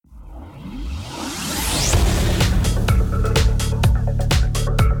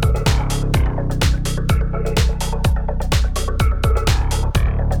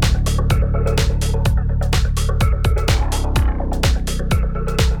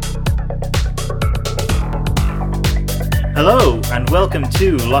Hello, and welcome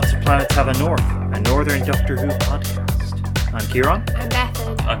to Lots of Planets Have a North, a Northern Doctor Who podcast. I'm Kieran. I'm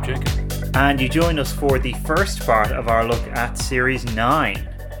Bethan. I'm Jacob. And you join us for the first part of our look at Series 9.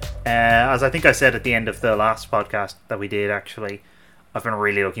 As I think I said at the end of the last podcast that we did, actually, I've been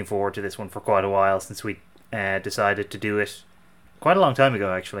really looking forward to this one for quite a while since we decided to do it quite a long time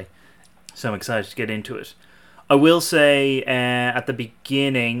ago, actually. So I'm excited to get into it. I will say at the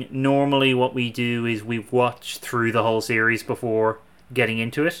beginning, normally what we do is we watch through the whole series before getting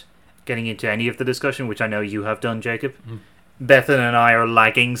into it, getting into any of the discussion, which I know you have done, Jacob. Bethan and I are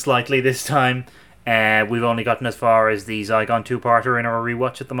lagging slightly this time. We've only gotten as far as the Zygon 2-parter in our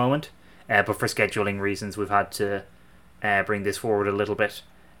rewatch at the moment, but for scheduling reasons we've had to bring this forward a little bit.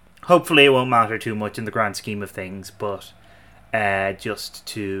 Hopefully it won't matter too much in the grand scheme of things, but just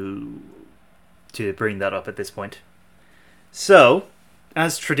to bring that up at this point. So,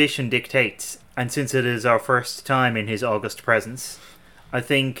 as tradition dictates, and since it is our first time in his august presence, I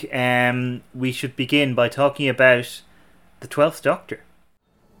think we should begin by talking about the 12th Doctor.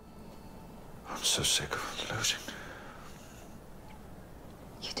 I'm so sick of losing.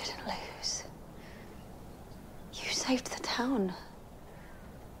 You didn't lose. You saved the town.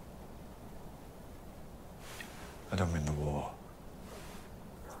 I don't mean the war.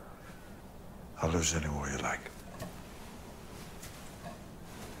 I'll lose any war you like.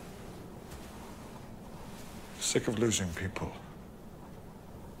 Sick of losing people.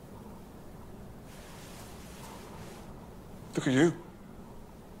 Look at you.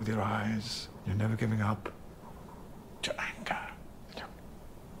 With your eyes, you're never giving up. To anger. To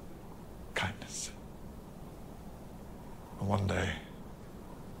kindness. And one day,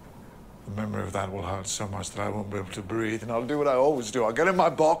 the memory of that will hurt so much that I won't be able to breathe, and I'll do what I always do. I'll get in my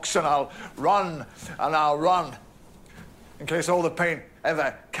box and I'll run, and I'll run. In case all the pain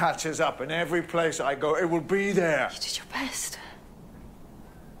ever catches up. In every place I go, it will be there. You did your best.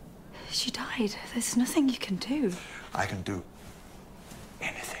 She died. There's nothing you can do. I can do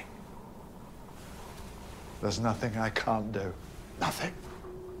anything. There's nothing I can't do. Nothing.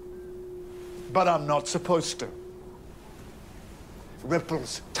 But I'm not supposed to.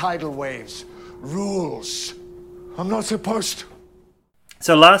 Ripples, tidal waves, rules. I'm not supposed to.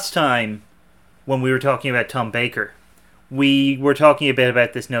 So last time, when we were talking about Tom Baker, we were talking a bit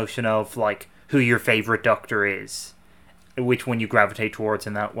about this notion of, like, who your favourite Doctor is, which one you gravitate towards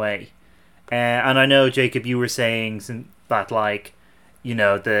in that way. And I know, Jacob, you were saying that, like, you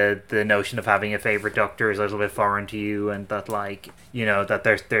know, the notion of having a favourite Doctor is a little bit foreign to you, and that, like, you know, that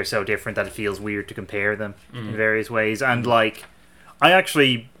they're so different that it feels weird to compare them in various ways. And, like, I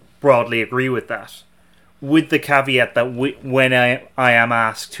actually broadly agree with that, with the caveat that when I am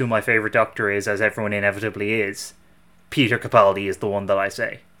asked who my favourite Doctor is, as everyone inevitably is, Peter Capaldi is the one that I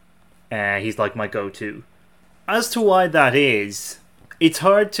say. He's like my go-to. As to why that is, it's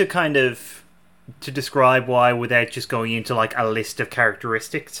hard to kind of to describe why without just going into like a list of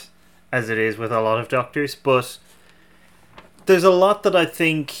characteristics, as it is with a lot of Doctors, but there's a lot that I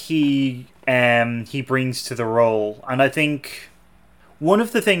think he brings to the role, and I think one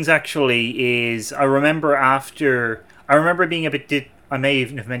of the things actually is I remember being a bit I may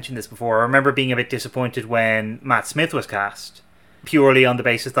even have mentioned this before. I remember being a bit disappointed when Matt Smith was cast, purely on the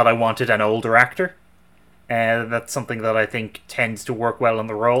basis that I wanted an older actor. That's something that I think tends to work well in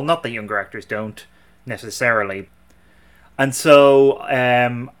the role. Not that younger actors don't, necessarily. And so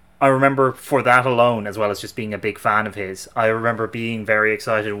I remember for that alone, as well as just being a big fan of his, I remember being very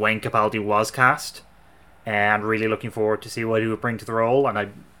excited when Capaldi was cast, and really looking forward to see what he would bring to the role, and I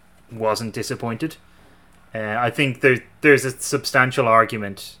wasn't disappointed. I think there's a substantial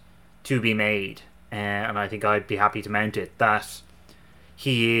argument to be made, and I think I'd be happy to mount it, that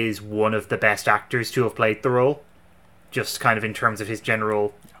he is one of the best actors to have played the role, just kind of in terms of his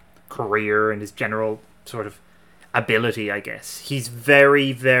general career and his general sort of ability, I guess. He's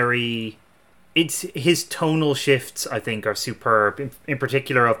very, very... his tonal shifts, I think, are superb. In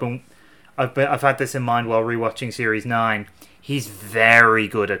particular, I've had this in mind while rewatching Series 9. He's very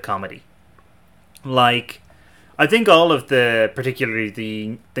good at comedy. Like, I think all of particularly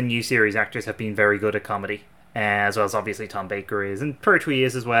the new series actors have been very good at comedy, as well as obviously Tom Baker is, and Pertwee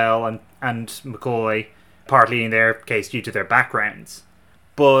is as well, and McCoy, partly in their case due to their backgrounds.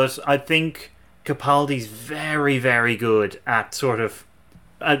 But I think Capaldi's very, very good at sort of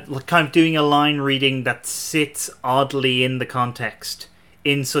kind of doing a line reading that sits oddly in the context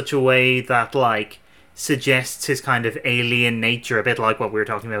in such a way that, like, suggests his kind of alien nature, a bit like what we were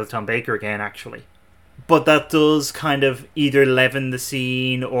talking about with Tom Baker again, actually. But that does kind of either leaven the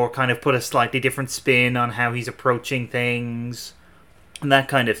scene or kind of put a slightly different spin on how he's approaching things and that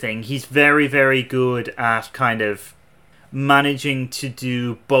kind of thing. He's very, very good at kind of managing to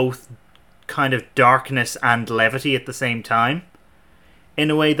do both kind of darkness and levity at the same time. In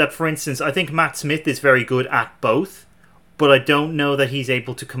a way that, for instance, I think Matt Smith is very good at both, but I don't know that he's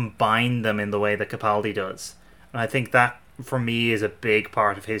able to combine them in the way that Capaldi does. And I think that, for me, is a big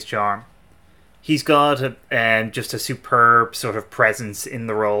part of his charm. He's got just a superb sort of presence in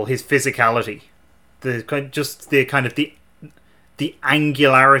the role. His physicality, the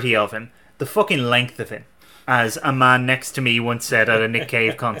angularity of him, the fucking length of him, as a man next to me once said at a Nick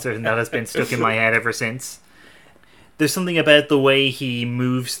Cave concert, and that has been stuck in my head ever since. There's something about the way he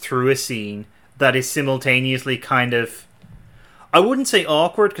moves through a scene that is simultaneously kind of, I wouldn't say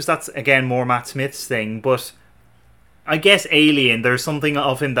awkward, because that's, again, more Matt Smith's thing, but I guess alien. There's something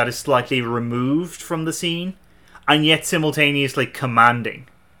of him that is slightly removed from the scene, and yet simultaneously commanding.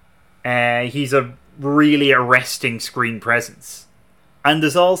 He's a really arresting screen presence. And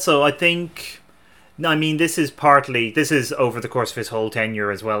there's also, I mean, this is over the course of his whole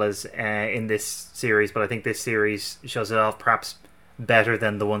tenure as well as in this series, but I think this series shows it off perhaps better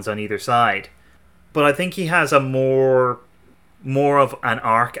than the ones on either side. But I think he has a more of an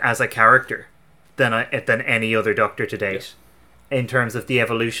arc as a character than any other Doctor to date, in terms of the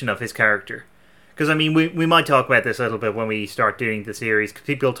evolution of his character. Because, I mean, we might talk about this a little bit when we start doing the series.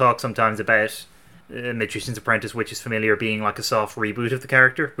 People talk sometimes about Magician's Apprentice, Witch's Familiar being like a soft reboot of the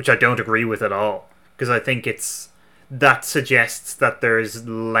character, which I don't agree with at all. Because I think that suggests that there's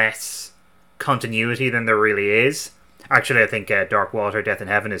less continuity than there really is. Actually, I think Dark Water, Death in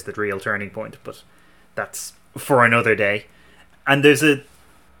Heaven is the real turning point, but that's for another day. And there's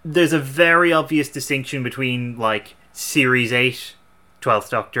a very obvious distinction between, like, Series 8 12th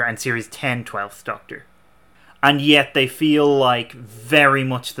Doctor and Series 10 12th Doctor. And yet they feel like very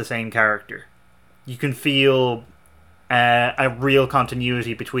much the same character. You can feel a real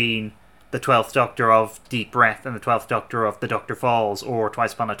continuity between the 12th Doctor of Deep Breath and the 12th Doctor of The Doctor Falls or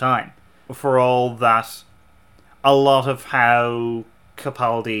Twice Upon a Time. For all that, a lot of how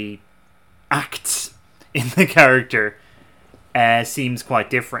Capaldi acts in the character seems quite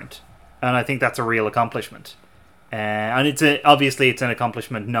different. And I think that's a real accomplishment. And obviously it's an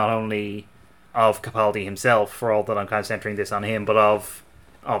accomplishment not only of Capaldi himself, for all that I'm kind of centering this on him, but of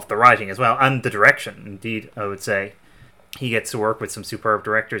the writing as well, and the direction, indeed, I would say. He gets to work with some superb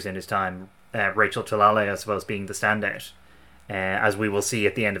directors in his time. Rachel Talalay, I suppose, being the standout, as we will see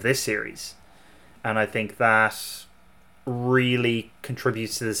at the end of this series. And I think that really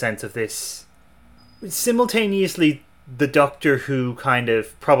contributes to the sense of this. Simultaneously, the Doctor who kind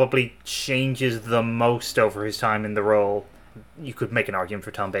of probably changes the most over his time in the role. You could make an argument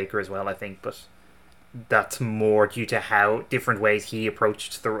for Tom Baker as well, I think, but that's more due to how different ways he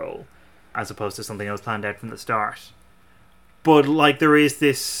approached the role, as opposed to something that was planned out from the start. But, like, there is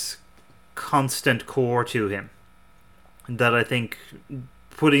this constant core to him that I think,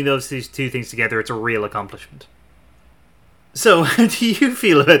 putting these two things together, it's a real accomplishment. So, how do you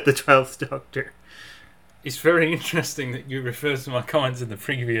feel about the 12th Doctor? It's very interesting that you refer to my comments in the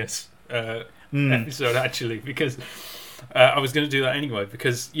previous episode, actually, because I was going to do that anyway.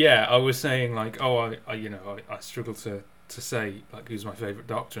 Because, yeah, I was saying, like, I struggle to say, like, who's my favourite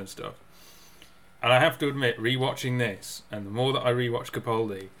Doctor and stuff. And I have to admit, rewatching this, and the more that I rewatch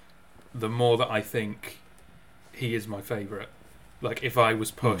Capaldi, the more that I think he is my favourite. Like, if I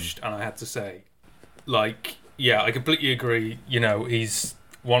was pushed and I had to say, like, yeah, I completely agree. You know, he's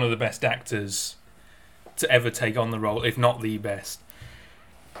one of the best actors to ever take on the role, if not the best.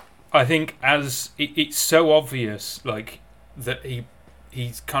 I think it's so obvious, like, that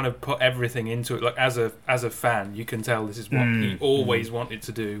he's kind of put everything into it. Like, as a fan, you can tell this is what he always wanted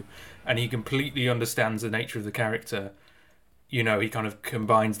to do, and he completely understands the nature of the character. You know, he kind of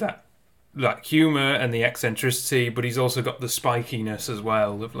combines that, like, humour and the eccentricity, but he's also got the spikiness as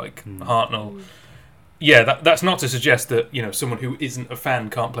well of, like, Hartnell. Yeah, that's not to suggest that, you know, someone who isn't a fan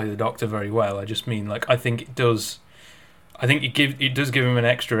can't play the Doctor very well. I just mean, like, I think it does. I think it does give him an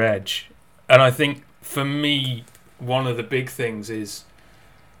extra edge, and I think for me, one of the big things is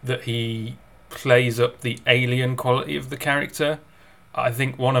that he plays up the alien quality of the character. I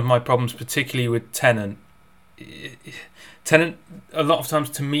think one of my problems, particularly with Tennant, a lot of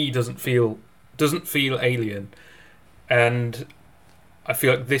times to me doesn't feel alien, and I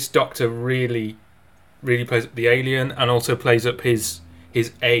feel like this Doctor really plays up the alien, and also plays up his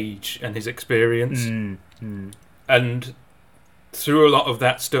age and his experience. And through a lot of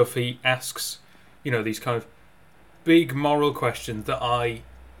that stuff, he asks, you know, these kind of big moral questions that I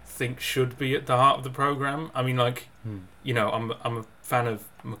think should be at the heart of the program. I mean, like, you know, I'm a fan of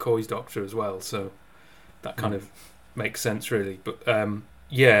McCoy's Doctor as well, so that kind of makes sense, really. But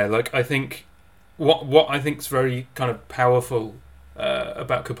yeah, like, I think what I think is very kind of powerful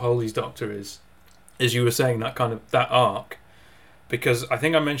about Capaldi's Doctor is, as you were saying, that kind of that arc. Because I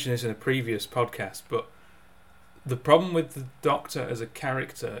think I mentioned this in a previous podcast, but the problem with the Doctor as a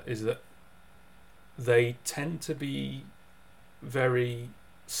character is that they tend to be very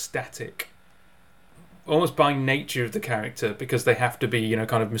static, almost by nature of the character, because they have to be, you know,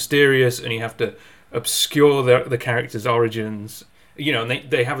 kind of mysterious, and you have to obscure the character's origins, you know, and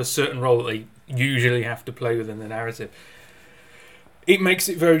they have a certain role that they usually have to play within the narrative. It makes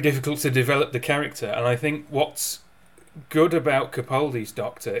it very difficult to develop the character, and I think what's good about Capaldi's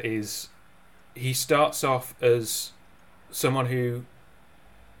Doctor is he starts off as someone who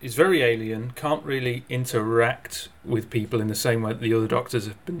is very alien, can't really interact with people in the same way that the other Doctors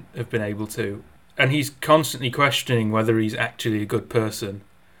have been able to, and he's constantly questioning whether he's actually a good person.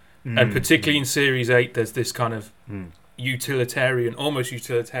 And particularly in Series 8, there's this kind of almost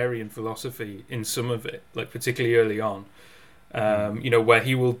utilitarian philosophy in some of it, like particularly early on, you know, where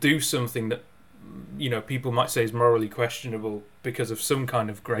he will do something that, you know, people might say is morally questionable because of some kind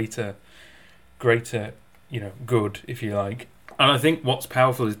of greater, you know, good, if you like. And I think what's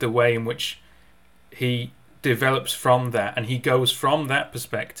powerful is the way in which he develops from that, and he goes from that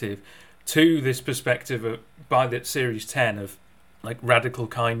perspective to this perspective of, by the Series 10, of like radical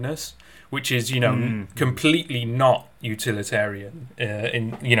kindness, which is, you know, completely not utilitarian.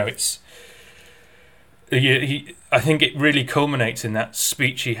 In, you know, it's I think it really culminates in that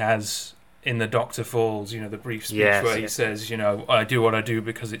speech he has in The Doctor Falls, you know, the brief speech where he says, you know, I do what I do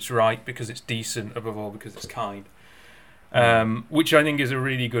because it's right, because it's decent, above all because it's kind. Which I think is a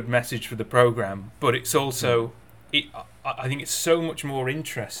really good message for the programme, but it's also, I think it's so much more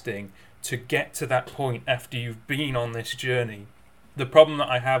interesting to get to that point after you've been on this journey. The problem that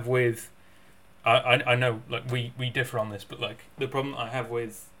I have with, I know, like, we differ on this, but like the problem that I have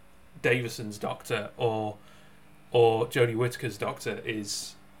with Davison's Doctor or Jodie Whittaker's Doctor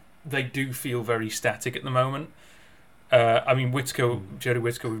is they do feel very static at the moment. I mean, Jodie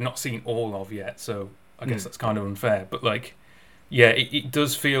Whittaker we've not seen all of yet, so I guess that's kind of unfair. But like, yeah, it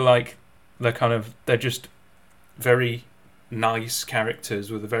does feel like they're just very nice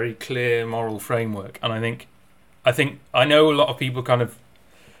characters with a very clear moral framework. And I know a lot of people kind of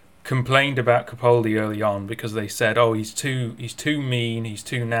complained about Capaldi early on because they said, oh, he's too mean, he's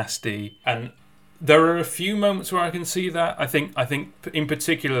too nasty. And there are a few moments where I can see that. I think in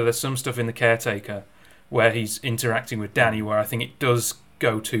particular there's some stuff in The Caretaker where he's interacting with Danny where I think it does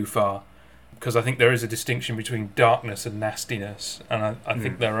go too far, because I think there is a distinction between darkness and nastiness, and I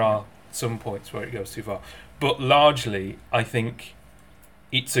think there are some points where it goes too far. But largely, I think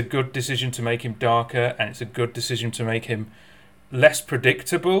it's a good decision to make him darker, and it's a good decision to make him less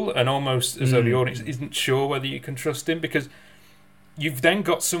predictable, and almost as though the audience isn't sure whether you can trust him, because you've then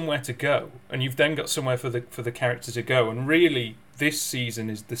got somewhere to go, and you've then got somewhere for the character to go, and really this season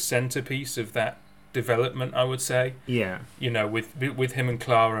is the centerpiece of that development, I would say. Yeah, you know, with him and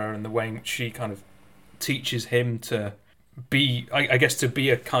Clara, and the way in which she kind of teaches him to be, I guess, to be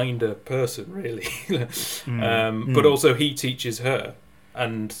a kinder person, really. But also he teaches her,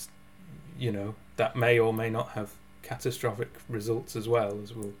 and you know, that may or may not have catastrophic results as well,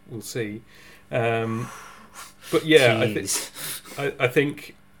 as we'll see. But yeah, I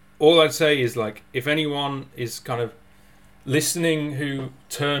think all I'd say is, like, if anyone is kind of listening who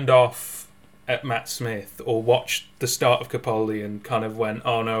turned off at Matt Smith or watched the start of Capaldi and kind of went,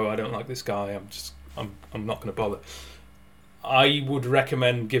 oh no, I don't like this guy, I'm not going to bother, I would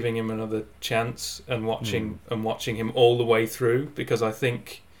recommend giving him another chance and watching him all the way through, because I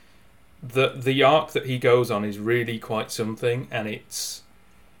think the arc that he goes on is really quite something. And it's,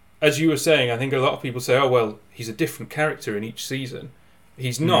 as you were saying, I think a lot of people say, oh well, he's a different character in each season.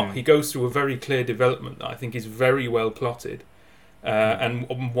 He's not. He goes through a very clear development that I think is very well plotted and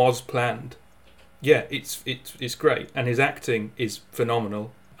was planned. Yeah, it's great, and his acting is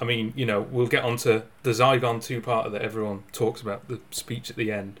phenomenal. I mean, you know, we'll get onto the Zygon 2-parter that everyone talks about, the speech at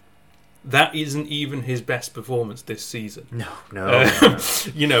the end. That isn't even his best performance this season. No.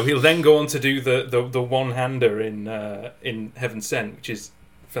 You know, he'll then go on to do the one-hander in Heaven Sent, which is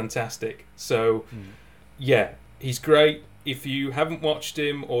fantastic. So, yeah, he's great. If you haven't watched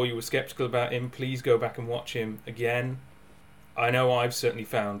him or you were skeptical about him, please go back and watch him again. I know I've certainly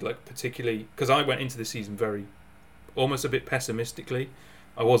found, like, particularly because I went into the season almost a bit pessimistically.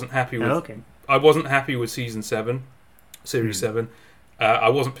 I wasn't happy with season 7, series 7. I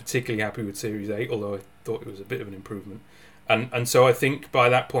wasn't particularly happy with series 8, although I thought it was a bit of an improvement. And so I think by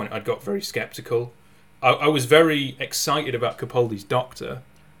that point I'd got very sceptical. I was very excited about Capaldi's Doctor.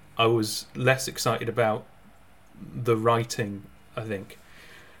 I was less excited about the writing, I think.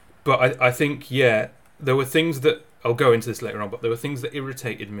 But I think, yeah, there were things that... I'll go into this later on, but there were things that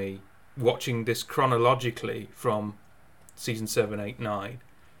irritated me watching this chronologically from season 7, 8, 9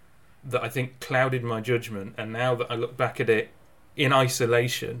 that I think clouded my judgment. And now that I look back at it in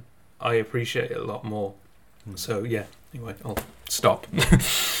isolation, I appreciate it a lot more. So, yeah, anyway, I'll stop.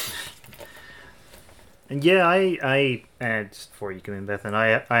 And yeah, I just before you come in, Bethan,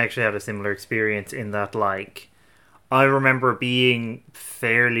 I actually had a similar experience in that, like, I remember being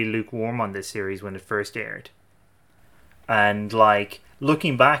fairly lukewarm on this series when it first aired. And, like,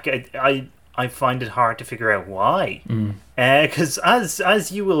 looking back, I find it hard to figure out why. Because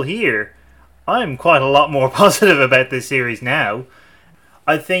as you will hear, I'm quite a lot more positive about this series now.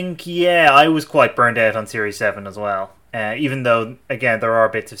 I think, yeah, I was quite burned out on Series 7 as well. Even though, again, there are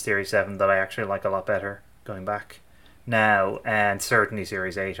bits of Series 7 that I actually like a lot better going back now. And certainly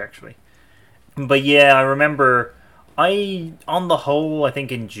Series 8, actually. But yeah, I remember... on the whole, I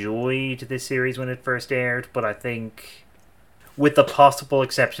think enjoyed this series when it first aired, but I think, with the possible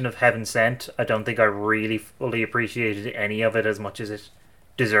exception of Heaven Sent, I don't think I really fully appreciated any of it as much as it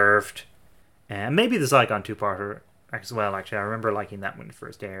deserved. And maybe the Zygon two-parter as well, actually. I remember liking that when it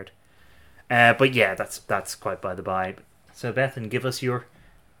first aired. But yeah, that's quite by the by. So Bethan, give us your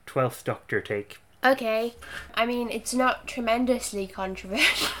 12th Doctor take. Okay, I mean, it's not tremendously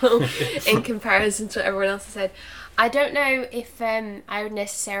controversial in comparison to what everyone else has said. I don't know if I would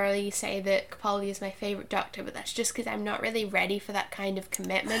necessarily say that Capaldi is my favourite Doctor, but that's just because I'm not really ready for that kind of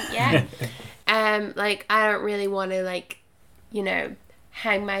commitment yet. Like, I don't really want to, like, you know,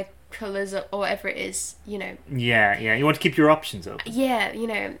 hang my colours up or whatever it is, you know. Yeah, you want to keep your options open. Yeah, you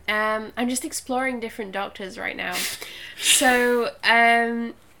know, I'm just exploring different Doctors right now. So,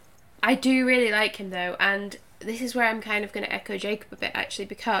 I do really like him though, and this is where I'm kind of going to echo Jacob a bit actually,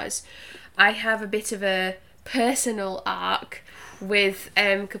 because I have a bit of a personal arc with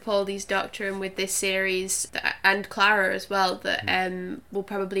Capaldi's Doctor and with this series, and Clara as well, that will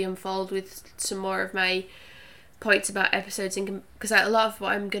probably unfold with some more of my points about episodes, because a lot of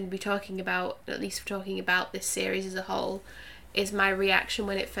what I'm going to be talking about, at least talking about this series as a whole, is my reaction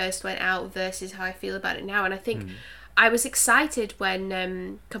when it first went out versus how I feel about it now. And I think I was excited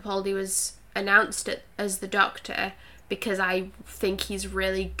when Capaldi was announced as the Doctor, because I think he's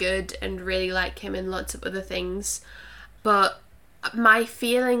really good and really like him in lots of other things. But my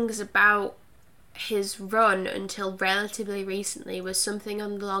feelings about his run until relatively recently was something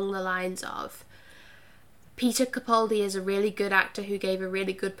along the lines of, Peter Capaldi is a really good actor who gave a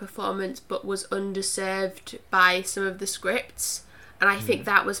really good performance but was underserved by some of the scripts. And I think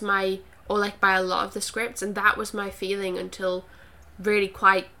that was by a lot of the scripts, and that was my feeling until really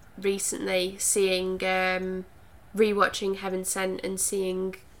quite recently, seeing rewatching Heaven Sent and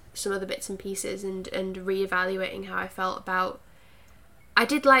seeing some other bits and pieces and reevaluating how I felt about... I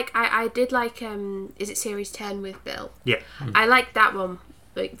did like is it series 10 with Bill? Yeah. I liked that one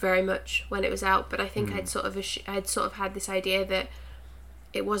like very much when it was out, but I think I'd sort of had this idea that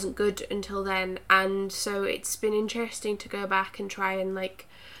it wasn't good until then, and so it's been interesting to go back and try and like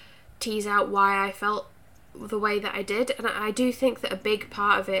tease out why I felt the way that I did. And I do think that a big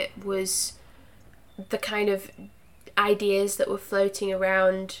part of it was the kind of ideas that were floating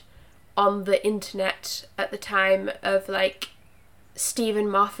around on the internet at the time of like Stephen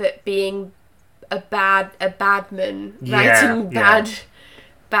Moffat being a bad man, writing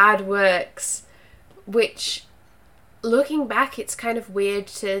bad works, which, looking back, it's kind of weird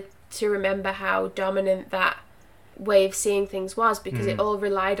to remember how dominant that way of seeing things was, because it all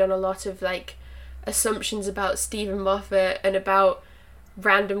relied on a lot of like assumptions about Stephen Moffat and about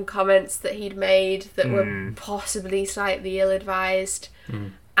random comments that he'd made that were possibly slightly ill-advised,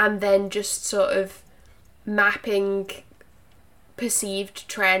 and then just sort of mapping perceived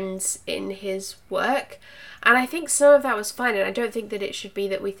trends in his work. And I think some of that was fine, and I don't think that it should be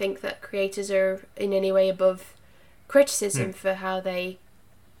that we think that creators are in any way above criticism for how they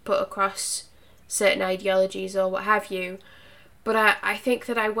put across certain ideologies or what have you. But I think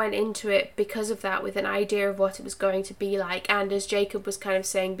that I went into it because of that, with an idea of what it was going to be like, and as Jacob was kind of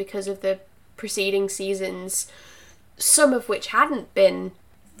saying, because of the preceding seasons, some of which hadn't been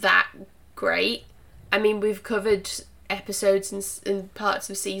that great. I mean, we've covered episodes and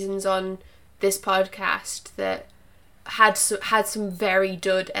parts of seasons on this podcast that had some very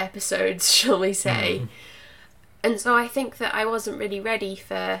dud episodes, shall we say. And so I think that I wasn't really ready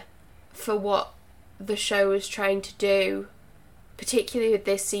for what the show was trying to do, particularly with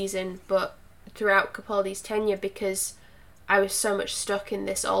this season, but throughout Capaldi's tenure, because I was so much stuck in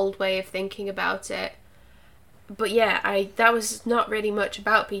this old way of thinking about it. But yeah, that was not really much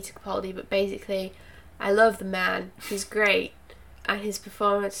about Peter Capaldi, but basically, I love the man. He's great. and his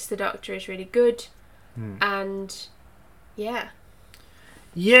performance as the Doctor is really good. And yeah,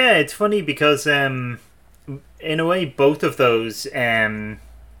 it's funny because in a way both of those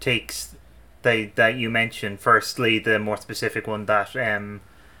takes that you mentioned, firstly the more specific one that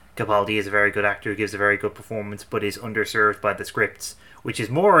Capaldi is a very good actor who gives a very good performance but is underserved by the scripts, which is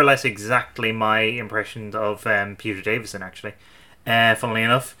more or less exactly my impression of Peter Davison, actually, funnily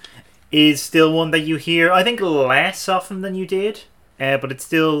enough, is still one that you hear, I think, less often than you did, but it's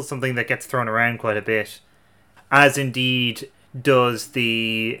still something that gets thrown around quite a bit, as indeed does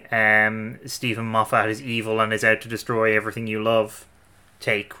the Stephen Moffat is evil and is out to destroy everything you love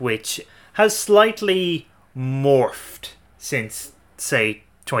take, which has slightly morphed since, say,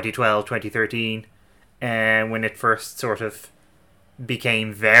 2012, 2013, when it first sort of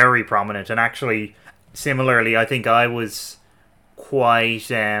became very prominent. And actually, similarly, I think I was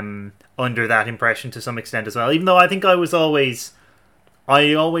quite under that impression to some extent as well, even though I think I always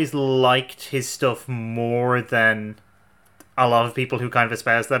liked his stuff more than a lot of people who kind of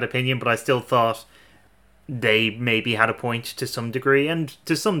espouse that opinion, but I still thought they maybe had a point to some degree, and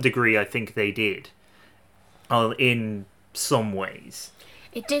to some degree I think they did, in some ways.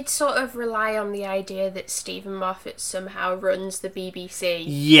 it did sort of rely on the idea that Stephen Moffat somehow runs the BBC.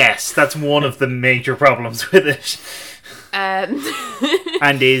 Yes, that's one of the major problems with it.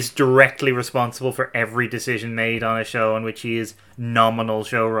 And is directly responsible for every decision made on a show in which he is nominal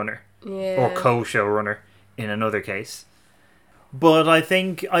showrunner. Yeah. Or co-showrunner in another case. But I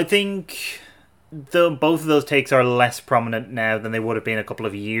think both of those takes are less prominent now than they would have been a couple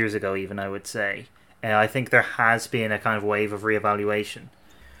of years ago, even, I would say. I think there has been a kind of wave of reevaluation.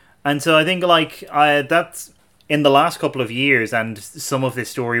 And so I think, that's in the last couple of years, and some of this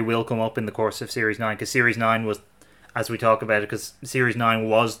story will come up in the course of Series 9, because Series 9 was, as we talk about it, because Series 9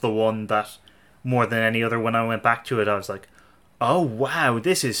 was the one that, more than any other, when I went back to it, I was like, oh wow,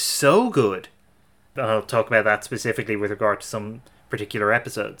 this is so good. I'll talk about that specifically with regard to some particular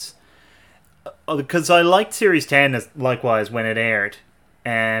episodes. Because I liked Series 10 likewise when it aired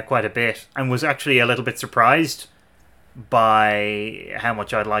quite a bit, and was actually a little bit surprised by how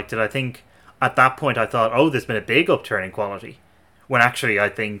much I liked it. I think at that point I thought, oh, there's been a big upturn in quality. When actually I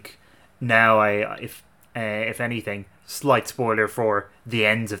think now, if anything, slight spoiler for the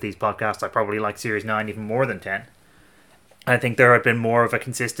ends of these podcasts, I probably like Series 9 even more than 10. I think there had been more of a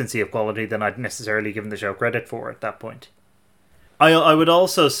consistency of quality than I'd necessarily given the show credit for at that point. I would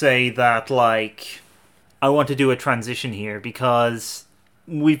also say that, I want to do a transition here, because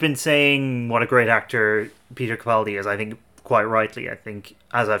we've been saying what a great actor Peter Capaldi is, I think quite rightly. I think,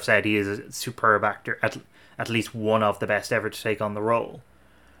 as I've said, he is a superb actor, at least one of the best ever to take on the role.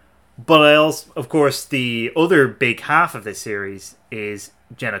 But I also, of course, the other big half of this series is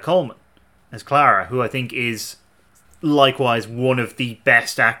Jenna Coleman as Clara, who I think is likewise one of the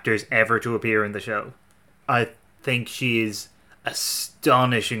best actors ever to appear in the show. I think she is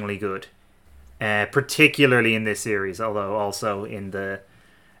astonishingly good, particularly in this series, although also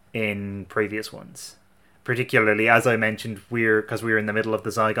in previous ones. Particularly, as I mentioned, because we're in the middle of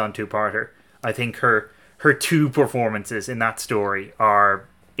the Zygon two-parter, I think her two performances in that story are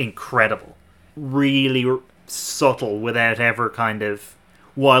incredible. Really subtle, without ever kind of,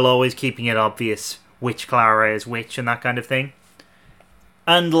 while always keeping it obvious which Clara is which and that kind of thing.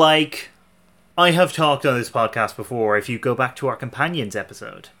 And I have talked on this podcast before, if you go back to our Companions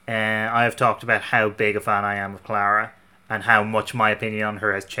episode, I have talked about how big a fan I am of Clara and how much my opinion on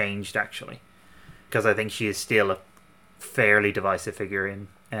her has changed, actually. Because I think she is still a fairly divisive figure in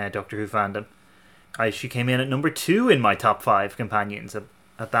Doctor Who fandom. She came in at number 2 in my top 5 Companions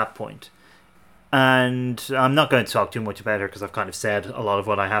at that point. And I'm not going to talk too much about her because I've kind of said a lot of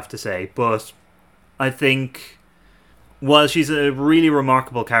what I have to say, but I think while she's a really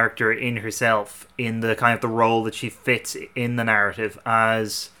remarkable character in herself, in the kind of the role that she fits in the narrative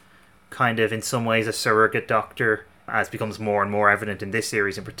as kind of in some ways a surrogate doctor, as becomes more and more evident in this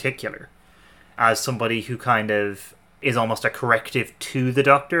series in particular, as somebody who kind of is almost a corrective to the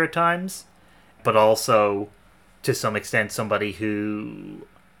Doctor at times, but also to some extent somebody who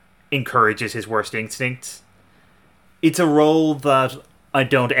encourages his worst instincts. It's a role that I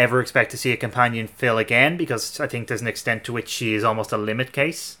don't ever expect to see a companion fill again, because I think there's an extent to which she is almost a limit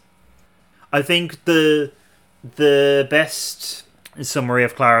case. I think the best summary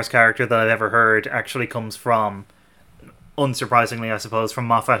of Clara's character that I've ever heard actually comes from, unsurprisingly I suppose, from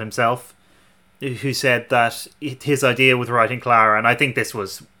Moffat himself, who said that his idea with writing Clara, and I think this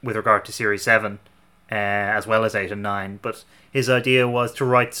was with regard to Series 7, as well as 8 and 9, but his idea was to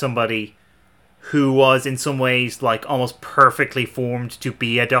write somebody who was in some ways almost perfectly formed to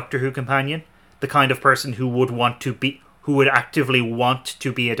be a Doctor Who companion, the kind of person who would want to who would actively want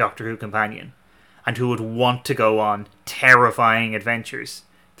to be a Doctor Who companion and who would want to go on terrifying adventures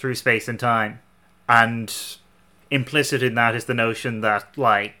through space and time. And implicit in that is the notion that,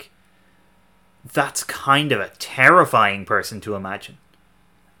 like, that's kind of a terrifying person to imagine.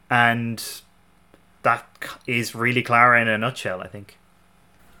 And that is really Clara in a nutshell, I think.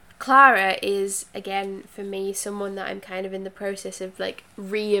 Clara is, again, for me, someone that I'm kind of in the process of, like,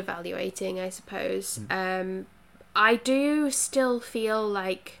 re-evaluating, I suppose. I do still feel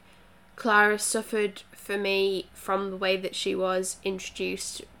like Clara suffered, for me, from the way that she was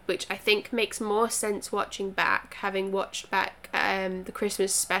introduced, which I think makes more sense watching back, having watched back the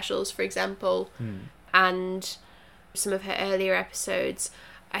Christmas specials, for example, and some of her earlier episodes.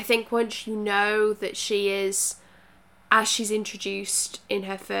 I think once you know that she is, as she's introduced in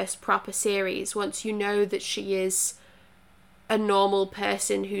her first proper series, once you know that she is a normal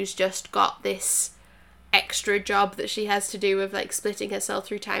person who's just got this extra job that she has to do with, like, splitting herself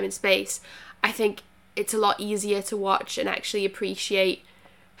through time and space, I think it's a lot easier to watch and actually appreciate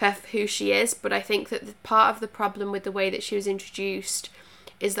her for who she is. But I think that the part of the problem with the way that she was introduced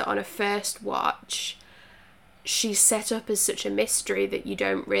is that on a first watch, she's set up as such a mystery that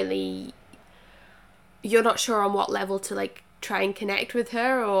you're not sure on what level to, like, try and connect with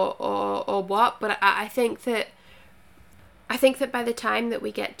her or what. But I think that by the time that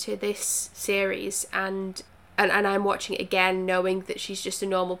we get to this series and I'm watching it again knowing that she's just a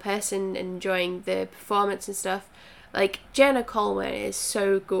normal person and enjoying the performance and stuff, like, Jenna Coleman is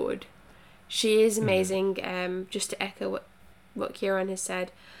so good. She is amazing, just to echo what Kieran has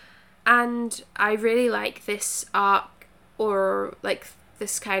said. And I really like this arc, or, like,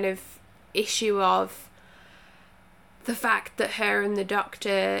 this kind of issue of the fact that her and the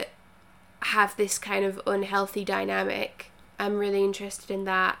Doctor have this kind of unhealthy dynamic. I'm really interested in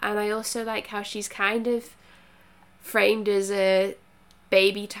that. And I also like how she's kind of framed as a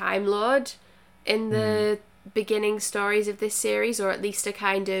baby Time Lord in the beginning stories of this series, or at least a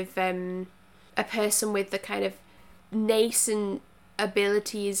kind of a person with the kind of nascent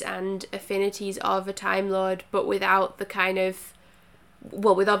abilities and affinities of a Time Lord, but without the kind of,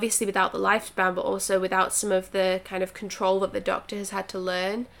 well, obviously without the lifespan, but also without some of the kind of control that the Doctor has had to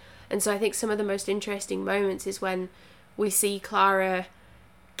learn. And so I think some of the most interesting moments is when we see Clara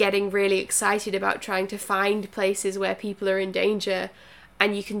getting really excited about trying to find places where people are in danger,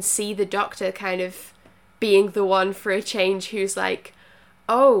 and you can see the Doctor kind of being the one for a change who's like,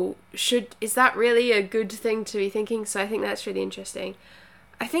 oh, is that really a good thing to be thinking? So I think that's really interesting.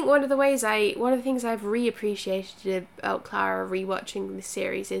 I think one of the things I've reappreciated about Clara rewatching this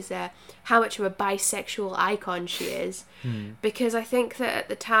series is how much of a bisexual icon she is. Because I think that at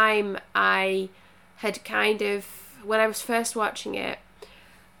the time I had kind of, when I was first watching it,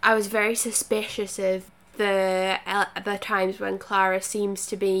 I was very suspicious of the times when Clara seems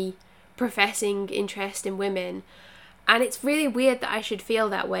to be professing interest in women. And it's really weird that I should feel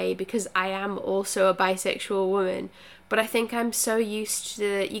that way, because I am also a bisexual woman. But I think I'm so used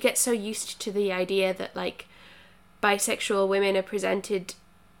to, you get so used to the idea that, like, bisexual women are presented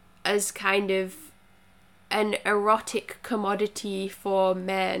as kind of an erotic commodity for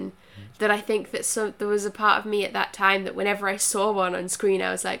men, that I think that there was a part of me at that time that whenever I saw one on screen,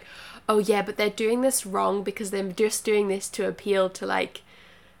 I was like, oh yeah, but they're doing this wrong because they're just doing this to appeal to, like,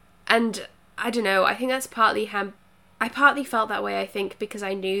 and I don't know, I think that's partly I partly felt that way, I think, because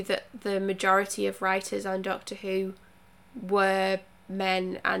I knew that the majority of writers on Doctor Who were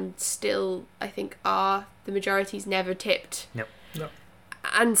men, and still, I think, are. The majority's never tipped. Yep. No.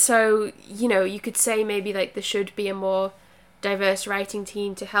 And so, you know, you could say maybe, like, there should be a more diverse writing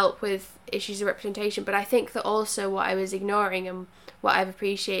team to help with issues of representation, but I think that also what I was ignoring and what I've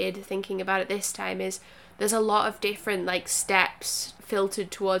appreciated thinking about it this time is there's a lot of different, like, steps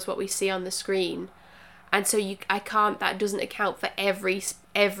filtered towards what we see on the screen. And so that doesn't account for every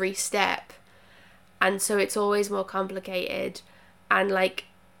step. And so it's always more complicated. And, like,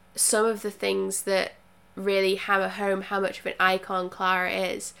 some of the things that really hammer home how much of an icon Clara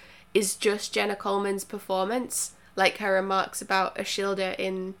is just Jenna Coleman's performance. Like her remarks about Ashilda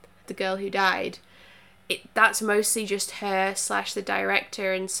in The Girl Who Died. That's mostly just her / the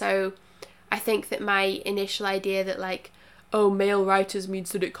director. And so I think that my initial idea that, like, oh, male writers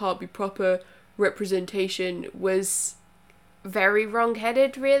means that it can't be proper representation was very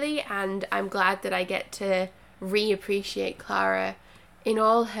wrong-headed, really, and I'm glad that I get to reappreciate Clara in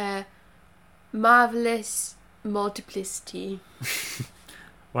all her marvellous multiplicity.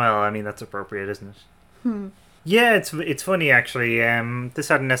 Well, I mean, that's appropriate, isn't it? Yeah, it's funny, actually. This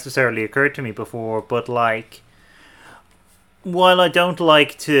hadn't necessarily occurred to me before, but, like, while I don't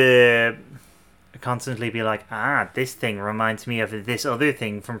like to constantly be like, this thing reminds me of this other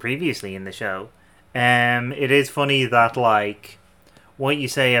thing from previously in the show. It is funny that, like, what you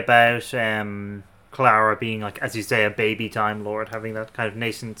say about Clara being, like, as you say, a baby Time Lord, having that kind of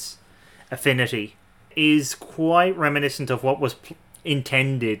nascent affinity, is quite reminiscent of what was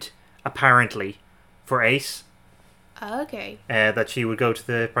intended, apparently, for Ace. Okay. That she would go to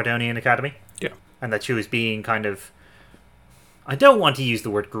the Bardonian Academy. Yeah. And that she was being kind of... I don't want to use the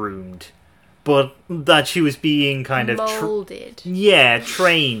word groomed, but that she was being kind of... Molded.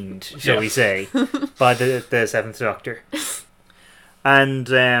 trained, shall we say, by the Seventh Doctor. And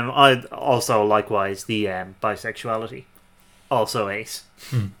I also, likewise, the bisexuality. Also Ace.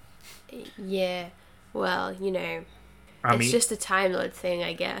 Yeah. Well, you know... I it's mean, just a Time Lord thing,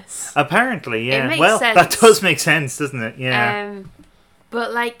 I guess. Apparently, yeah. It makes well, sense. that does make sense, doesn't it? Yeah.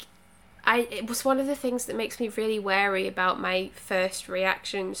 But, like, it was one of the things that makes me really wary about my first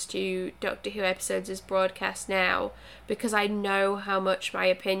reactions to Doctor Who episodes as broadcast now, because I know how much my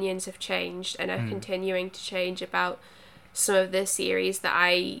opinions have changed and are continuing to change about some of the series that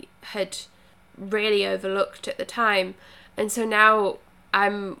I had really overlooked at the time. And so now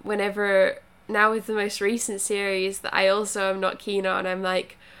now with the most recent series that I also am not keen on, I'm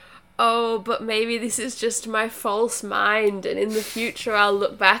like, oh, but maybe this is just my false mind, and in the future I'll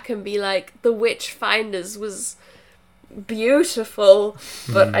look back and be like, The Witchfinders was beautiful,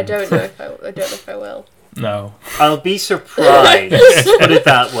 but I don't know if I will. No. I'll be surprised, put it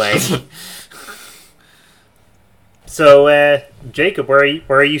that way. So, Jacob, where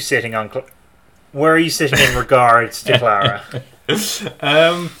are you sitting on? Where are you sitting in regards to Clara?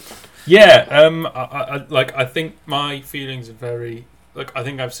 I think my feelings are very... Like, I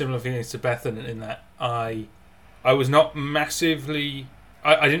think I have similar feelings to Bethan in that I was not massively...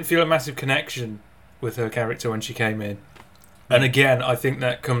 I didn't feel a massive connection with her character when she came in. And again, I think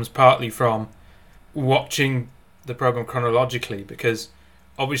that comes partly from watching the programme chronologically, because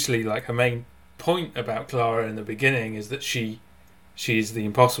obviously, like, her main point about Clara in the beginning is that she's the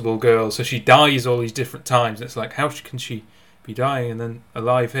impossible girl, so she dies all these different times. And it's like, how can she be dying and then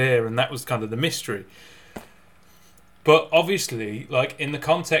alive here? And that was kind of the mystery. But obviously, like, in the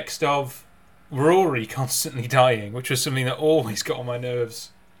context of Rory constantly dying, which was something that always got on my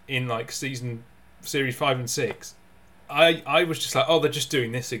nerves in, like, series 5 and 6, I was just like, oh, they're just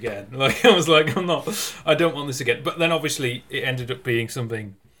doing this again. Like, I was like, I don't want this again. But then obviously it ended up being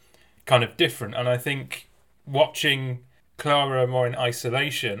something kind of different. And I think watching Clara more in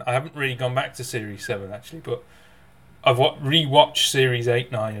isolation, I haven't really gone back to series 7 actually, but I've rewatched series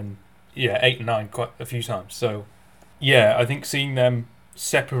 8 and 9 quite a few times. So yeah, I think seeing them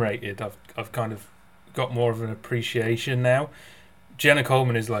separated, I've kind of got more of an appreciation now. Jenna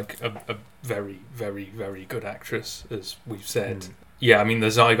Coleman is like a very, very, very good actress, as we've said. Yeah, I mean, the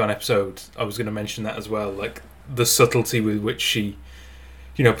Zygon episode, I was going to mention that as well. Like, the subtlety with which she,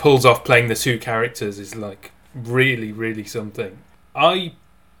 pulls off playing the two characters is, like, really, really something. I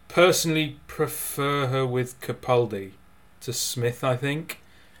personally prefer her with Capaldi to Smith, I think.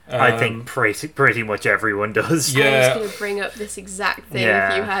 I think pretty much everyone does. Yeah. I was going to bring up this exact thing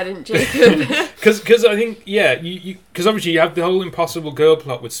if you hadn't, Jacob. Because I think, because obviously you have the whole impossible girl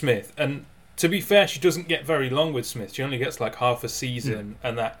plot with Smith, and to be fair, she doesn't get very long with Smith. She only gets like half a season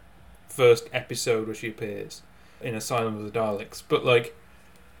and that first episode where she appears in Asylum of the Daleks. But like,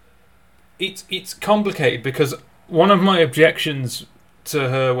 it's complicated because one of my objections to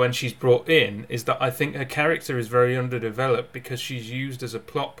her when she's brought in is that I think her character is very underdeveloped because she's used as a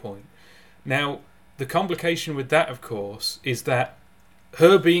plot point. Now, the complication with that, of course, is that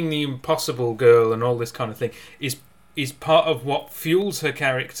her being the impossible girl and all this kind of thing is part of what fuels her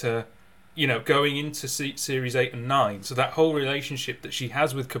character, going into series 8 and 9. So that whole relationship that she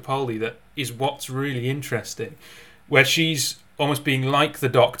has with Capaldi, that is what's really interesting, where she's almost being like the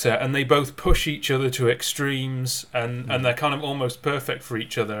Doctor, and they both push each other to extremes, and they're kind of almost perfect for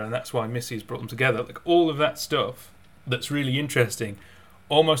each other, and that's why Missy's brought them together. Like, all of that stuff that's really interesting,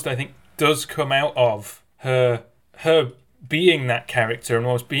 almost, I think, does come out of her being that character and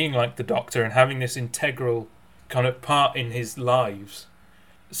almost being like the Doctor and having this integral kind of part in his lives.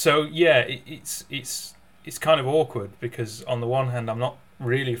 So yeah, it's kind of awkward because on the one hand, I'm not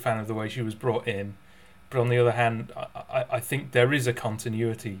really a fan of the way she was brought in. But on the other hand, I think there is a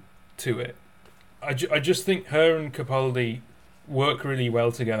continuity to it. I just think her and Capaldi work really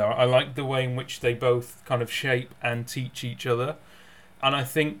well together. I like the way in which they both kind of shape and teach each other. And I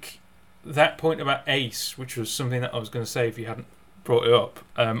think that point about Ace, which was something that I was going to say if you hadn't brought it up,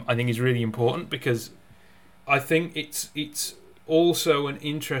 I think is really important because I think it's also an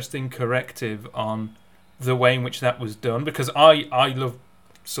interesting corrective on the way in which that was done. Because I love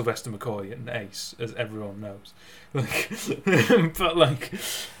Sylvester McCoy and Ace, as everyone knows. But like,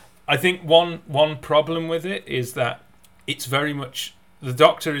 I think one problem with it is that it's very much the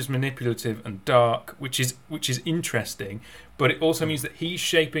Doctor is manipulative and dark, which is interesting, but it also means that he's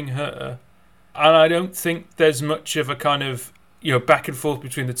shaping her, and I don't think there's much of a kind of back and forth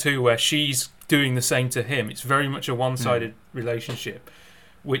between the two where she's doing the same to him. It's very much a one-sided relationship,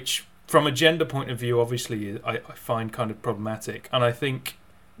 which from a gender point of view, obviously, I find kind of problematic. And I think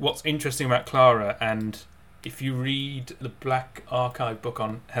what's interesting about Clara, and if you read the Black Archive book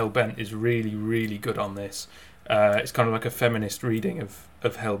on Hellbent, is really, really good on this. It's kind of like a feminist reading of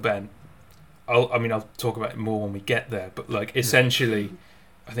Hellbent. I'll talk about it more when we get there, but like essentially,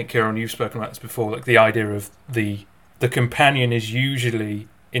 I think Kieran, you've spoken about this before, like the idea of the companion is usually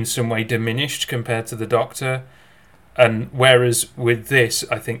in some way diminished compared to the Doctor, and whereas with this,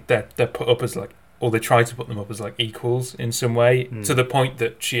 I think they're put up as like, or they try to put them up as like equals in some way, to the point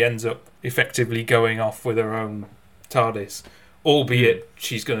that she ends up effectively going off with her own TARDIS, albeit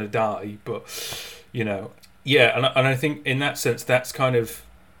she's going to die, but yeah, and I think in that sense that's kind of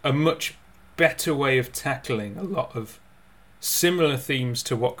a much better way of tackling a lot of similar themes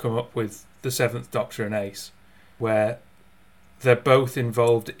to what come up with the Seventh Doctor and Ace, where they're both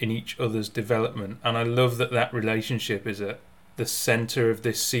involved in each other's development, and I love that relationship is at the centre of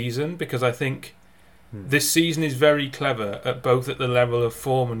this season, because I think this season is very clever at both at the level of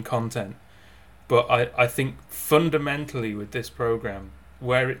form and content, but I think fundamentally with this programme,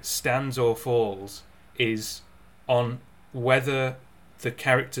 where it stands or falls is on whether the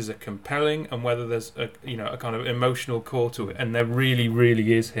characters are compelling and whether there's a kind of emotional core to it, and there really,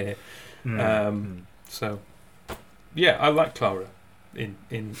 really is here. So yeah, I like Clara in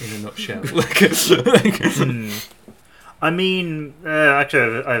a nutshell. I mean,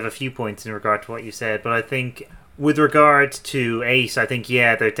 actually, I have a few points in regard to what you said, but I think with regard to Ace, I think,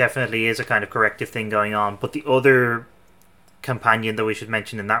 yeah, there definitely is a kind of corrective thing going on, but the other companion that we should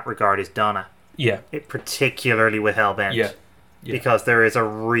mention in that regard is Donna. Yeah. Particularly with Hellbent. Yeah. Because there is a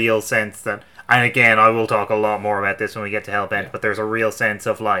real sense that, and again, I will talk a lot more about this when we get to Hellbent, but there's a real sense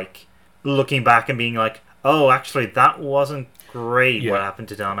of, like, looking back and being like, oh, actually, that wasn't great what happened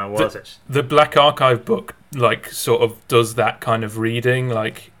to Donna, was it? The Black Archive book, like, sort of does that kind of reading,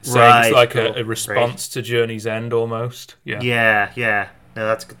 like, saying it's like a response to Journey's End, almost. Yeah.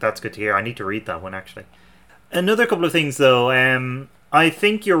 No, that's good to hear. I need to read that one, actually. Another couple of things, though. I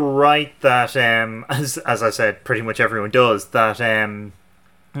think you're right that, as I said, pretty much everyone does, that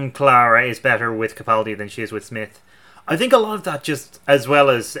Clara is better with Capaldi than she is with Smith. I think a lot of that just, as well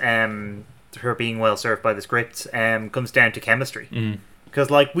as her being well served by the scripts, comes down to chemistry. Because,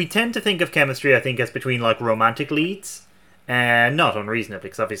 like, we tend to think of chemistry, I think, as between, like, romantic leads. Not unreasonably,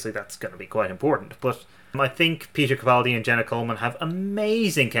 because obviously that's going to be quite important. But I think Peter Capaldi and Jenna Coleman have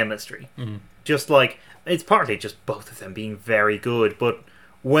amazing chemistry. Just, like, it's partly just both of them being very good, but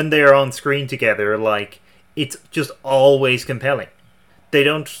when they're on screen together, like, it's just always compelling. They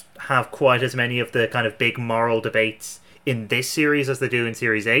don't have quite as many of the kind of big moral debates in this series as they do in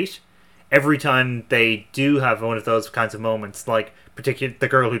Series 8. Every time they do have one of those kinds of moments, like particularly the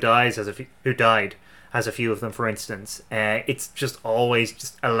girl who died has a few of them, for instance. It's just always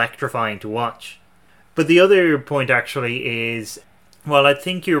just electrifying to watch. But the other point actually is, well, I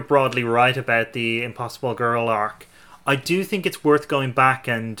think you're broadly right about the Impossible Girl arc. I do think it's worth going back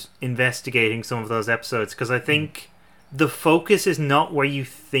and investigating some of those episodes, because I think the focus is not where you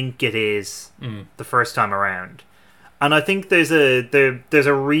think it is the first time around. And I think there's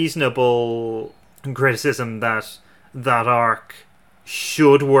a reasonable criticism that arc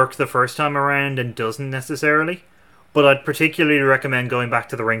should work the first time around and doesn't necessarily. But I'd particularly recommend going back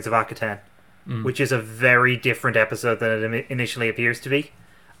to the Rings of Akaten, which is a very different episode than it initially appears to be.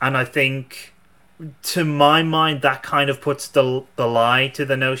 And I think, to my mind, that kind of puts the lie to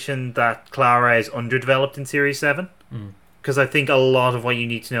the notion that Clara is underdeveloped in Series 7. Because I think a lot of what you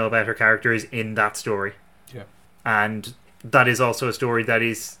need to know about her character is in that story. Yeah. And that is also a story that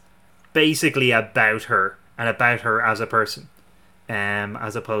is basically about her and about her as a person,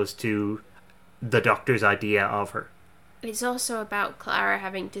 as opposed to the Doctor's idea of her. It's also about Clara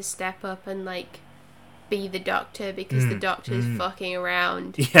having to step up and, like, be the Doctor, because the Doctor's fucking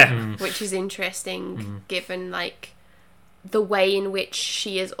around. Yeah. Which is interesting, given, like, the way in which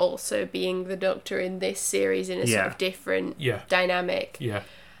she is also being the Doctor in this series in a sort of different dynamic. Yeah.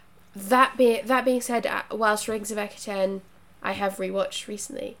 That being said, whilst Rings of Akaten I have rewatched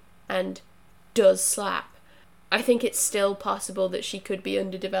recently and does slap, I think it's still possible that she could be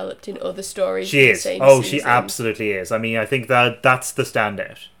underdeveloped in other stories. She is. She absolutely is. I mean, I think that's the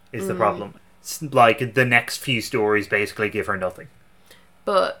standout, is the problem. Like, the next few stories basically give her nothing.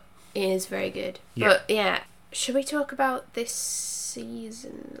 but it is very good. Yeah. But yeah, should we talk about this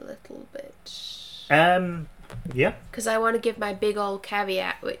season a little bit? Yeah. Because I want to give my big old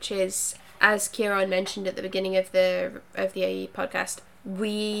caveat, which is, as Kieran mentioned at the beginning of the podcast,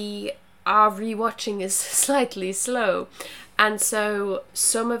 we are rewatching is slightly slow, and so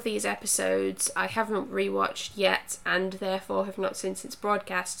some of these episodes I haven't rewatched yet, and therefore have not seen since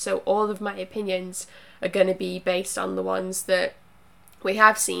broadcast. So all of my opinions are going to be based on the ones that we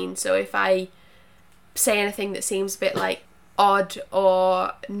have seen. So if I say anything that seems a bit like odd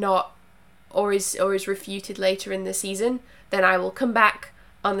or not, or is refuted later in the season, then I will come back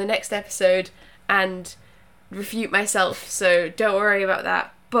on the next episode and refute myself. So don't worry about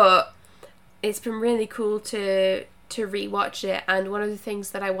that. But it's been really cool to rewatch it, and one of the things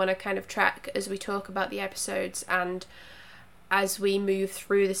that I want to kind of track as we talk about the episodes and as we move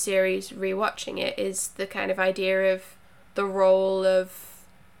through the series rewatching it is the kind of idea of the role of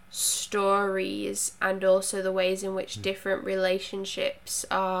stories and also the ways in which different relationships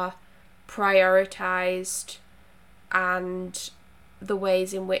are prioritized and the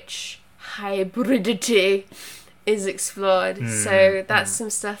ways in which hybridity is explored. So that's some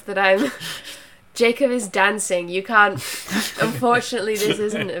stuff that I'm... Jacob is dancing. You can't... Unfortunately, this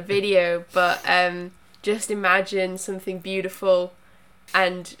isn't a video, but just imagine something beautiful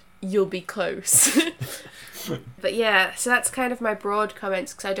and you'll be close. But yeah, so that's kind of my broad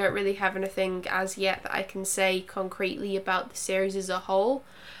comments, because I don't really have anything as yet that I can say concretely about the series as a whole.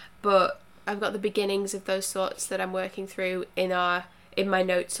 But I've got the beginnings of those thoughts that I'm working through in my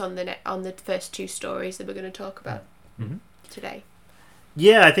notes on the first two stories that we're going to talk about today.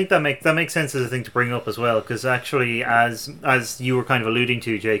 Yeah, I think that makes sense as a thing to bring up as well, because actually, as you were kind of alluding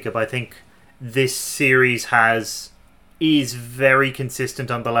to, Jacob, I think this series is very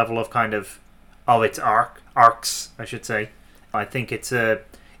consistent on the level of kind of its arcs, I should say. I think it's a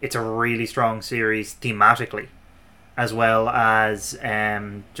really strong series thematically, as well as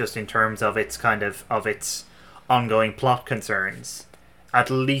just in terms of its ongoing plot concerns. At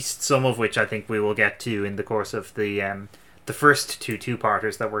least some of which I think we will get to in the course of the first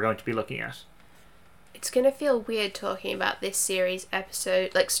two-parters that we're going to be looking at. It's going to feel weird talking about this series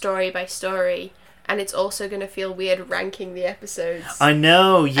episode, like story by story, and it's also going to feel weird ranking the episodes. I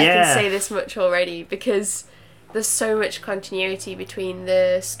know, yeah. I can say this much already, because there's so much continuity between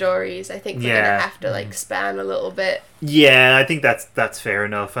the stories. I think we're going to have to span a little bit. Yeah, I think that's fair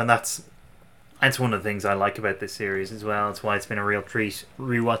enough, and that's one of the things I like about this series as well. It's why it's been a real treat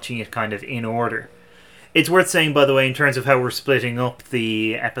rewatching it kind of in order. It's worth saying, by the way, in terms of how we're splitting up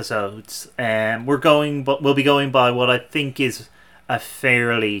the episodes, we'll be going by what I think is a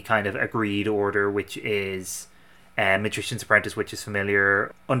fairly kind of agreed order, which is Magician's Apprentice, which is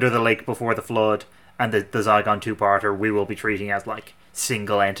familiar, Under the Lake Before the Flood, and the Zygon two-parter we will be treating as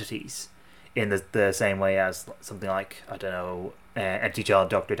single entities, in the same way as something like, I don't know, Empty Child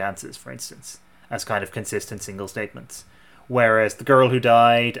Doctor Dances, for instance, as kind of consistent single statements. Whereas The Girl Who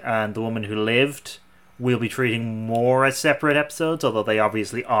Died and The Woman Who Lived we'll be treating more as separate episodes, although they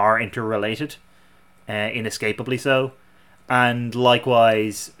obviously are interrelated, inescapably so. And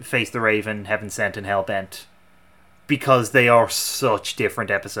likewise, Face the Raven, Heaven Sent, and Hellbent. Because they are such different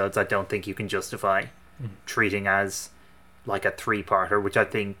episodes, I don't think you can justify treating as like a three-parter, which I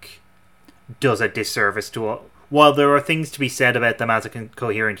think does a disservice to... While there are things to be said about them as a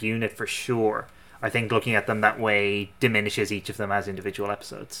coherent unit, for sure, I think looking at them that way diminishes each of them as individual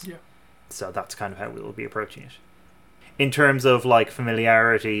episodes. Yeah. So that's kind of how we will be approaching it. In terms of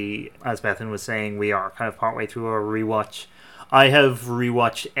familiarity, as Bethan was saying, we are kind of partway through our rewatch. I have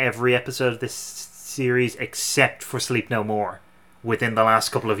rewatched every episode of this series except for Sleep No More within the last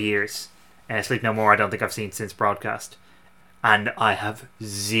couple of years. Sleep No More I don't think I've seen since broadcast. And I have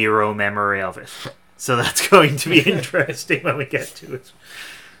zero memory of it. So that's going to be interesting when we get to it.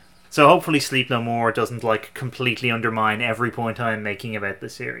 So hopefully Sleep No More doesn't completely undermine every point I'm making about the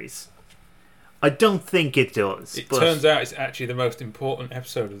series. I don't think it does. It turns out it's actually the most important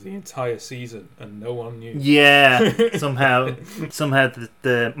episode of the entire season, and no one knew. Yeah, somehow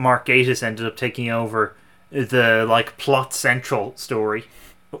the Mark Gatiss ended up taking over the plot central story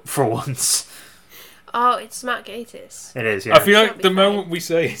for once. Oh, it's Mark Gatiss. It is, yeah. I feel like the moment we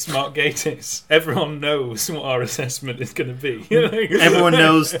say it's Mark Gatiss, everyone knows what our assessment is going to be. Everyone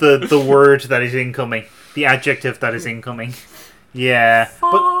knows the word that is incoming, the adjective that is incoming. Yeah,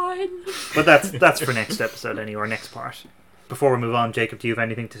 but that's for next episode anyway, or next part. Before we move on, Jacob, do you have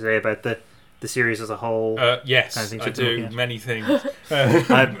anything to say about the series as a whole? Yes, kind of I do. Many things.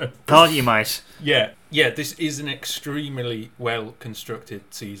 I thought you might. Yeah. This is an extremely well constructed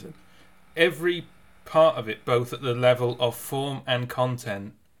season. Every part of it, both at the level of form and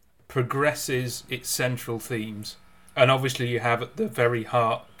content, progresses its central themes. And obviously you have at the very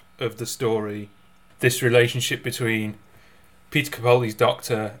heart of the story this relationship between Peter Capaldi's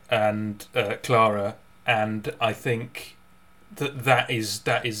Doctor and Clara, and I think that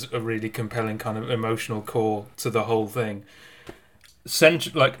is a really compelling kind of emotional core to the whole thing.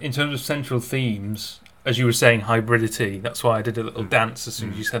 Like in terms of central themes, as you were saying, hybridity. That's why I did a little dance as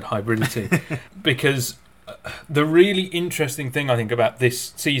soon as you said hybridity, because the really interesting thing I think about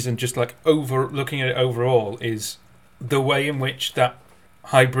this season, just like looking at it overall, is the way in which that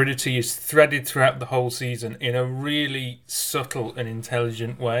hybridity is threaded throughout the whole season in a really subtle and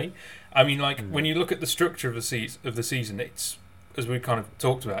intelligent way. I mean, like when you look at the structure of the season, it's, as we kind of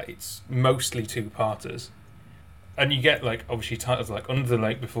talked about, it's mostly two-parters. And you get, like, obviously titles like Under the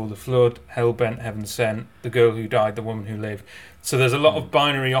Lake Before the Flood, Hellbent, Heaven Sent, The Girl Who Died, The Woman Who Lived. So there's a lot of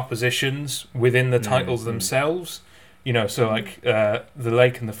binary oppositions within the titles themselves. You know, so like The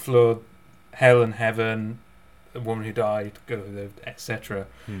Lake and the Flood, Hell and Heaven, The Woman Who Died, Girl Who Lived, etc.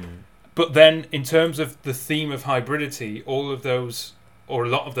 But then in terms of the theme of hybridity, all of those, or a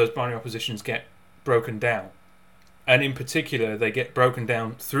lot of those binary oppositions get broken down. And in particular, they get broken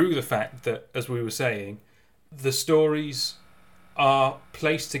down through the fact that, as we were saying, the stories are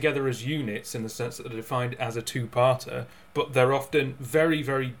placed together as units in the sense that they're defined as a two-parter, but they're often very,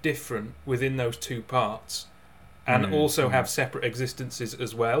 very different within those two parts, and also have separate existences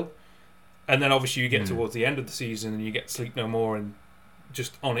as well. And then obviously you get towards the end of the season and you get Sleep No More and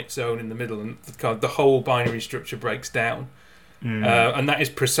just on its own in the middle, and the whole binary structure breaks down. And that is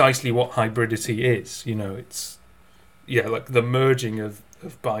precisely what hybridity is. You know, it's like the merging of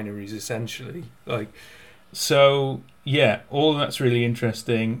binaries essentially. So all that's really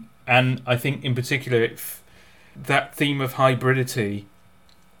interesting, and I think in particular that theme of hybridity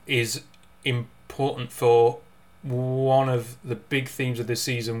is important for one of the big themes of this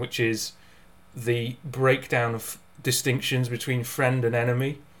season, which is the breakdown of distinctions between friend and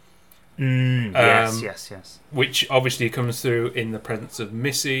enemy. Yes. Which obviously comes through in the presence of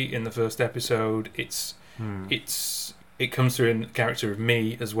Missy in the first episode. It comes through in the character of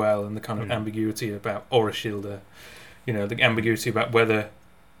Me as well, and the kind of ambiguity about Orashilda. You know, the ambiguity about whether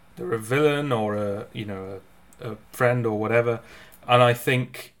they're a villain or a friend or whatever. And I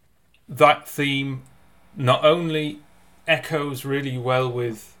think that theme not only echoes really well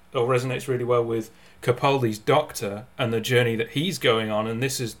with, or resonates really well with, Capaldi's Doctor and the journey that he's going on, and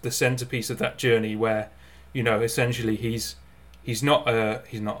this is the centerpiece of that journey, where, you know, essentially he's not a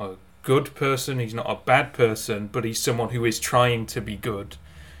good person, he's not a bad person, but he's someone who is trying to be good,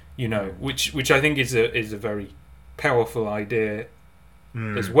 you know, which I think is a very powerful idea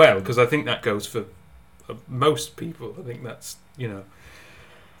as well, because I think that goes for most people. I think that's, you know,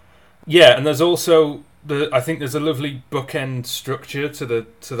 and there's also I think there's a lovely bookend structure to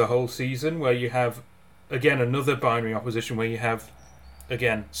the whole season, where you have again another binary opposition, where you have,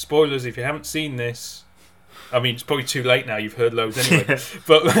 again, spoilers if you haven't seen this. I mean, it's probably too late now. You've heard loads anyway.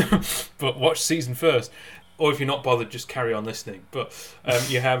 But watch season first, or if you're not bothered, just carry on listening. But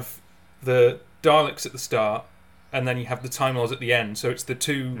you have the Daleks at the start, and then you have the Time Lords at the end. So it's the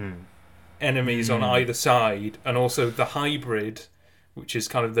two enemies on either side, and also the hybrid, which is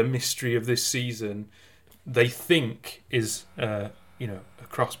kind of the mystery of this season. They think is a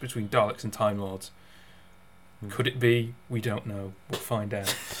cross between Daleks and Time Lords. Could it be? We don't know. We'll find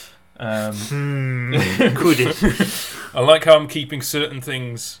out. Could it? I like how I'm keeping certain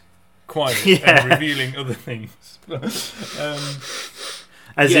things quiet and revealing other things.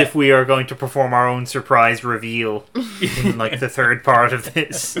 As if we are going to perform our own surprise reveal in like the third part of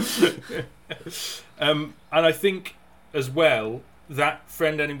this. And I think as well, that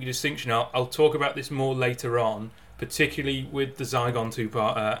friend-enemy distinction, I'll talk about this more later on, particularly with the Zygon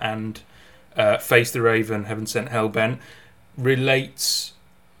two-parter and Face the Raven, Heaven Sent, Hellbent, relates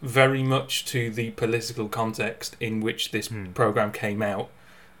very much to the political context in which this programme came out,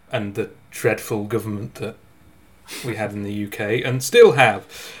 and the dreadful government that we had in the UK and still have.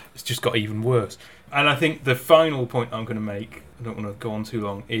 It's just got even worse. And I think the final point I'm going to make, I don't want to go on too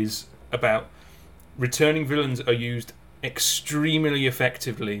long, is about returning villains are used extremely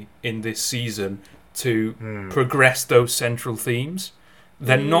effectively in this season to progress those central themes.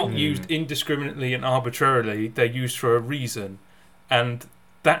 They're not used indiscriminately and arbitrarily. They're used for a reason, and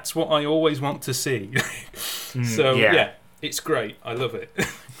that's what I always want to see. So it's great. I love it.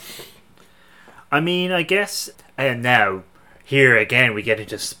 I mean, I guess, and now here again we get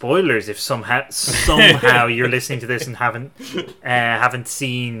into spoilers if somehow you're listening to this and haven't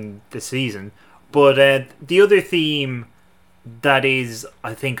seen the season. But the other theme that is,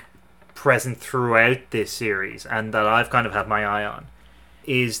 I think, present throughout this series and that I've kind of had my eye on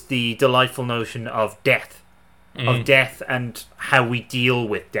is the delightful notion of death. Of death and how we deal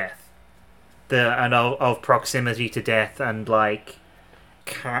with death. Of proximity to death and like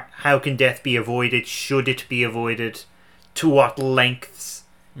how can death be avoided? Should it be avoided? To what lengths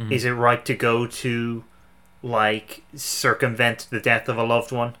is it right to go to like circumvent the death of a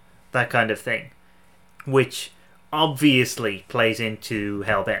loved one? That kind of thing. Which obviously plays into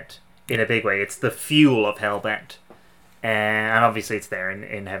Hellbent in a big way. It's the fuel of Hellbent. And obviously it's there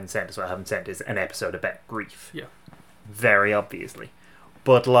in Heaven Sent as well. Heaven Sent is an episode about grief. Yeah. Very obviously.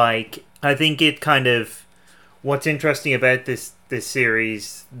 But like, I think it kind of... What's interesting about this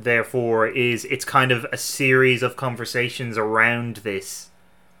series, therefore, is it's kind of a series of conversations around this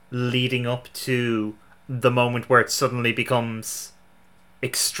leading up to the moment where it suddenly becomes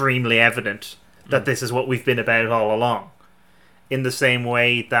extremely evident that this is what we've been about all along. In the same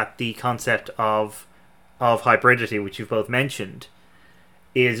way that the concept of hybridity, which you've both mentioned,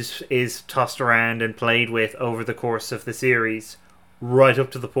 is tossed around and played with over the course of the series, right up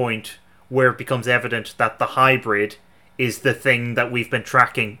to the point where it becomes evident that the hybrid is the thing that we've been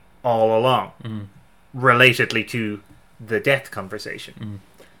tracking all along, relatedly to the death conversation.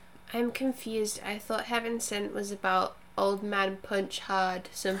 I'm confused. I thought Heaven Sent was about Old Man Punch Hard,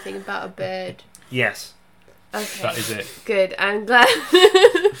 something about a bird. Yes. Okay. That is it. Good, I'm glad.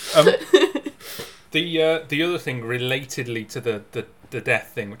 The other thing relatedly to the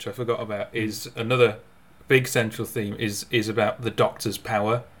death thing, which I forgot about, is another big central theme is about the Doctor's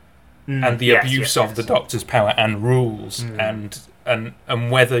power and the abuse of the Doctor's power and rules and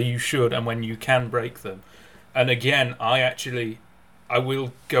whether you should and when you can break them. And again, I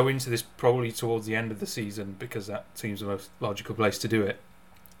will go into this probably towards the end of the season because that seems the most logical place to do it.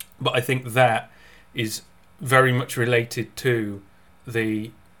 But I think that is very much related to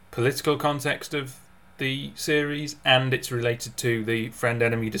the political context of the series, and it's related to the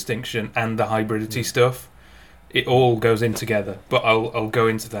friend-enemy distinction and the hybridity stuff. It all goes in together, but I'll go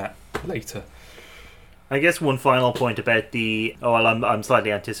into that later. I guess one final point about the... Oh, well, I'm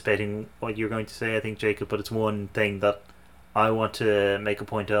slightly anticipating what you're going to say, I think, Jacob, but it's one thing that I want to make a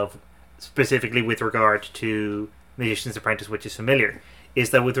point of, specifically with regard to Magician's Apprentice, which is familiar,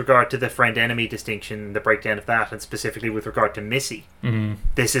 is that with regard to the friend-enemy distinction, the breakdown of that, and specifically with regard to Missy,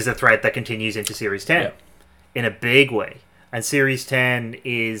 this is a thread that continues into Series 10 in a big way. And Series 10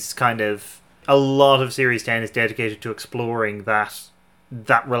 is kind of... A lot of Series 10 is dedicated to exploring that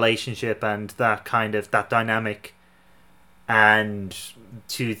relationship and that kind of... that dynamic, and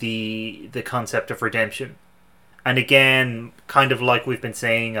to the concept of redemption. And again, kind of like we've been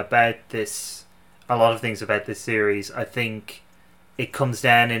saying about this... A lot of things about this series, I think... It comes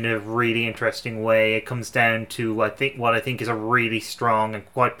down in a really interesting way. It comes down to what I think is a really strong and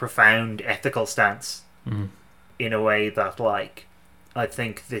quite profound ethical stance. In a way that, like, I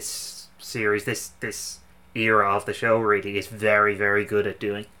think this series, this era of the show really is very, very good at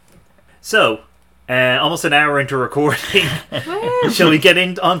doing. So, almost an hour into recording, shall we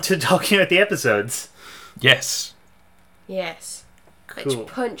get on to talking about the episodes? Yes. Yes. Cool.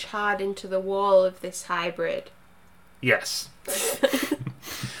 Let's punch hard into the wall of this hybrid. Yes.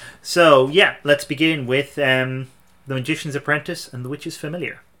 So, yeah, let's begin with The Magician's Apprentice and The Witch's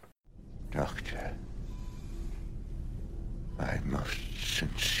Familiar. Doctor, my most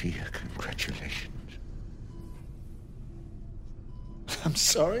sincere congratulations. I'm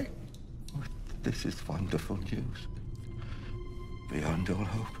sorry? This is wonderful news. Beyond all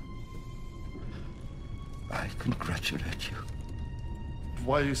hope. I congratulate you.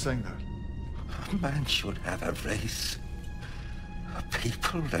 Why are you saying that? A man should have a race, a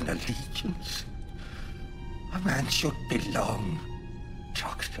people and allegiance. A man should belong.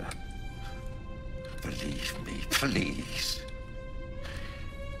 Doctor, believe me, please.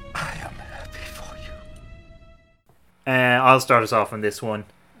 I am happy for you. I'll start us off on this one.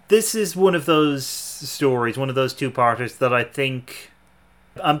 This is one of those stories, one of those two-parters that I think...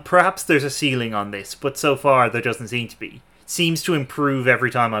 perhaps there's a ceiling on this, but so far there doesn't seem to be. It seems to improve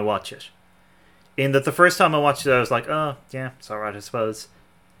every time I watch it. In that the first time I watched it, I was like, oh, yeah, it's alright, I suppose.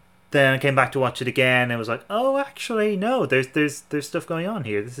 Then I came back to watch it again, and I was like, oh, actually, no, there's stuff going on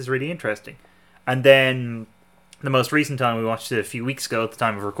here. This is really interesting. And then the most recent time we watched it a few weeks ago at the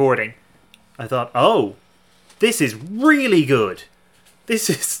time of recording, I thought, oh, this is really good. This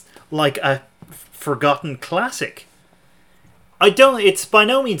is like a forgotten classic. It's by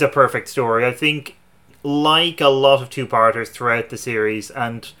no means a perfect story. I think, like a lot of two-parters throughout the series,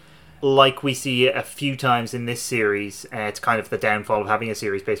 and like we see a few times in this series, it's kind of the downfall of having a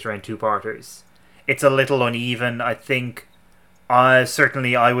series based around two-parters. It's a little uneven. I think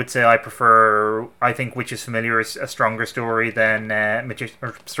Certainly, I would say I think Witch is Familiar is a stronger story than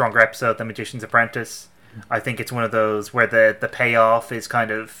or stronger episode than Magician's Apprentice. I think it's one of those where the payoff is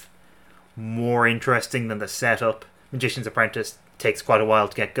kind of more interesting than the setup. Magician's Apprentice takes quite a while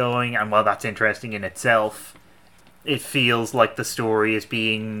to get going, and while that's interesting in itself, it feels like the story is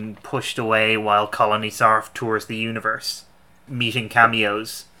being pushed away while Colony Sarf tours the universe, meeting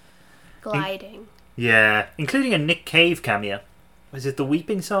cameos. Gliding. Yeah, including a Nick Cave cameo. Is it the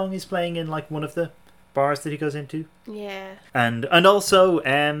Weeping Song he's playing in like one of the bars that he goes into? Yeah. And also,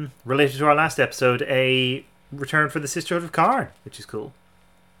 related to our last episode, a return for the Sisterhood of Karn, which is cool.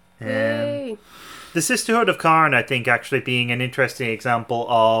 Yay. The Sisterhood of Karn, I think, actually being an interesting example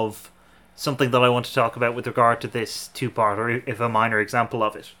of something that I want to talk about with regard to this two-part, or if a minor example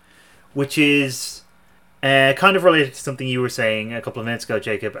of it, which is kind of related to something you were saying a couple of minutes ago,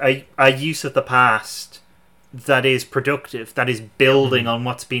 Jacob. A use of the past that is productive, that is building on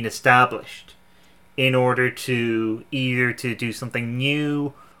what's been established, in order to either to do something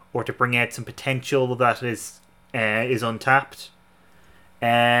new or to bring out some potential that is untapped,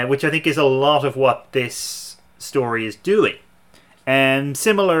 which I think is a lot of what this story is doing. And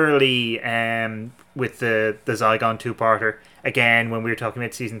similarly, with the Zygon two-parter, again, when we were talking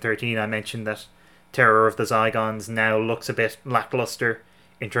about season 13, I mentioned that Terror of the Zygons now looks a bit lackluster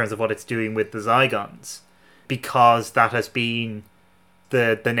in terms of what it's doing with the Zygons, because that has been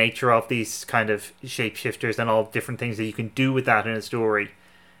the nature of these kind of shapeshifters and all different things that you can do with that in a story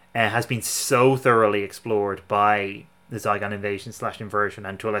has been so thoroughly explored by the Zygon invasion / inversion,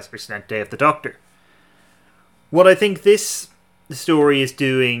 and to a lesser extent Day of the Doctor. What I think this story is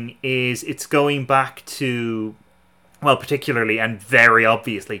doing is it's going back to, well, particularly and very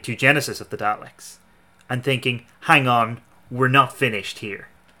obviously to Genesis of the Daleks, and thinking, hang on, we're not finished here.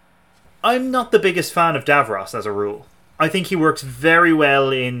 I'm not the biggest fan of Davros as a rule. I think he works very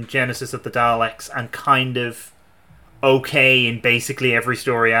well in Genesis of the Daleks and kind of okay in basically every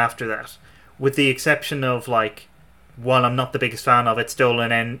story after that, with the exception of, like, while I'm not the biggest fan of it,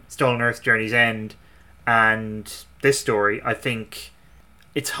 Stolen Earth Journey's End and this story, I think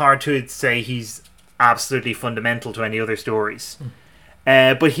it's hard to say he's absolutely fundamental to any other stories.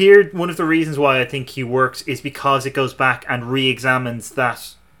 But here, one of the reasons why I think he works is because it goes back and re-examines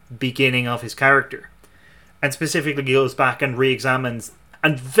that beginning of his character, and specifically goes back and re-examines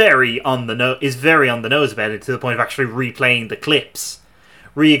and is very on the nose about it, to the point of actually replaying the clips.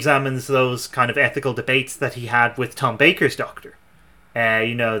 Re-examines those kind of ethical debates that he had with Tom Baker's Doctor.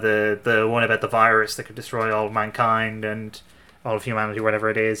 The one about the virus that could destroy all of mankind and all of humanity, whatever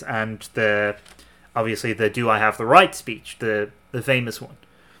it is, and obviously the "Do I Have the Right" speech, the famous one.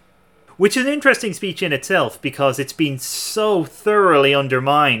 Which is an interesting speech in itself, because it's been so thoroughly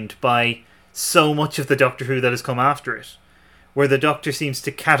undermined by so much of the Doctor Who that has come after it, where the Doctor seems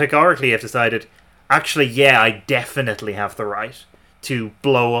to categorically have decided, actually, yeah, I definitely have the right to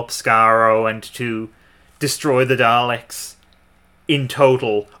blow up Skaro and to destroy the Daleks in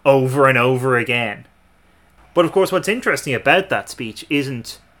total over and over again. But of course, what's interesting about that speech is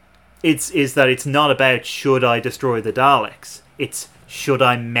that it's not about should I destroy the Daleks, it's should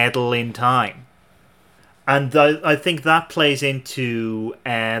I meddle in time. And I think that plays into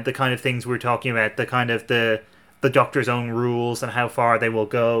the kind of things we're talking about, the kind of the Doctor's own rules and how far they will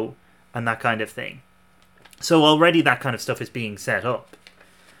go and that kind of thing. So already that kind of stuff is being set up.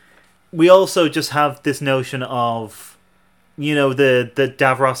 We also just have this notion of, the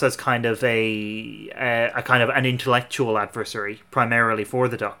Davros as kind of a kind of an intellectual adversary, primarily for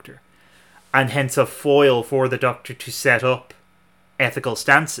the Doctor, and hence a foil for the Doctor to set up ethical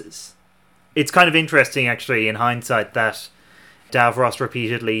stances. It's kind of interesting, actually, in hindsight, that Davros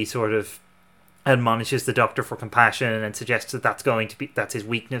repeatedly sort of admonishes the Doctor for compassion and suggests that that's his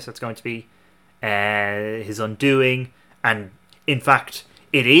weakness, that's going to be his undoing, and in fact,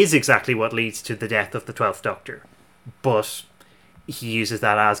 it is exactly what leads to the death of the 12th Doctor. But he uses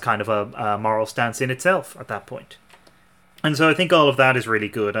that as kind of a moral stance in itself at that point. And so I think all of that is really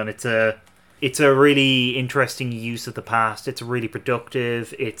good, and it's a really interesting use of the past. It's really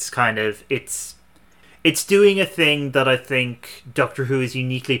productive. It's doing a thing that I think Doctor Who is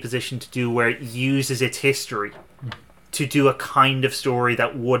uniquely positioned to do, where it uses its history to do a kind of story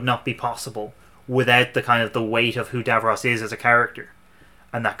that would not be possible without the kind of the weight of who Davros is as a character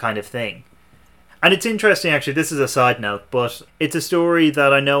and that kind of thing. And it's interesting, actually, this is a side note, but it's a story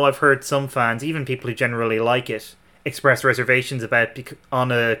that I know I've heard some fans, even people who generally like it, express reservations about on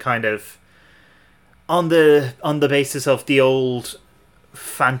the basis of the old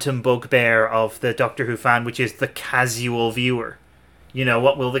phantom bugbear of the Doctor Who fan, which is the casual viewer.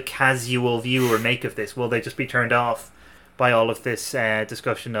 What will the casual viewer make of this? Will they just be turned off by all of this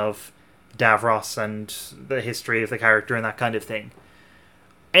discussion of Davros and the history of the character and that kind of thing.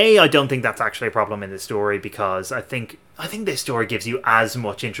 I don't think that's actually a problem in the story, because I think this story gives you as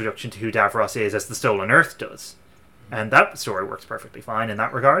much introduction to who Davros is as the Stolen Earth does. And that story works perfectly fine in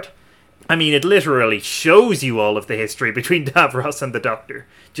that regard. I mean, it literally shows you all of the history between Davros and the Doctor,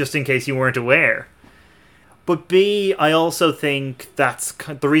 just in case you weren't aware. But B, I also think that's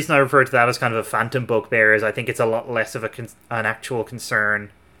the reason I refer to that as kind of a phantom bugbear is I think it's a lot less of an actual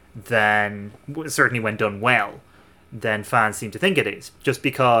concern than, certainly when done well, than fans seem to think it is. Just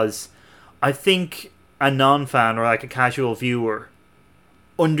because I think a non-fan or like a casual viewer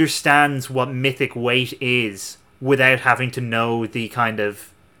understands what mythic weight is without having to know the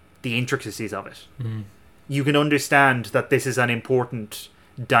intricacies of it. You can understand that this is an important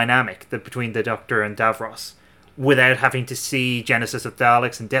dynamic between the Doctor and Davros without having to see Genesis of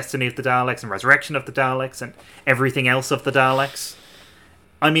Daleks and Destiny of the Daleks and Resurrection of the Daleks and everything else of the Daleks.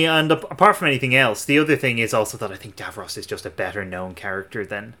 I mean, and apart from anything else, the other thing is also that I think Davros is just a better known character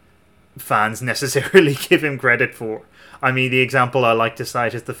than fans necessarily give him credit for. I mean, the example I like to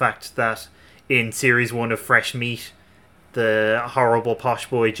cite is the fact that in Series 1 of Fresh Meat, the horrible posh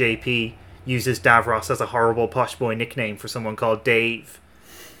boy JP uses Davros as a horrible posh boy nickname for someone called Dave.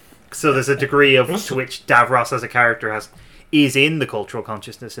 So there's a degree to which Davros as a character is in the cultural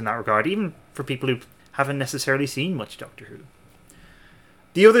consciousness in that regard, even for people who haven't necessarily seen much Doctor Who.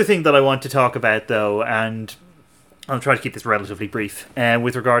 The other thing that I want to talk about, though, and I'll try to keep this relatively brief,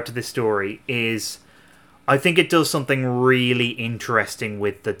 with regard to this story, is I think it does something really interesting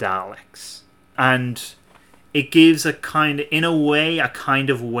with the Daleks. And it gives a kind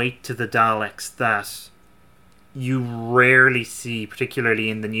of weight to the Daleks that you rarely see, particularly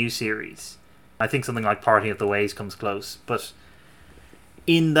in the new series. I think something like Parting of the Ways comes close, but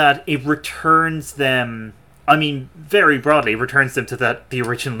in that it returns them, I mean, very broadly, returns them to the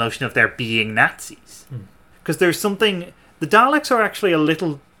original notion of there being Nazis. Because there's something... The Daleks are actually a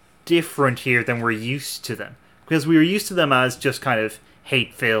little different here than we're used to them. Because we were used to them as just kind of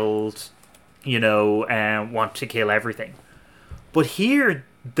hate-filled, want to kill everything. But here,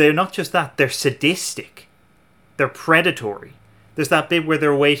 they're not just that, they're sadistic. They're predatory. There's that bit where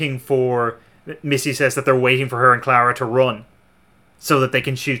they're waiting for... Missy says that they're waiting for her and Clara to run so that they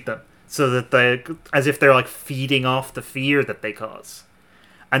can shoot them. So that as if they're like feeding off the fear that they cause.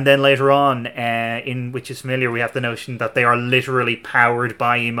 And then later on, in Which Is Familiar, we have the notion that they are literally powered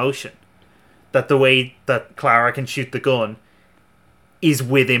by emotion. That the way that Clara can shoot the gun is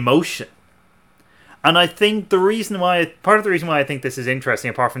with emotion. And I think part of the reason why I think this is interesting,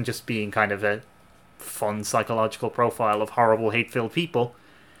 apart from just being kind of a fun psychological profile of horrible, hate-filled people,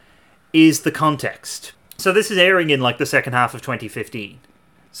 is the context. So this is airing in like the second half of 2015.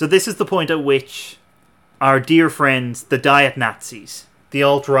 So this is the point at which our dear friends, the Diet Nazis, the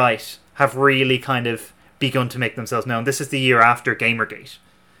alt-right, have really kind of begun to make themselves known. This is the year after Gamergate.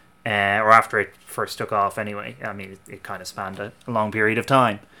 Or after it first took off anyway. I mean, it kind of spanned a long period of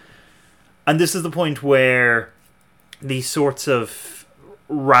time. And this is the point where these sorts of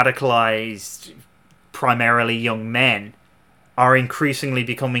radicalized, primarily young men, are increasingly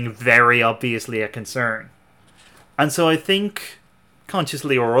becoming very obviously a concern. And so I think,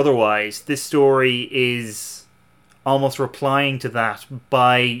 consciously or otherwise, this story is almost replying to that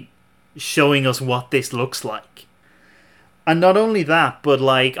by showing us what this looks like. And not only that, but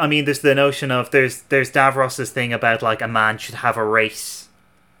there's the notion of there's Davros's thing about a man should have a race.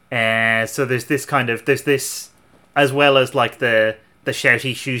 So there's this, as well as the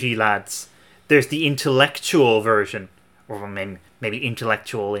shouty shooty lads. There's the intellectual version, or maybe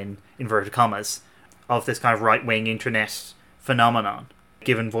intellectual in inverted commas, of this kind of right-wing internet phenomenon,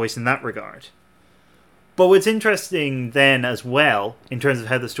 given voice in that regard. But what's interesting then as well, in terms of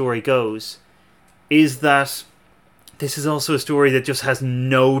how the story goes, is that this is also a story that just has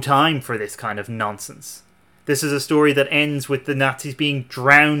no time for this kind of nonsense. This is a story that ends with the Nazis being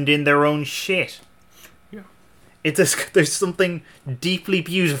drowned in their own shit. Yeah. There's something deeply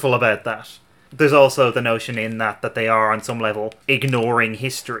beautiful about that. There's also the notion in that they are, on some level, ignoring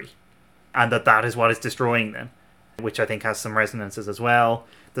history. And that is what is destroying them. Which I think has some resonances as well.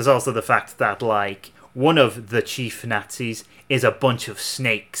 There's also the fact that, one of the chief Nazis is a bunch of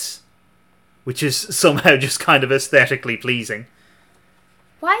snakes. Which is somehow just kind of aesthetically pleasing.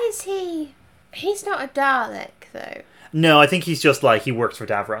 Why is he... He's not a Dalek, though. No, I think he's just he works for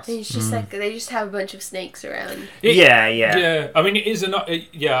Davros. He's just they just have a bunch of snakes around. Yeah. I mean, it is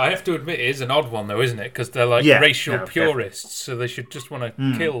I have to admit, it is an odd one, though, isn't it? Because they're racial purists, so they should just want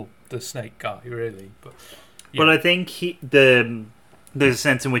to kill the snake guy, really. But I think there's a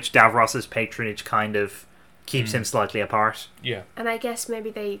sense in which Davros's patronage kind of keeps him slightly apart. Yeah. And I guess maybe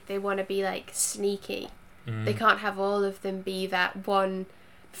they want to be like sneaky. Mm. They can't have all of them be that one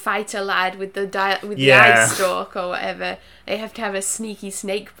fighter lad with the the Yeah. eye stalk or whatever. They have to have a sneaky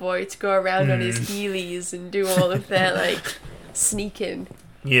snake boy to go around on his heelys and do all of their like sneaking.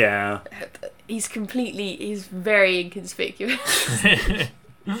 Yeah. He's very inconspicuous.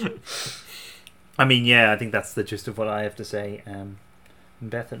 I mean, yeah, I think that's the gist of what I have to say.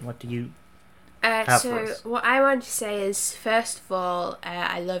 Bethan, what do you have for So us? what I want to say is, first of all,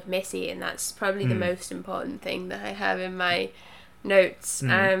 I love Missy, and that's probably the most important thing that I have in my notes.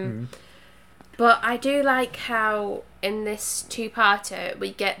 But I do like how in this two-parter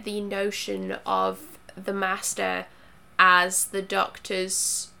we get the notion of the Master as the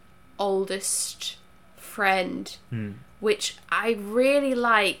Doctor's oldest friend, which I really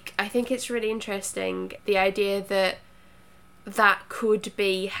like. I think it's really interesting, the idea that that could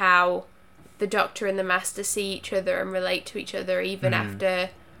be how the Doctor and the Master see each other and relate to each other, even after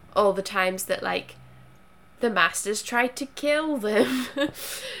all the times that like the Master's tried to kill them.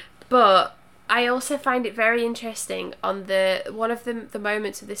 But I also find it very interesting on one of the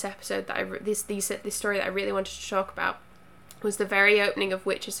moments of this episode that this story that I really wanted to talk about was the very opening of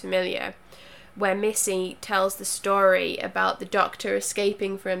Witch is Familiar, where Missy tells the story about the Doctor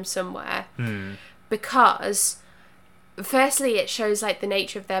escaping from somewhere, because firstly it shows like the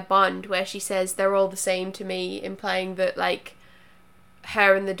nature of their bond, where she says they're all the same to me, implying that like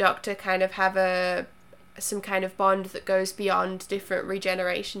her and the Doctor kind of have some kind of bond that goes beyond different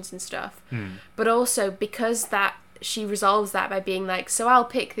regenerations and stuff. But also because that she resolves that by being like, so I'll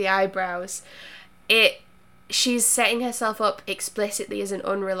pick the eyebrows, she's setting herself up explicitly as an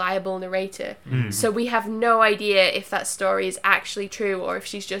unreliable narrator. So we have no idea if that story is actually true or if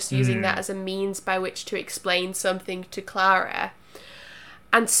she's just using that as a means by which to explain something to Clara.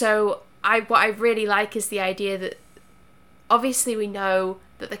 And so what I really like is the idea that obviously we know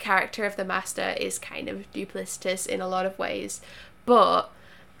that the character of the Master is kind of duplicitous in a lot of ways, but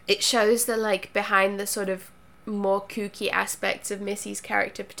it shows that like behind the sort of more kooky aspects of Missy's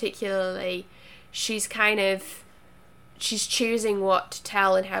character particularly, she's choosing what to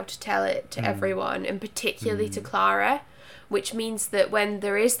tell and how to tell it to everyone, and particularly to Clara, which means that when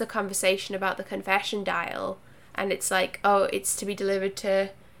there is the conversation about the confession dial and it's like, oh, it's to be delivered to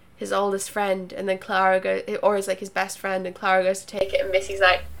his oldest friend, and then Clara goes, or is like his best friend, and Clara goes to take it and Missy's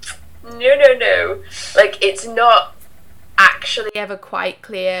like, no, like it's not actually ever quite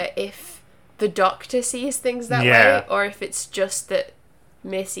clear if the Doctor sees things that way or if it's just that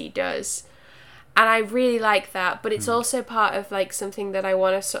Missy does. And I really like that, but it's also part of like something that I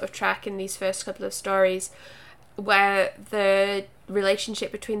want to sort of track in these first couple of stories, where the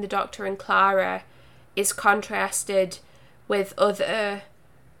relationship between the Doctor and Clara is contrasted with other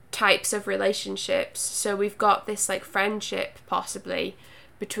types of relationships. So we've got this like friendship possibly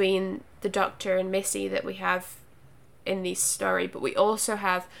between the Doctor and Missy that we have in this story, but we also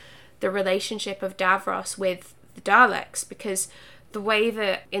have the relationship of Davros with the Daleks, because the way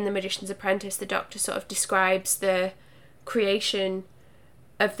that in The Magician's Apprentice the Doctor sort of describes the creation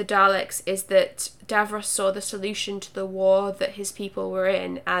of the Daleks is that Davros saw the solution to the war that his people were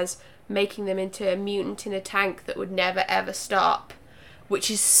in as making them into a mutant in a tank that would never ever stop, which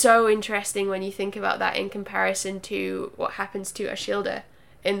is so interesting when you think about that in comparison to what happens to Ashilda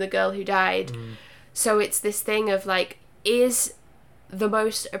in The Girl Who Died. So it's this thing of like, is the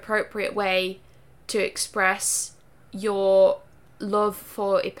most appropriate way to express your love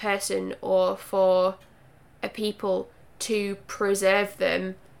for a person or for a people to preserve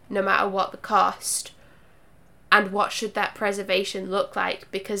them no matter what the cost? And what should that preservation look like?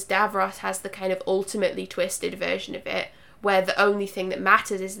 Because Davros has the kind of ultimately twisted version of it, where the only thing that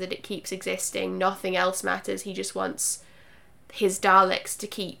matters is that it keeps existing, nothing else matters. He just wants his Daleks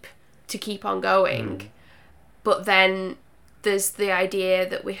to keep on going. But then there's the idea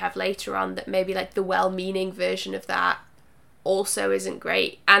that we have later on that maybe like the well-meaning version of that also isn't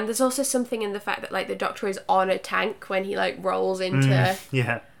great. And there's also something in the fact that like the Doctor is on a tank when he like rolls into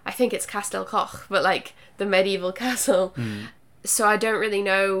I think it's Castel Koch, but like the medieval castle. So I don't really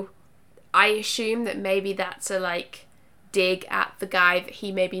know. I assume that maybe that's a like dig at the guy that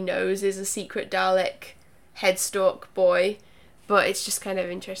he maybe knows is a secret Dalek headstalk boy, but it's just kind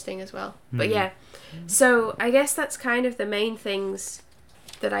of interesting as well. But yeah, so I guess that's kind of the main things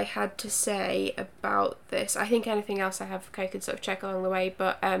that I had to say about this. I think anything else I could sort of check along the way,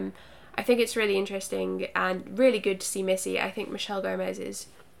 but I think it's really interesting and really good to see Missy. I think Michelle Gomez is,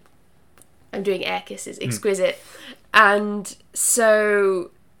 I'm doing air kisses, exquisite. And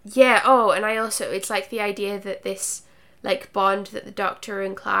so yeah, and I also, it's like the idea that this like bond that the Doctor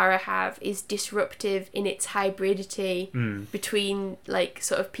and Clara have is disruptive in its hybridity between like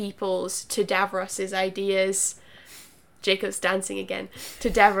sort of peoples to Davros's ideas. Jacob's dancing again. To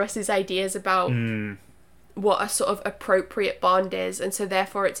Davros's ideas about what a sort of appropriate bond is, and so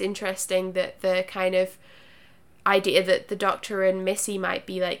therefore it's interesting that the kind of idea that the Doctor and Missy might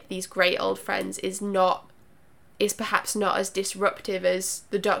be like these great old friends is perhaps not as disruptive as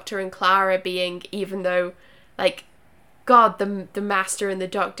the Doctor and Clara being, even though like God, the Master and the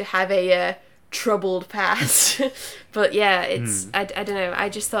Doctor have a troubled past. But yeah, it's I don't know, I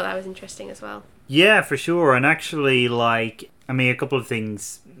just thought that was interesting as well. Yeah, for sure. And actually, like, I mean, a couple of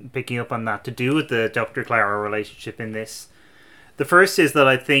things picking up on that to do with the Doctor-Clara relationship in this. The first is that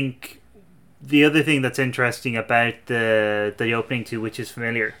I think the other thing that's interesting about the opening to Which Is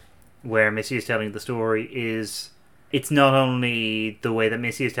Familiar, where Missy is telling the story, is it's not only the way that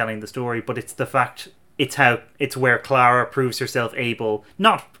Missy is telling the story, but it's the fact it's where Clara proves herself able,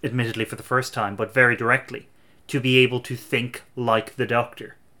 not admittedly for the first time, but very directly, to be able to think like the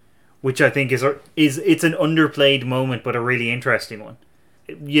Doctor. Which I think is it's an underplayed moment, but a really interesting one.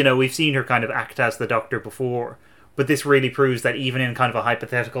 You know, we've seen her kind of act as the Doctor before, but this really proves that even in kind of a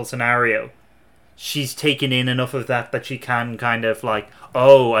hypothetical scenario, she's taken in enough of that she can kind of like,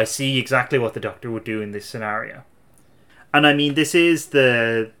 oh, I see exactly what the Doctor would do in this scenario. And I mean, this is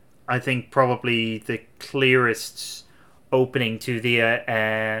I think probably the clearest opening to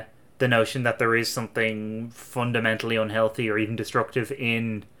the notion that there is something fundamentally unhealthy or even destructive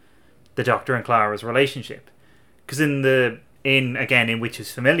in the Doctor and Clara's relationship. Because in Which Is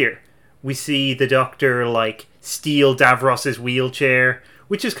Familiar, we see the Doctor like steal Davros's wheelchair,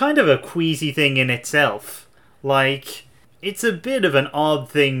 which is kind of a queasy thing in itself. Like, it's a bit of an odd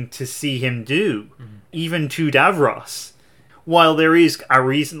thing to see him do, even to Davros. While there is a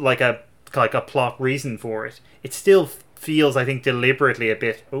reason, like a plot reason for it, it still feels, I think, deliberately a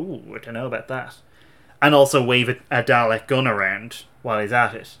bit, oh, I don't know about that. And also wave a Dalek gun around while he's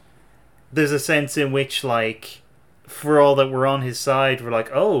at it. There's a sense in which, like, for all that we're on his side, we're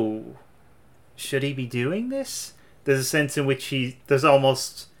like, oh, should he be doing this? There's a sense in which there's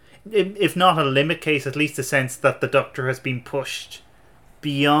almost, if not a limit case, at least a sense that the Doctor has been pushed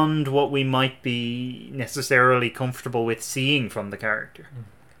beyond what we might be necessarily comfortable with seeing from the character.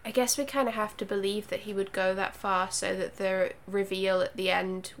 I guess we kind of have to believe that he would go that far, so that the reveal at the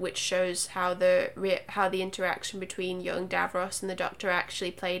end, which shows how the interaction between young Davros and the Doctor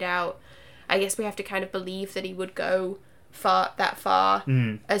actually played out, I guess we have to kind of believe that he would go that far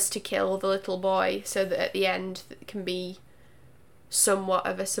as to kill the little boy, so that at the end it can be somewhat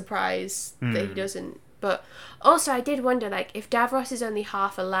of a surprise that he doesn't. But also, I did wonder, like, if Davros is only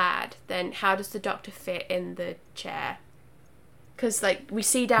half a lad, then how does the Doctor fit in the chair? Because, like, we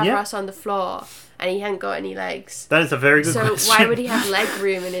see Davros on the floor, and he hasn't got any legs. That is a very good question. So why would he have leg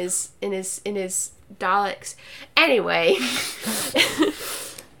room in his Daleks? Anyway,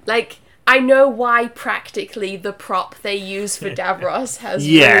 like, I know why practically the prop they use for Davros has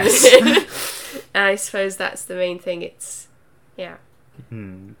room. And I suppose that's the main thing. It's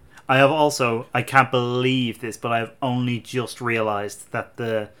I can't believe this, but I've only just realised that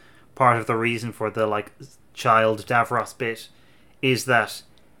the part of the reason for the, like, child Davros bit is that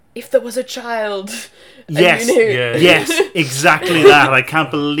if there was a child, yes, you knew. Yes, exactly that. I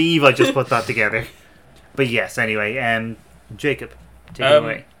can't believe I just put that together. But yes, anyway, Jacob, take it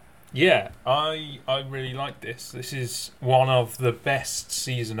away. Yeah, I really like this. This is one of the best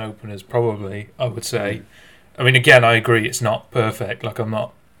season openers, probably, I would say. I mean, again, I agree, it's not perfect. Like, I'm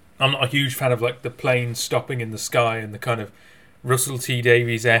not a huge fan of, like, the plane stopping in the sky and the kind of Russell T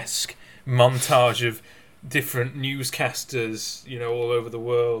Davies-esque montage of different newscasters, you know, all over the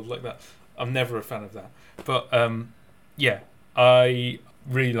world like that. I'm never a fan of that. But yeah, I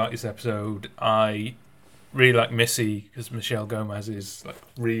really like this episode. I really like Missy because Michelle Gomez is, like,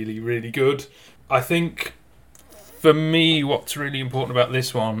 really, really good. I think for me, what's really important about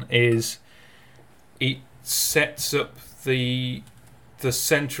this one is it sets up the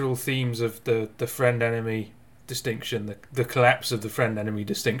central themes of the friend-enemy distinction, the collapse of the friend-enemy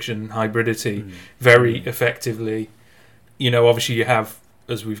distinction, hybridity, very effectively. You know, obviously you have,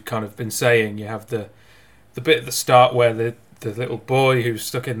 as we've kind of been saying, you have the bit at the start where the little boy who's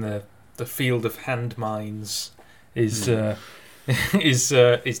stuck in the field of hand mines is Davros,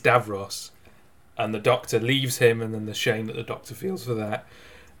 and the Doctor leaves him, and then the shame that the Doctor feels for that.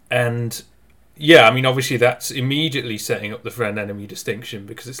 And yeah, I mean, obviously that's immediately setting up the friend-enemy distinction,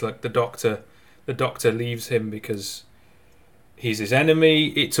 because it's like the Doctor leaves him because he's his enemy.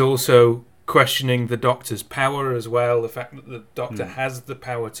 It's also questioning the Doctor's power as well, the fact that the Doctor has the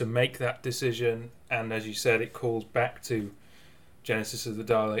power to make that decision, and as you said, it calls back to Genesis of the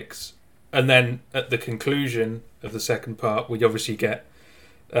Daleks. And then at the conclusion of the second part, we obviously get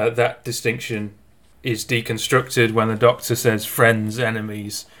that distinction is deconstructed when the Doctor says friends,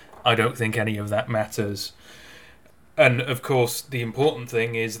 enemies. I don't think any of that matters. And of course, the important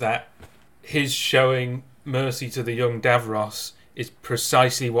thing is that his showing mercy to the young Davros is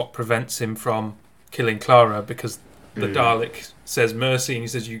precisely what prevents him from killing Clara, because the Dalek says mercy and he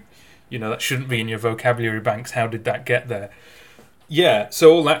says, you know, that shouldn't be in your vocabulary banks. How did that get there? Yeah,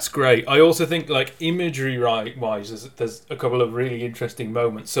 so all that's great. I also think, like, imagery-wise, there's a couple of really interesting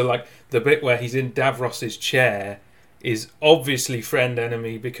moments. So, like, the bit where he's in Davros's chair is obviously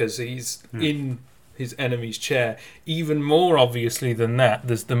friend-enemy because he's in his enemy's chair. Even more obviously than that,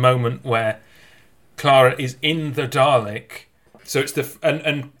 there's the moment where Clara is in the Dalek. So it's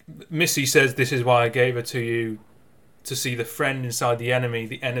and Missy says, this is why I gave her to you, to see the friend inside the enemy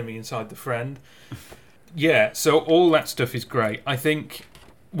inside the friend. Yeah, so all that stuff is great. I think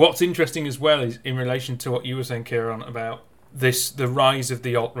what's interesting as well is in relation to what you were saying, Kieran, about the rise of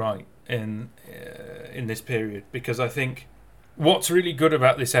the alt-right in this period, because I think what's really good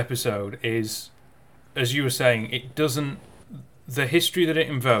about this episode is, as you were saying, the history that it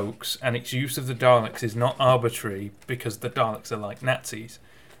invokes and its use of the Daleks is not arbitrary, because the Daleks are like Nazis.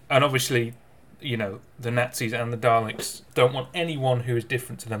 And obviously, you know, the Nazis and the Daleks don't want anyone who is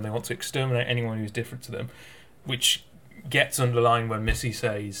different to them. They want to exterminate anyone who is different to them, which gets underlined when Missy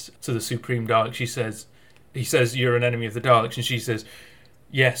says to the Supreme Dalek, he says, you're an enemy of the Daleks, and she says,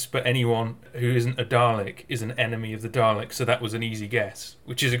 yes, but anyone who isn't a Dalek is an enemy of the Daleks, so that was an easy guess,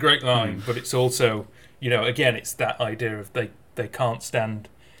 which is a great line, but it's also, you know, again, it's that idea of they can't stand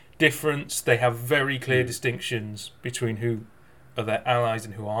difference. They have very clear distinctions between who are their allies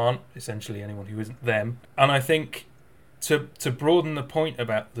and who aren't, essentially anyone who isn't them. And I think to broaden the point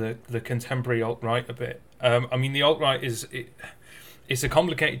about the contemporary alt-right a bit, I mean, the alt-right it's a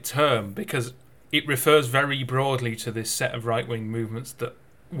complicated term because it refers very broadly to this set of right-wing movements that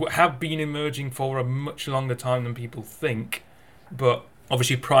have been emerging for a much longer time than people think, but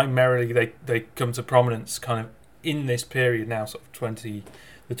obviously primarily they come to prominence kind of in this period now, sort of the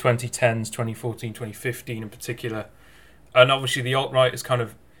 2010s, 2014, 2015 in particular. And obviously the alt-right is kind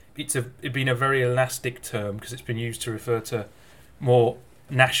of, it's been a very elastic term because it's been used to refer to more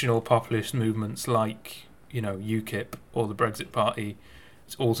national populist movements like, you know, UKIP or the Brexit Party.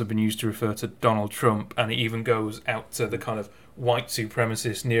 It's also been used to refer to Donald Trump, and it even goes out to the kind of white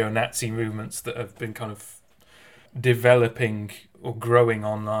supremacist neo-Nazi movements that have been kind of developing or growing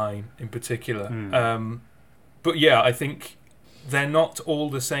online in particular. But yeah, I think they're not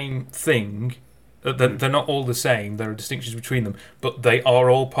all the same thing. They're not all the same. There are distinctions between them, but they are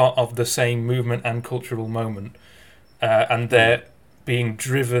all part of the same movement and cultural moment, and they're being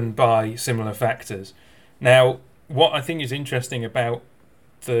driven by similar factors. Now, what I think is interesting about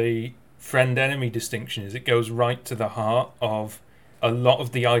the friend-enemy distinction is it goes right to the heart of a lot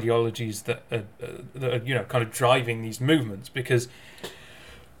of the ideologies that are, you know, kind of driving these movements, because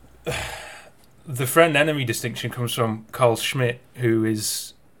the friend-enemy distinction comes from Carl Schmitt, who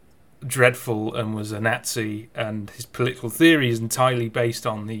is dreadful and was a Nazi, and his political theory is entirely based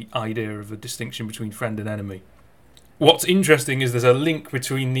on the idea of a distinction between friend and enemy. What's interesting is there's a link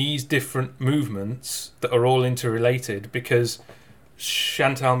between these different movements that are all interrelated, because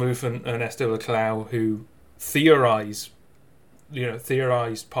Chantal Mouffe and Esther Leclau, who theorise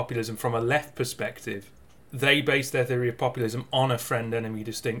populism from a left perspective, they base their theory of populism on a friend-enemy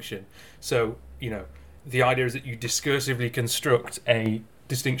distinction. So, you know, the idea is that you discursively construct a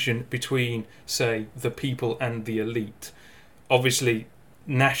distinction between, say, the people and the elite. Obviously,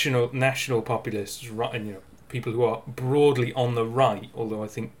 national populists, right, and, you know, people who are broadly on the right, although I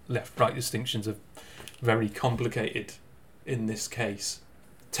think left-right distinctions are very complicated in this case,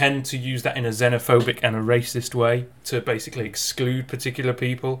 tend to use that in a xenophobic and a racist way to basically exclude particular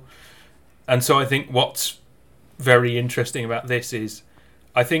people. And so I think what's very interesting about this is,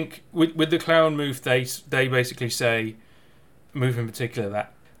 I think with the Clown move, they basically say, move in particular,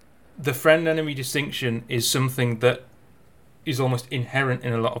 that the friend-enemy distinction is something that is almost inherent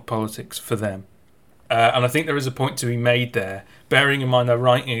in a lot of politics for them. And I think there is a point to be made there, bearing in mind they're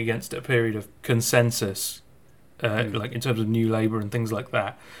writing against a period of consensus, like in terms of New Labour and things like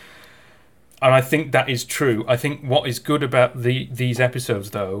that. And I think that is true. I think what is good about these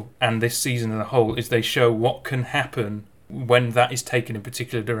episodes, though, and this season as a whole, is they show what can happen when that is taken in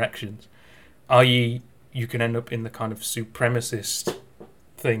particular directions. I.e., you can end up in the kind of supremacist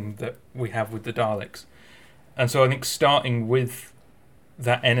thing that we have with the Daleks. And so I think starting with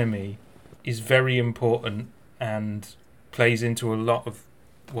that enemy is very important and plays into a lot of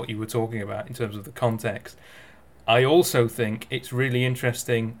what you were talking about in terms of the context. I also think it's really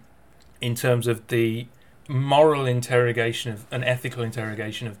interesting in terms of the moral interrogation of an ethical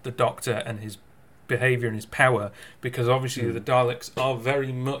interrogation of the Doctor and his behavior and his power, because obviously the Daleks are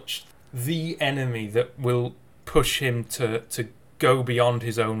very much the enemy that will push him to go beyond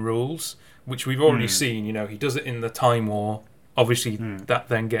his own rules, which we've already seen. You know, he does it in the Time War. Obviously, that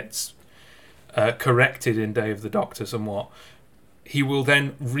then gets corrected in Day of the Doctor somewhat. He will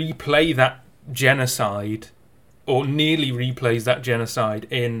then replay that genocide, or nearly replays that genocide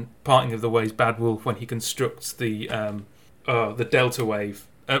in Parting of the Ways, Bad Wolf, when he constructs the Delta Wave.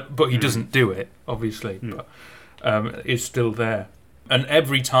 But he doesn't do it, obviously, but is still there. And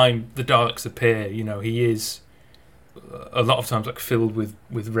every time the Daleks appear, you know, he is a lot of times like filled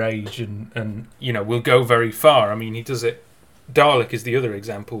with rage and you know, will go very far. I mean, he does it. Dalek is the other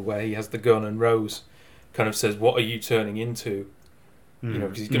example where he has the gun and Rose kind of says, "What are you turning into?" You know,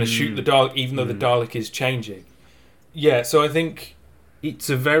 because he's going to shoot the Dalek even though the Dalek is changing. Yeah, so I think it's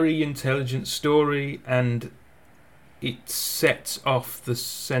a very intelligent story, and it sets off the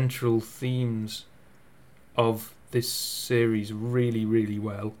central themes of this series really, really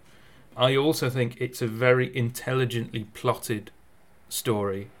well. I also think it's a very intelligently plotted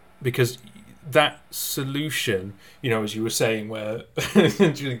story, because that solution, you know, as you were saying, where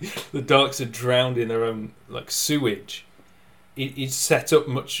essentially the Daleks are drowned in their own like sewage, it is set up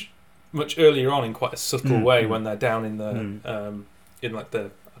much earlier on in quite a subtle way when they're down in the in like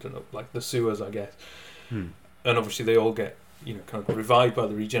the, I don't know, like the sewers, I guess. And obviously they all get, you know, kind of revived by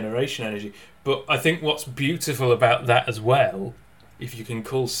the regeneration energy. But I think what's beautiful about that as well, if you can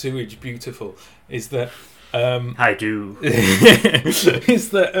call sewage beautiful, is that I do.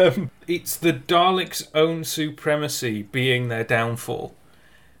 is that it's the Daleks' own supremacy being their downfall,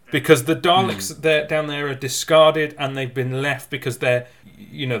 because the Daleks they're down there are discarded and they've been left because they're,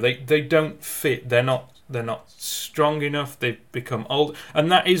 you know, they don't fit. They're not strong enough. They've become old,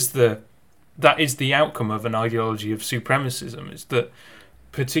 and that is the outcome of an ideology of supremacism. Is that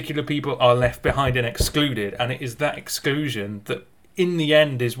particular people are left behind and excluded, and it is that exclusion that in the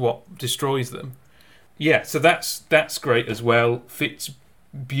end is what destroys them. Yeah, so that's great as well. Fits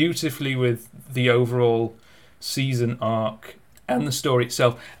beautifully with the overall season arc and the story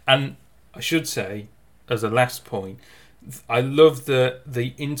itself. And I should say, as a last point, I love the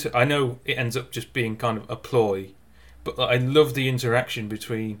I know it ends up just being kind of a ploy, but I love the interaction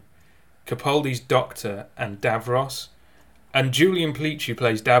between Capaldi's Doctor and Davros. And Julian Pleach, who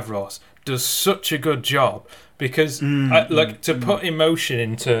plays Davros, does such a good job, because to put emotion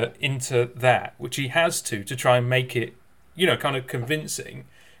into that, which he has to try and make it, you know, kind of convincing.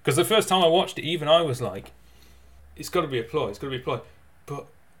 Because the first time I watched it, even I was like, it's got to be a ploy, but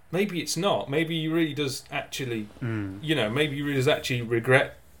maybe it's not. Maybe he really does actually, you know, maybe he really does actually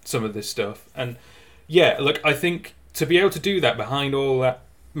regret some of this stuff. And yeah, look, I think to be able to do that behind all that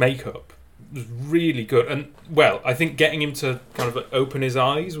makeup was really good. And well, I think getting him to kind of open his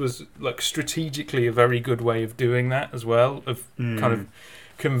eyes was like strategically a very good way of doing that as well, of kind of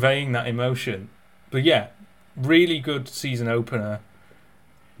conveying that emotion. But yeah, really good season opener.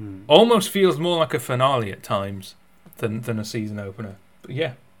 Almost feels more like a finale at times than a season opener. But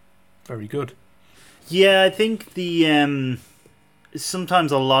yeah, very good. Yeah, I think the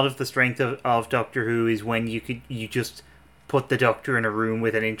sometimes a lot of the strength of Doctor Who is when you just put the Doctor in a room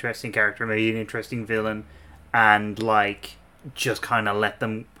with an interesting character, maybe an interesting villain, and like just kind of let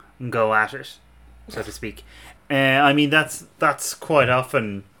them go at it, so to speak. I mean, that's quite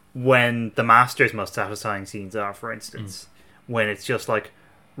often when the Master's most satisfying scenes are, for instance, when it's just like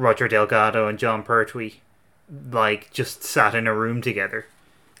Roger Delgado and John Pertwee like just sat in a room together.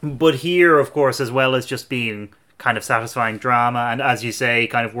 But here, of course, as well as just being kind of satisfying drama, and as you say,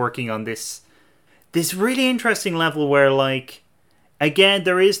 kind of working on this really interesting level where, like, again,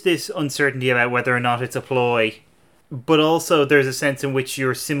 there is this uncertainty about whether or not it's a ploy, but also there's a sense in which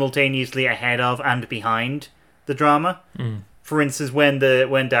you're simultaneously ahead of and behind the drama. For instance, when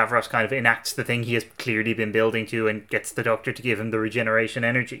Davros kind of enacts the thing he has clearly been building to and gets the Doctor to give him the regeneration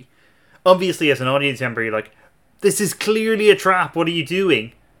energy. Obviously, as an audience member, you're like, this is clearly a trap, what are you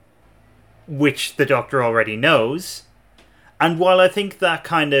doing? Which the Doctor already knows. And while I think that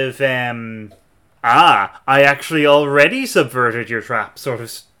kind of, I actually already subverted your trap sort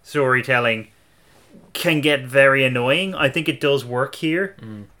of storytelling can get very annoying, I think it does work here.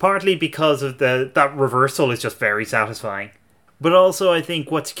 Partly because of that reversal is just very satisfying. But also I think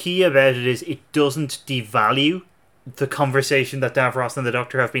what's key about it is it doesn't devalue the conversation that Davros and the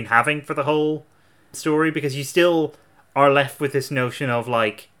Doctor have been having for the whole story, because you still are left with this notion of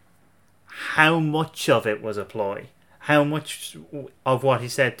like, how much of it was a ploy. How much of what he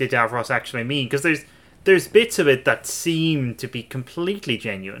said did Davros actually mean? Because there's bits of it that seem to be completely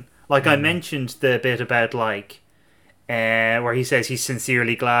genuine. Like I mentioned the bit about where he says he's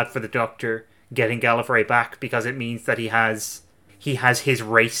sincerely glad for the Doctor getting Gallifrey back because it means that he has his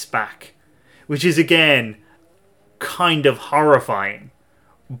race back, which is again kind of horrifying,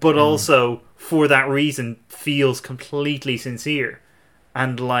 but also for that reason feels completely sincere,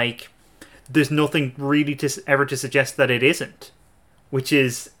 and like there's nothing really to suggest that it isn't, which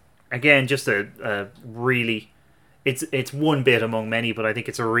is again just a really it's one bit among many, but I think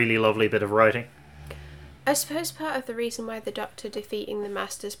it's a really lovely bit of writing. I suppose part of the reason why the Doctor defeating the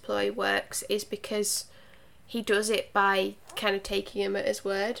Master's ploy works is because he does it by kind of taking him at his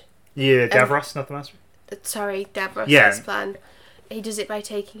word. Yeah, Davros, not the Master. Sorry, Davros's plan. He does it by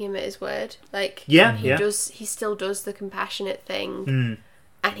taking him at his word. Like, he still does the compassionate thing,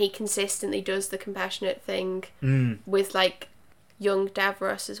 and he consistently does the compassionate thing with like young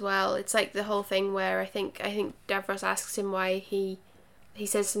Davros as well. It's like the whole thing where I think Davros asks him why he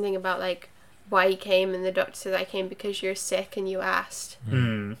says something about like why he came, and the Doctor says, I came because you're sick and you asked.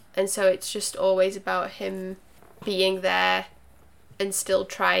 And so it's just always about him being there and still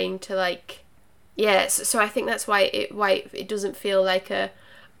trying to like, so I think that's why it doesn't feel like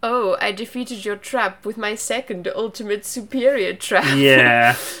I defeated your trap with my second ultimate superior trap.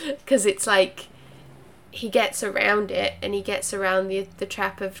 Yeah. Because it's like he gets around it, and he gets around the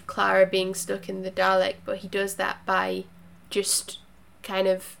trap of Clara being stuck in the Dalek, but he does that by just kind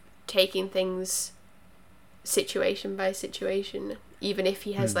of taking things situation by situation, even if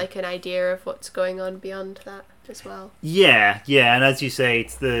he has like an idea of what's going on beyond that as well. Yeah, and as you say,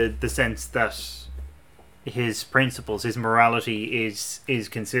 it's the sense that his principles, his morality is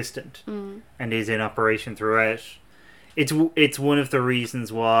consistent and is in operation throughout. It's one of the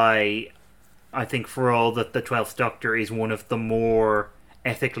reasons why I think for all that the 12th Doctor is one of the more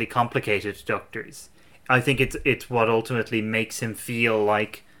ethically complicated Doctors. I think it's what ultimately makes him feel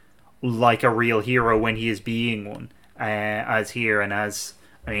like a real hero when he is being one, as here, and as,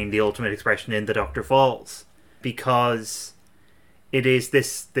 I mean, the ultimate expression in The Doctor Falls, because it is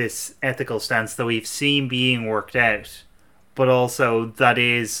this ethical stance that we've seen being worked out, but also that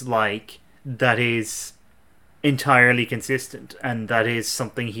is entirely consistent, and that is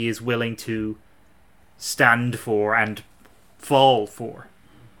something he is willing to stand for and fall for.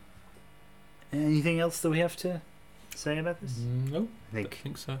 Anything else that we have to say about this? No, I I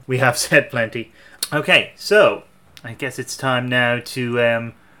think so. We have said plenty. Okay, so I guess it's time now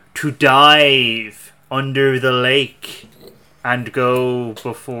to dive under the lake and go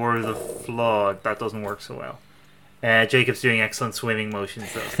before the flood. That doesn't work so well. Jacob's doing excellent swimming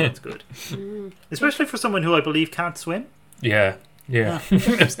motions, though, so that's good. Especially for someone who I believe can't swim. Yeah.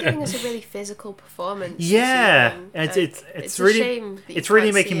 He's giving us a really physical performance. Yeah, it's really a shame that it's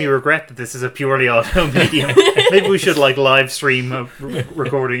really making me regret that this is a purely audio medium. Maybe we should like live stream a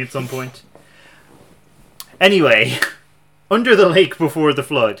recording at some point. Anyway, under the lake before the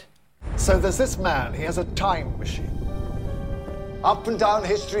flood. So there's this man, he has a time machine. Up and down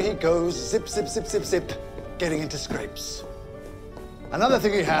history he goes, zip, zip, zip, zip, zip, getting into scrapes. Another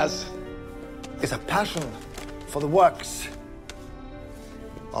thing he has is a passion for the works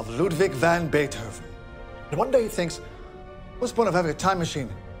of Ludwig van Beethoven. And one day he thinks, what's the point of having a time machine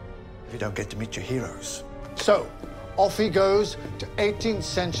if you don't get to meet your heroes? So, off he goes to 18th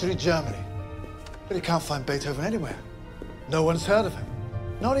century Germany. But he can't find Beethoven anywhere. No one's heard of him.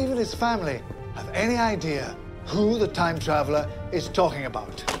 Not even his family have any idea who the time traveler is talking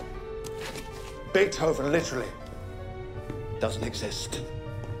about. Beethoven literally doesn't exist.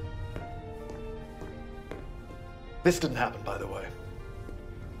 This didn't happen, by the way.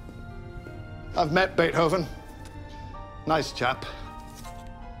 I've met Beethoven. Nice chap.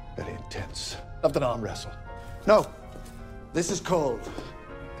 Very intense. Loved an arm wrestle. No, this is called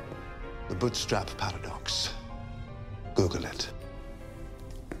the bootstrap paradox. Google it.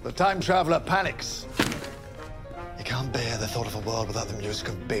 The time traveler panics. He can't bear the thought of a world without the music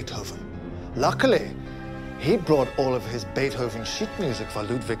of Beethoven. Luckily, he brought all of his Beethoven sheet music for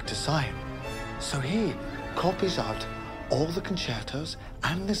Ludwig to sign. So he copies out all the concertos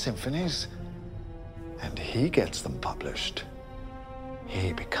and the symphonies, and he gets them published.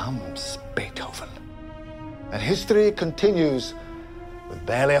 He becomes Beethoven. And history continues with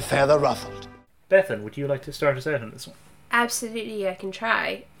barely a feather ruffled. Bethan, would you like to start us out on this one? Absolutely, I can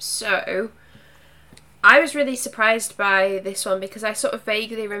try. So, I was really surprised by this one because I sort of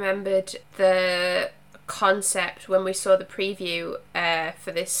vaguely remembered the concept when we saw the preview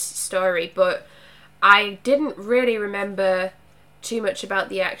for this story, but I didn't really remember too much about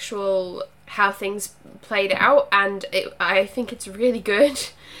the actual how things played out, and I think it's really good.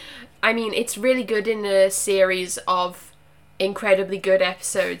 I mean, it's really good in a series of incredibly good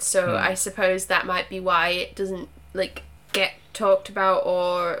episodes, so I suppose that might be why it doesn't like get talked about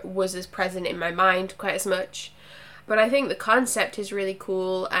or was as present in my mind quite as much. But I think the concept is really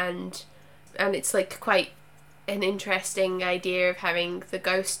cool, and it's like quite an interesting idea of having the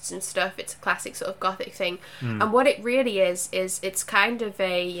ghosts and stuff. It's a classic sort of gothic thing. And what it really is it's kind of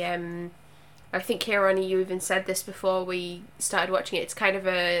a I think, Kieran, you even said this before we started watching it, it's kind of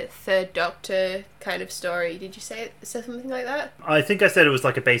a Third Doctor kind of story. Did you say something like that? I think I said it was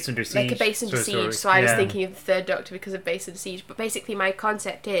like a Base Under Siege. Like a Base Under Siege, so I was thinking of the Third Doctor because of Base Under Siege. But basically my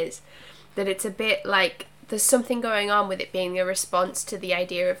concept is that it's a bit like there's something going on with it being a response to the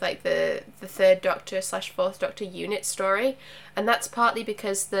idea of like the Third Doctor / Fourth Doctor unit story. And that's partly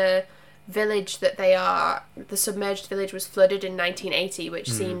because the village that they are, the submerged village, was flooded in 1980,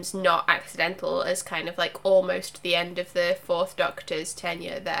 which seems not accidental, as kind of like almost the end of the Fourth Doctor's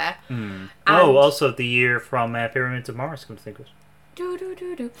tenure there. Also the year from Pyramids of Mars, come to think of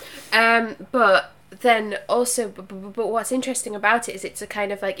it. But then also, but what's interesting about it is it's a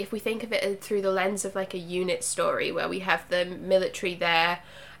kind of like, if we think of it through the lens of like a unit story where we have the military there,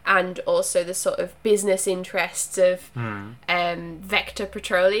 and also the sort of business interests of Vector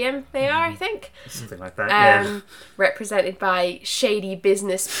Petroleum, they are, I think. Something like that, represented by shady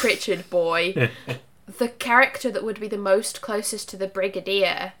business Pritchard boy. The character that would be the most closest to the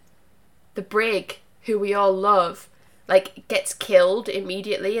Brigadier, the Brig, who we all love, like, gets killed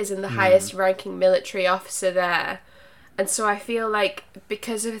immediately, as in the highest ranking military officer there. And so I feel like,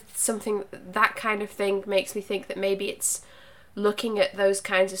 because of something, that kind of thing makes me think that maybe it's looking at those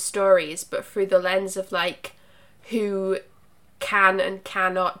kinds of stories, but through the lens of like who can and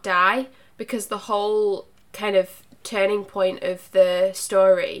cannot die, because the whole kind of turning point of the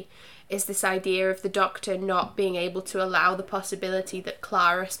story is this idea of the Doctor not being able to allow the possibility that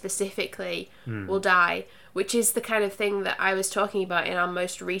Clara specifically will die, which is the kind of thing that I was talking about in our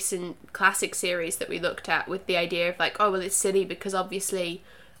most recent classic series that we looked at, with the idea of like, oh well, it's silly because obviously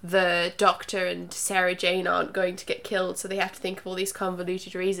the Doctor and Sarah Jane aren't going to get killed, so they have to think of all these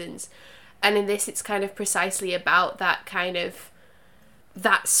convoluted reasons. And in this, it's kind of precisely about that kind of,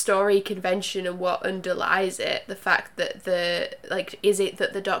 that story convention and what underlies it. The fact that is it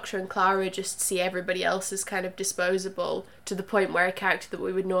that the Doctor and Clara just see everybody else as kind of disposable, to the point where a character that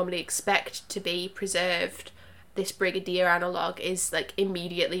we would normally expect to be preserved, this Brigadier analogue, is like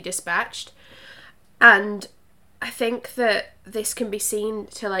immediately dispatched. And I think that this can be seen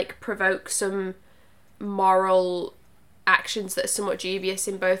to like provoke some moral actions that are somewhat dubious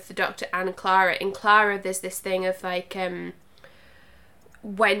in both the Doctor and Clara. In Clara, there's this thing of like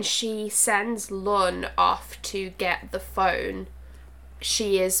when she sends Lun off to get the phone,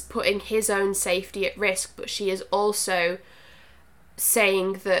 she is putting his own safety at risk, but she is also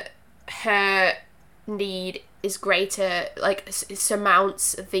saying that her need is greater, like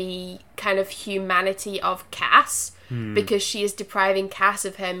surmounts the kind of humanity of Cass, because she is depriving Cass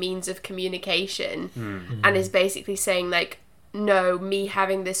of her means of communication, and is basically saying like, no, me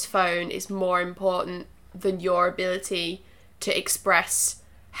having this phone is more important than your ability to express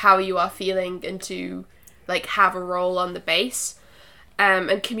how you are feeling and to like have a role on the base.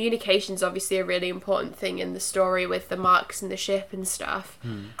 And communication's obviously a really important thing in the story with the marks and the ship and stuff.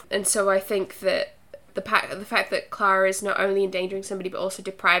 And so I think that the fact that Clara is not only endangering somebody but also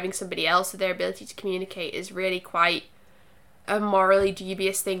depriving somebody else of their ability to communicate is really quite a morally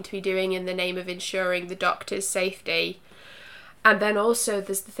dubious thing to be doing in the name of ensuring the Doctor's safety. And then also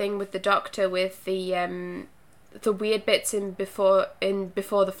there's the thing with the Doctor with the weird bits in Before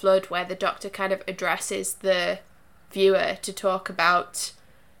the Flood, where the Doctor kind of addresses the viewer to talk about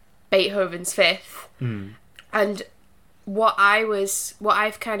Beethoven's Fifth. And what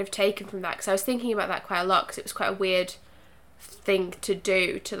I've kind of taken from that, because I was thinking about that quite a lot, because it was quite a weird thing to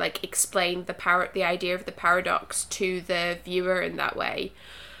do, to like explain the idea of the paradox to the viewer in that way.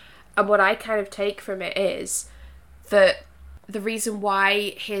 And what I kind of take from it is that the reason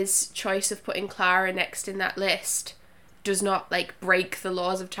why his choice of putting Clara next in that list does not like break the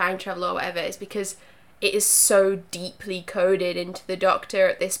laws of time travel or whatever is because it is so deeply coded into the Doctor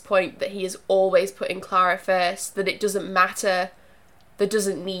at this point that he is always putting Clara first, that it doesn't matter, there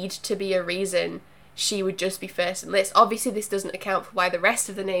doesn't need to be a reason, she would just be first in the list. Obviously this doesn't account for why the rest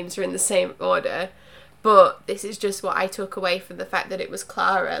of the names are in the same order, but this is just what I took away from the fact that it was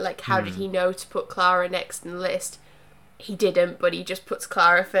Clara. Like, how did he know to put Clara next in the list? He didn't, but he just puts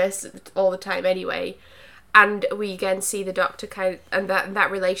Clara first all the time anyway. And we again see the Doctor kind of, and that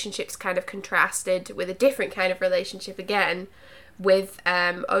relationship's kind of contrasted with a different kind of relationship again, with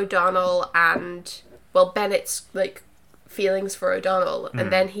O'Donnell and, well, Bennett's like feelings for O'Donnell,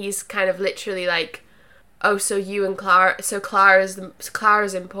 and then he's kind of literally like, oh, so you and Clara, so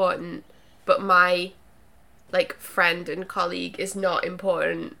Clara's important, but my like friend and colleague is not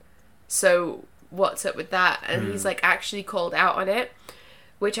important, so what's up with that? And he's like actually called out on it,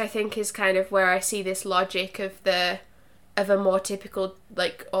 which I think is kind of where I see this logic of a more typical,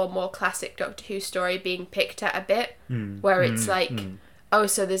 like, or more classic Doctor Who story being picked at a bit, where it's like, oh,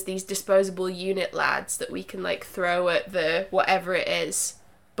 so there's these disposable unit lads that we can like throw at the whatever it is,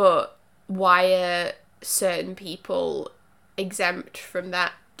 but why are certain people exempt from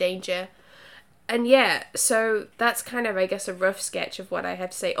that danger? And yeah, so that's kind of, I guess, a rough sketch of what I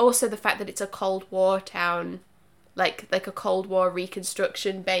have to say. Also, the fact that it's a Cold War town, like a Cold War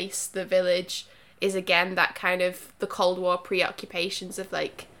reconstruction base, the village is again that kind of the Cold War preoccupations of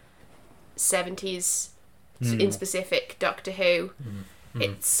like 70s in specific Doctor Who.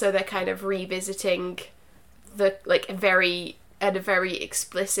 It's so they're kind of revisiting the like a very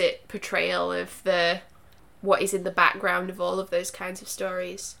explicit portrayal of the what is in the background of all of those kinds of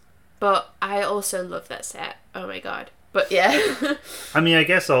stories. But I also love that set. Oh my god. But yeah. I mean, I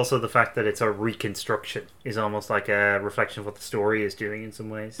guess also the fact that it's a reconstruction is almost like a reflection of what the story is doing in some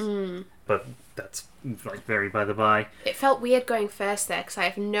ways. But that's like very by the by. It felt weird going first there because I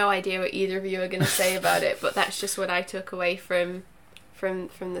have no idea what either of you are going to say about it. But that's just what I took away from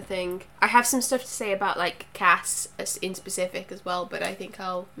the thing. I have some stuff to say about like Cass in specific as well, but I think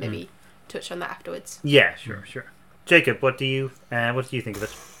I'll maybe touch on that afterwards. Yeah, sure. Jacob, what do you think of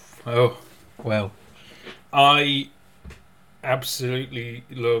it? Oh, well, I absolutely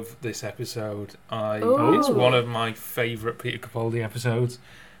love this episode. It's one of my favourite Peter Capaldi episodes.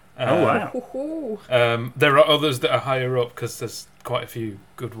 Oh wow! There are others that are higher up because there's quite a few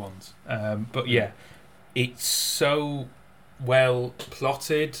good ones. But yeah, it's so well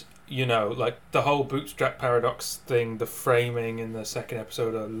plotted. You know, like the whole bootstrap paradox thing, the framing in the second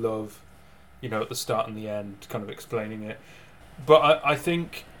episode, I love. You know, at the start and the end, kind of explaining it. But I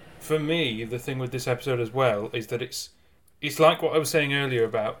think, for me, the thing with this episode as well is that it's like what I was saying earlier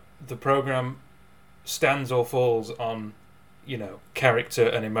about the programme stands or falls on, you know, character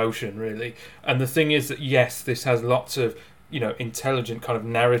and emotion, really. And the thing is that, yes, this has lots of, you know, intelligent kind of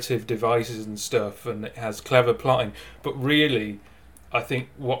narrative devices and stuff, and it has clever plotting. But really, I think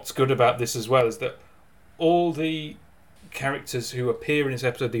what's good about this as well is that all the characters who appear in this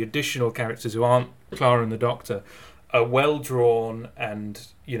episode, the additional characters who aren't Clara and the Doctor, are well drawn, and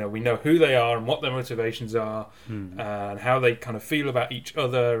you know, we know who they are and what their motivations are, and how they kind of feel about each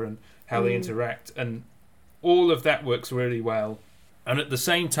other and how they interact, and all of that works really well. And at the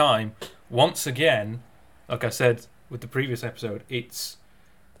same time, once again, like I said with the previous episode, it's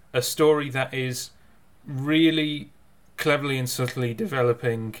a story that is really cleverly and subtly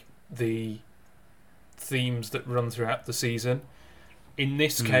developing the themes that run throughout the season. In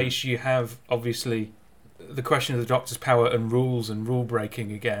this case, you have obviously the question of the Doctor's power and rules and rule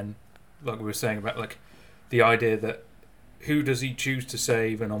breaking again, like we were saying about like the idea that who does he choose to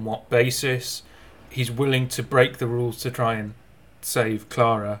save and on what basis. He's willing to break the rules to try and save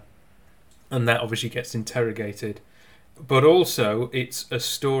Clara, and that obviously gets interrogated. But also it's a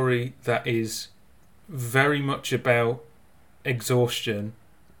story that is very much about exhaustion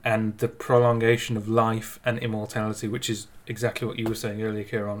and the prolongation of life and immortality, which is exactly what you were saying earlier,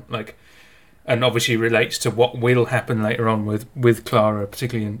 Kieran. Like, and obviously relates to what will happen later on with Clara,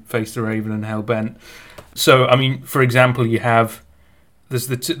 particularly in Face the Raven and Hellbent. So, I mean, for example, you have there's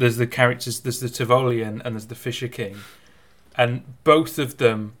the characters, there's the Tivolian and there's the Fisher King, and both of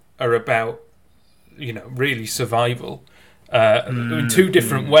them are about, you know, really survival. In two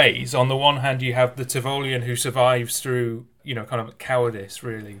different ways. On the one hand, you have the Tivolian who survives through, you know, kind of cowardice,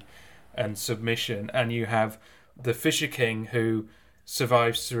 really, and submission, and you have the Fisher King who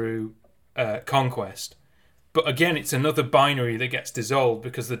survives through conquest. But again, it's another binary that gets dissolved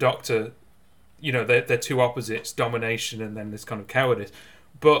because the Doctor, you know, they're two opposites, domination and then this kind of cowardice.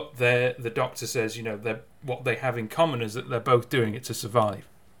 But the Doctor says, you know, what they have in common is that they're both doing it to survive.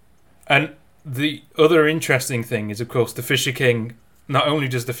 And the other interesting thing is, of course, the Fisher King. Not only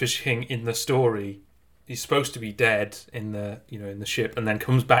does the Fisher King in the story, he's supposed to be dead in the ship, and then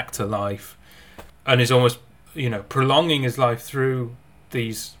comes back to life, and is almost, you know, prolonging his life through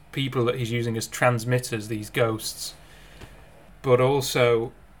these people that he's using as transmitters, these ghosts. But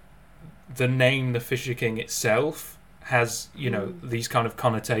also, the name the Fisher King itself has, you know, these kind of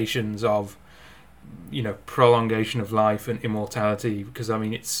connotations of, you know, prolongation of life and immortality. Because I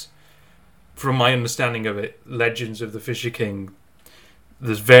mean, it's, from my understanding of it, Legends of the Fisher King,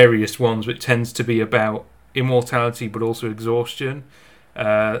 there's various ones, but it tends to be about immortality but also exhaustion.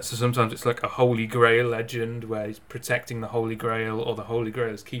 So sometimes it's like a Holy Grail legend where he's protecting the Holy Grail, or the Holy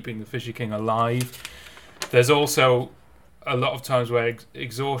Grail is keeping the Fisher King alive. There's also a lot of times where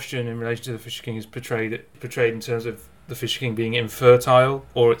exhaustion in relation to the Fisher King is portrayed in terms of the Fisher King being infertile,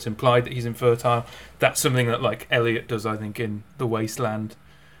 or it's implied that he's infertile. That's something that like Eliot does, I think, in The Wasteland,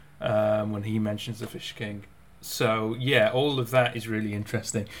 when he mentions the Fisher King. So yeah, all of that is really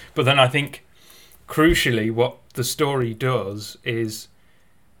interesting. But then I think, crucially, what the story does is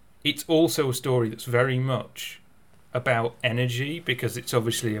it's also a story that's very much about energy, because it's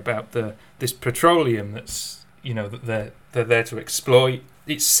obviously about this petroleum that's, you know, that they're there to exploit.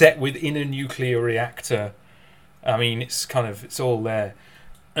 It's set within a nuclear reactor. I mean, it's all there.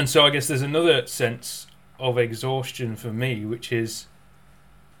 And so I guess there's another sense of exhaustion for me, which is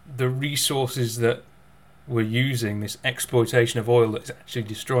the resources that we're using, this exploitation of oil that's actually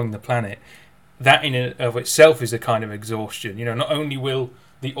destroying the planet. That in and of itself is a kind of exhaustion. You know, not only will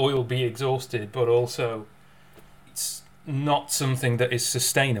the oil be exhausted, but also it's not something that is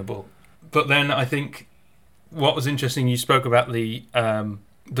sustainable. But then I think what was interesting, you spoke about the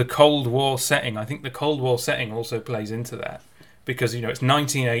Cold War setting. I think the Cold War setting also plays into that, because, you know, it's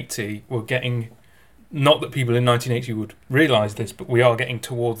 1980. We're getting, not that people in 1980 would realise this, but we are getting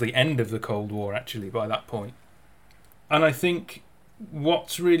towards the end of the Cold War actually by that point. And I think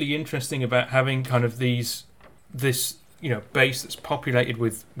what's really interesting about having kind of this, you know, base that's populated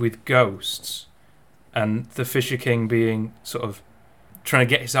with ghosts, and the Fisher King being sort of trying to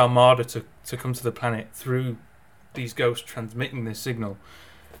get his armada to come to the planet through these ghosts transmitting this signal,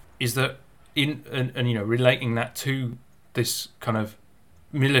 is that and you know, relating that to this kind of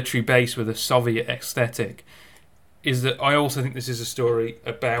military base with a Soviet aesthetic, is that I also think this is a story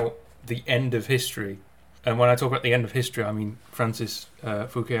about the end of history. And when I talk about the end of history, I mean Francis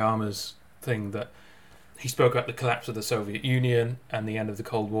Fukuyama's thing, that he spoke about the collapse of the Soviet Union and the end of the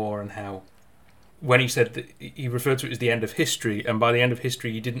Cold War, and how when he said that, he referred to it as the end of history, and by the end of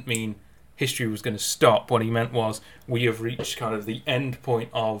history he didn't mean history was going to stop. What he meant was we have reached kind of the end point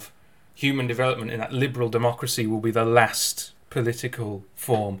of human development, and that liberal democracy will be the last political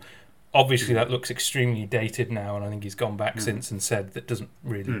form. Obviously that looks extremely dated now, and I think he's gone back since and said that doesn't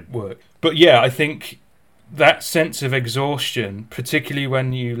really work. But yeah, I think that sense of exhaustion, particularly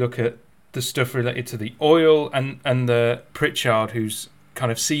when you look at the stuff related to the oil and the Pritchard, who's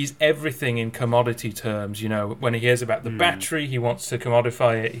kind of sees everything in commodity terms. You know, when he hears about the battery, he wants to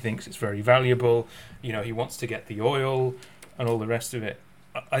commodify it. He thinks it's very valuable. You know, he wants to get the oil and all the rest of it.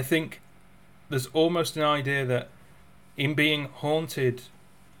 I think there's almost an idea that in being haunted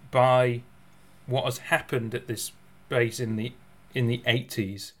by what has happened at this base in the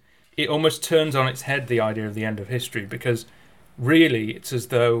 80s, it almost turns on its head the idea of the end of history, because really it's as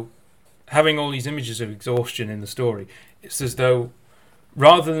though, having all these images of exhaustion in the story, it's as though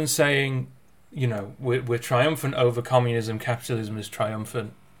rather than saying, you know, we're triumphant over communism, capitalism is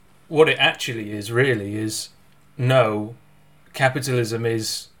triumphant, what it actually is really is, no, capitalism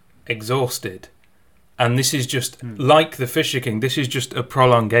is exhausted. And this is just, like the Fisher King, this is just a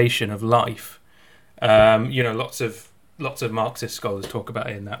prolongation of life. You know, lots of Marxist scholars talk about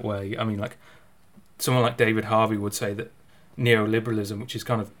it in that way. I mean, like, someone like David Harvey would say that neoliberalism, which is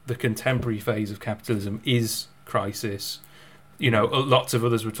kind of the contemporary phase of capitalism, is crisis. You know, lots of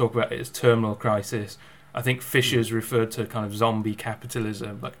others would talk about it as terminal crisis. I think Fisher's referred to kind of zombie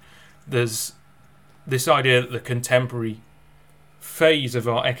capitalism. Like, there's this idea that the contemporary phase of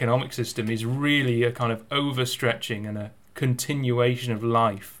our economic system is really a kind of overstretching and a continuation of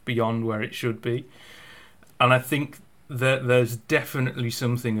life beyond where it should be. And I think that there's definitely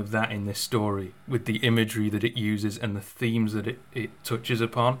something of that in this story, with the imagery that it uses and the themes that it touches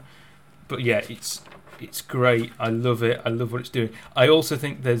upon. But yeah, it's great. I love it. I love what it's doing. I also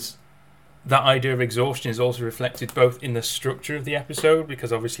think there's that idea of exhaustion is also reflected both in the structure of the episode,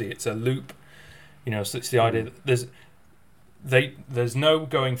 because obviously it's a loop. You know, so it's the idea that there's no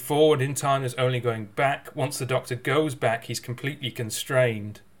going forward in time, there's only going back. Once the Doctor goes back, he's completely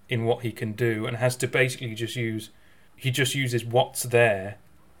constrained in what he can do, and has to basically just uses what's there,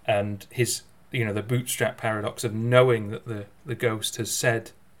 and his, you know, the bootstrap paradox of knowing that the ghost has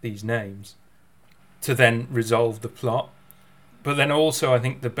said these names to then resolve the plot. But then also I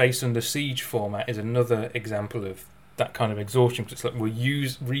think the Base Under Siege format is another example of that kind of exhaustion, because it's like we're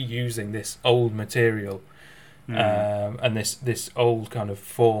reusing this old material and this old kind of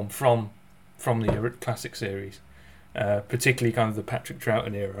form from the classic series, particularly kind of the Patrick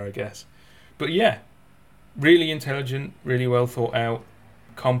Troughton era, I guess. But yeah, really intelligent, really well thought out,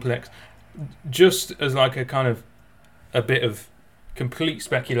 complex. Just as like a kind of a bit of complete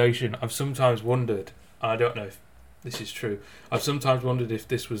speculation, I've sometimes wondered I don't know if this is true. I've sometimes wondered if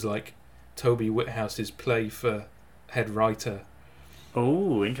this was like Toby Whithouse's play for head writer.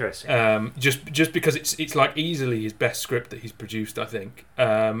 Oh, interesting. Just because it's like easily his best script that he's produced, I think.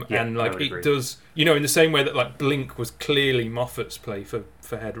 And like it agree. does, you know, in the same way that like Blink was clearly Moffat's play for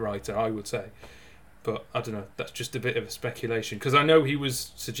head writer, I would say. But I don't know. That's just a bit of a speculation because I know he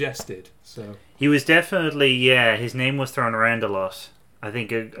was suggested. So He was definitely, his name was thrown around a lot. I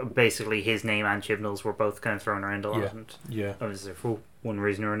think basically his name and Chibnall's were both kind of thrown around a lot. Yeah. And yeah, obviously for one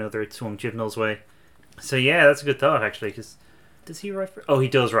reason or another it swung Chibnall's way. So yeah, that's a good thought actually, because does he write for... Oh, he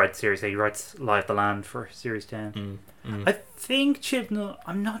does write Series 8. He writes Live the Land for Series 10. I think Chibnall...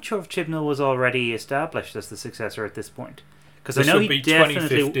 I'm not sure if Chibnall was already established as the successor at this point. Because I this know would he be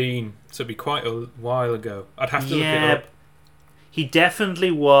definitely... 2015, so it'd be quite a while ago. I'd have to look it up. He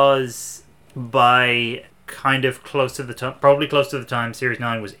definitely was by kind of close to the time... Probably close to the time Series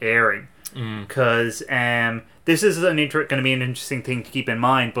 9 was airing. Because this is going to be an interesting thing to keep in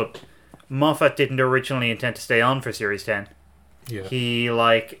mind, but Moffat didn't originally intend to stay on for Series 10. Yeah. He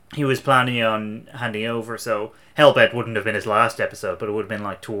was planning on handing over, so Hellbent wouldn't have been his last episode, but it would have been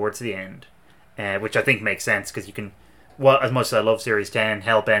like towards the end, which I think makes sense because you can. Well, as much as I love Series 10,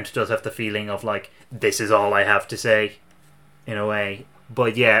 Hellbent does have the feeling of like this is all I have to say, in a way.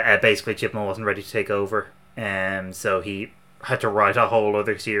 But yeah, basically Chibnall wasn't ready to take over, so he had to write a whole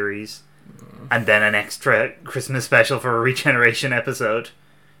other series, and then an extra Christmas special for a Regeneration episode.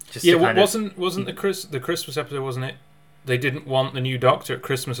 Wasn't the Christmas episode, wasn't it? They didn't want the new Doctor at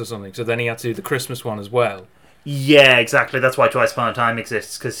Christmas or something, so then he had to do the Christmas one as well. Yeah, exactly. That's why Twice Upon a Time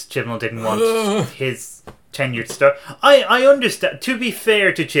exists, because Chibnall didn't want his tenured star. I understand. To be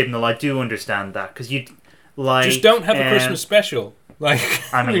fair to Chibnall, I do understand that, because you like just don't have a Christmas special. Like,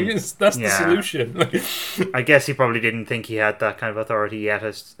 I mean, that's the solution. I guess he probably didn't think he had that kind of authority yet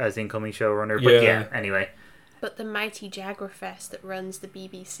as incoming showrunner. But yeah, anyway. But the mighty Jaguarfest that runs the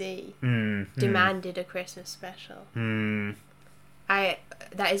BBC demanded a Christmas special. That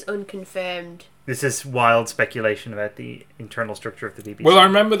is unconfirmed. This is wild speculation about the internal structure of the BBC. Well, I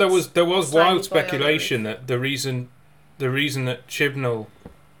remember there was wild speculation that the reason that Chibnall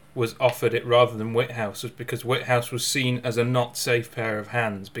was offered it rather than Whithouse was because Whithouse was seen as a not safe pair of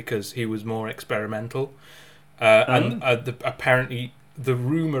hands because he was more experimental. Apparently the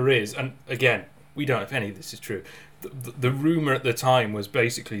rumour is, and again, we don't know if any of this is true, the rumour at the time was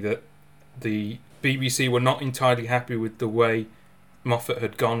basically that the BBC were not entirely happy with the way Moffat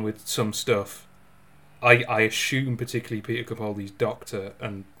had gone with some stuff. I assume particularly Peter Capaldi's Doctor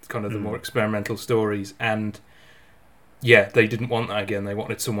and kind of the more experimental stories, and yeah, they didn't want that again. They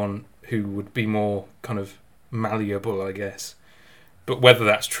wanted someone who would be more kind of malleable, I guess. But whether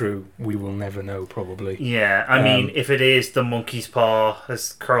that's true, we will never know, probably. Yeah, I mean, if it is, the monkey's paw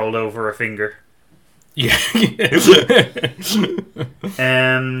has curled over a finger. Yeah.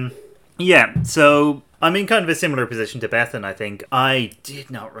 Yeah, so I'm in kind of a similar position to Bethan, I think. I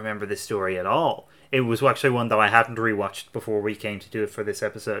did not remember this story at all. It was actually one that I hadn't rewatched before we came to do it for this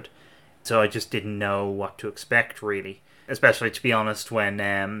episode. So I just didn't know what to expect, really. Especially, to be honest,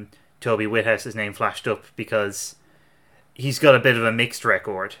 when Toby Whithouse's name flashed up, because he's got a bit of a mixed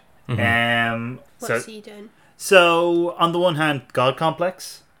record. What's he done? So, on the one hand, God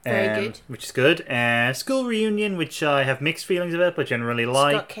Complex. Very good. Which is good. School Reunion, which I have mixed feelings about, but generally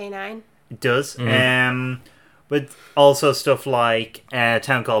like. Scott K9. It does. But also stuff like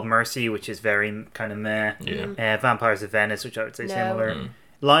Town Called Mercy, which is very kind of meh. Yeah. Vampires of Venice, which I would say similar.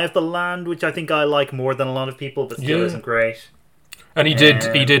 Lie of the Land, which I think I like more than a lot of people, but still isn't great. And he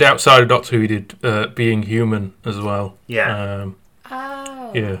did outside of Doctor Who, he did Being Human as well. Yeah.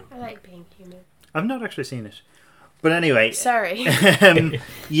 I like Being Human. I've not actually seen it. But anyway. Sorry.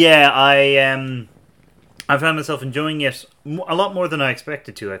 Yeah, I found myself enjoying it a lot more than I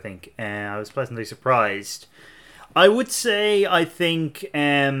expected to, I think. I was pleasantly surprised. I would say, I think,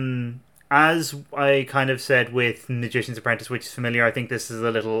 as I kind of said with Magician's Apprentice, which is familiar, I think this is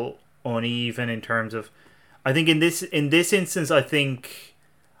a little uneven in terms of... I think in this instance, I think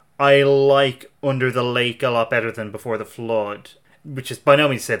I like Under the Lake a lot better than Before the Flood, which is by no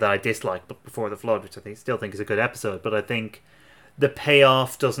means to say that I dislike Before the Flood, which I still think is a good episode, but I think the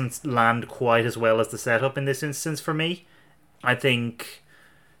payoff doesn't land quite as well as the setup in this instance for me. I think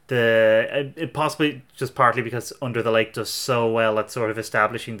it possibly just partly because Under the Lake does so well at sort of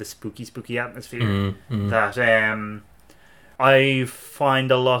establishing the spooky atmosphere that I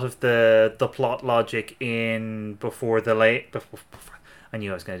find a lot of the plot logic in Before the Lake. I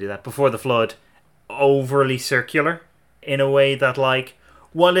knew I was going to do that. Before the Flood, overly circular in a way that, like,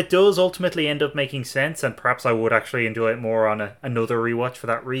 while it does ultimately end up making sense, and perhaps I would actually enjoy it more on another rewatch for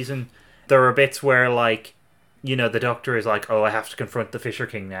that reason, there are bits where, like, you know, the Doctor is like, oh, I have to confront the Fisher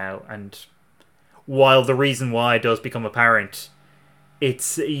King now, and while the reason why does become apparent,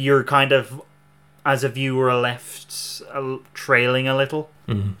 it's, you're kind of, as a viewer, left trailing a little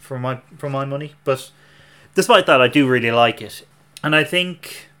for my money. But despite that, I do really like it. And I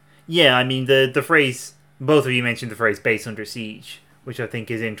think, yeah, I mean, the phrase, both of you mentioned the phrase base under siege, which I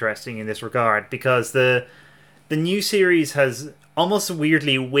think is interesting in this regard, because the new series has, almost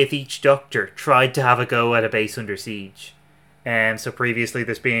weirdly, with each Doctor, tried to have a go at a base under siege. So previously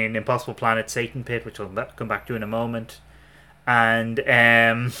there's been Impossible Planet, Satan Pit, which I'll come back to in a moment, and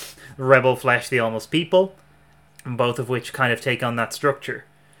Rebel Flesh, The Almost People, both of which kind of take on that structure.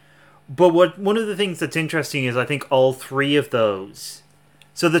 But one of the things that's interesting is I think all three of those...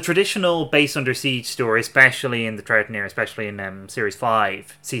 So the traditional base under siege story, especially in the Troughton era, especially in Series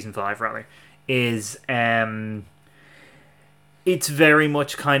 5, Season 5 rather, is... it's very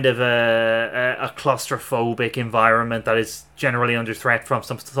much kind of a claustrophobic environment that is generally under threat from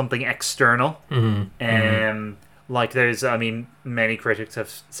something external. Like there's, I mean, many critics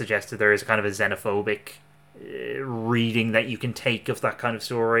have suggested there is kind of a xenophobic reading that you can take of that kind of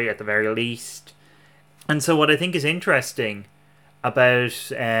story at the very least. And so what I think is interesting about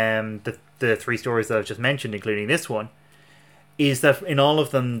the three stories that I've just mentioned, including this one, is that in all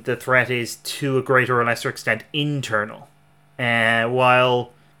of them the threat is to a greater or lesser extent internal.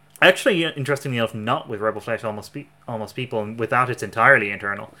 While actually, interestingly enough, not with Rebel Flesh Almost People, and with that it's entirely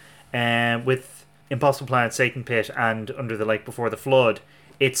internal. With Impossible Planet, Satan Pit, and Under the Lake Before the Flood,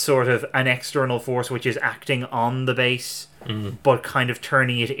 it's sort of an external force which is acting on the base, but kind of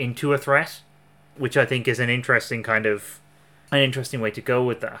turning it into a threat, which I think is an interesting way to go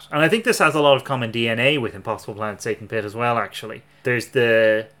with that. And I think this has a lot of common DNA with Impossible Planet, Satan Pit as well, actually. There's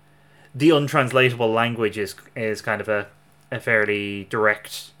the untranslatable language is kind of a fairly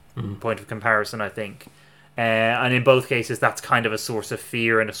direct point of comparison, I think. And in both cases, that's kind of a source of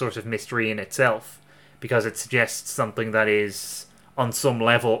fear and a source of mystery in itself, because it suggests something that is, on some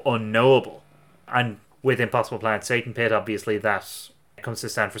level, unknowable. And with Impossible Planet, Satan Pit, obviously, that comes to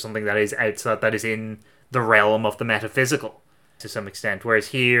stand for something that is outside, that is in the realm of the metaphysical, to some extent. Whereas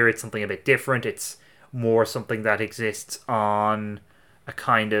here, it's something a bit different. It's more something that exists on a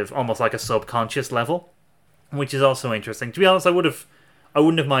kind of, almost like a subconscious level, which is also interesting. To be honest, I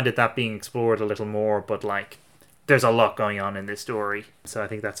wouldn't have minded that being explored a little more, but like, there's a lot going on in this story, so I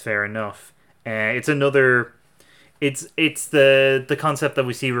think that's fair enough. It's the concept that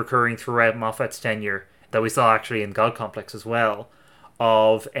we see recurring throughout Moffat's tenure, that we saw actually in God Complex as well,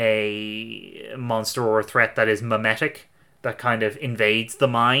 of a monster or a threat that is mimetic, that kind of invades the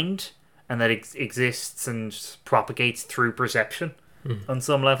mind, and that exists and propagates through perception on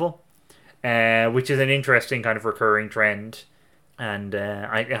some level. Which is an interesting kind of recurring trend, and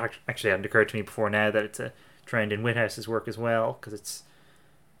it actually hadn't occurred to me before now that it's a trend in Whithouse's work as well, because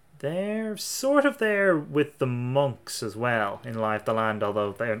they're sort of there with the monks as well in Live the Land,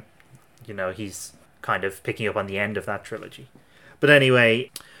 although they're, you know, he's kind of picking up on the end of that trilogy. But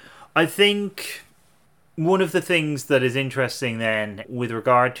anyway, I think one of the things that is interesting then with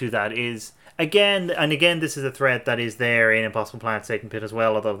regard to that is, Again, this is a thread that is there in Impossible Planet, Satan Pit as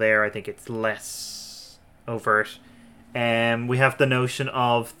well, although there I think it's less overt. We have the notion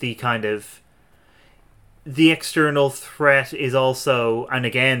of the kind of... The external threat is also, and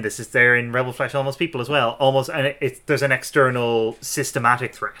again, this is there in Rebel Flesh Almost People as well, there's an external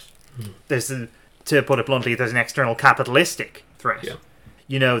systematic threat. To put it bluntly, there's an external capitalistic threat. Yeah.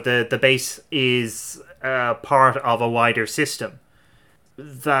 You know, the base is part of a wider system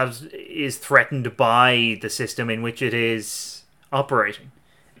that is threatened by the system in which it is operating.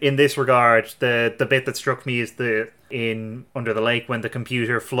 In this regard, the bit that struck me is in Under the Lake, when the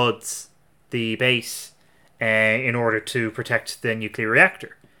computer floods the base in order to protect the nuclear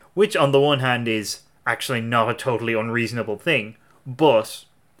reactor, which on the one hand is actually not a totally unreasonable thing, but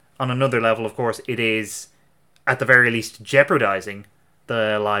on another level, of course, it is at the very least jeopardizing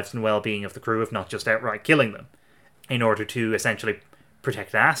the lives and well-being of the crew, if not just outright killing them, in order to essentially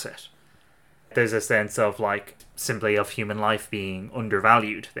protect an asset. There's a sense of, like, simply of human life being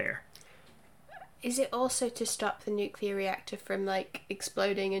undervalued there. Is it also to stop the nuclear reactor from, like,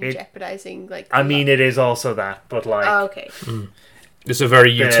 exploding and jeopardizing, like... I mean, it is also that, but, like... Oh, okay. It's a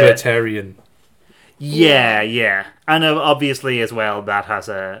very utilitarian... Yeah. And obviously, as well, that has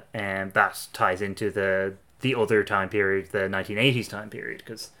that ties into the other time period, the 1980s time period,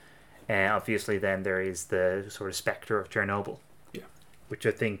 because obviously then there is the sort of spectre of Chernobyl. Yeah. Which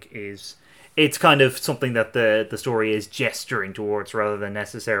I think is... It's kind of something that the story is gesturing towards rather than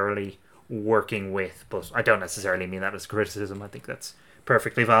necessarily working with, but I don't necessarily mean that as criticism. I think that's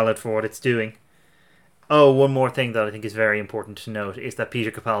perfectly valid for what it's doing. Oh, one more thing that I think is very important to note is that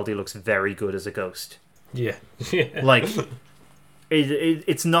Peter Capaldi looks very good as a ghost. Yeah. Like,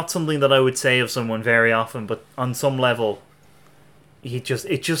 it's not something that I would say of someone very often, but on some level,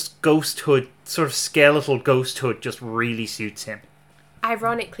 ghosthood, sort of skeletal ghosthood, just really suits him.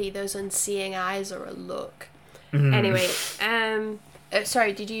 Ironically, those unseeing eyes are a look. Anyway,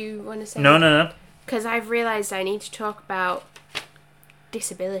 sorry, did you want to say? No. Because I've realised I need to talk about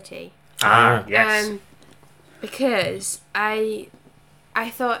disability. Yes. Because I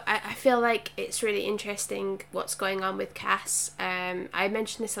feel like it's really interesting what's going on with Cass. I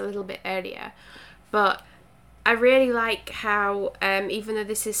mentioned this a little bit earlier, but I really like how, even though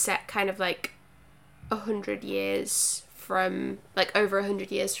this is set kind of like 100 years from, like over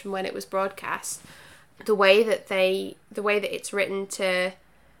 100 years from when it was broadcast, the way that it's written to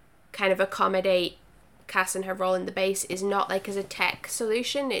kind of accommodate Cass and her role in the base is not like as a tech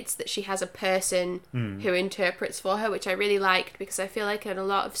solution. It's that she has a person who interprets for her, which I really liked, because I feel like in a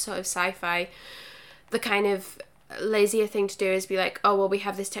lot of sort of sci-fi, the kind of lazier thing to do is be like, oh well, we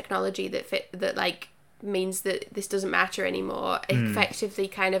have this technology that like means that this doesn't matter anymore, effectively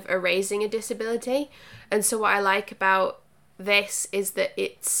kind of erasing a disability. And so what I like about this is that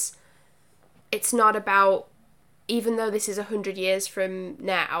it's not about, even though this is 100 years from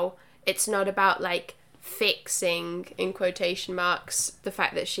now, it's not about like fixing, in quotation marks, the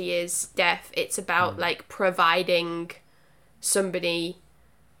fact that she is deaf. It's about like providing somebody,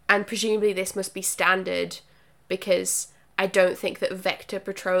 and presumably this must be standard, because I don't think that Vector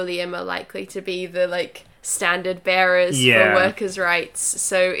Petroleum are likely to be the like standard bearers for workers' rights.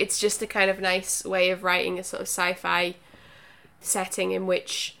 So it's just a kind of nice way of writing a sort of sci-fi setting in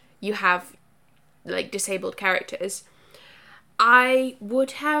which you have like disabled characters. I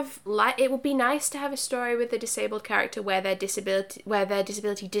would have it would be nice to have a story with a disabled character where their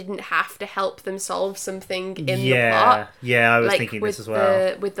disability didn't have to help them solve something in the plot. Yeah, I was like thinking this as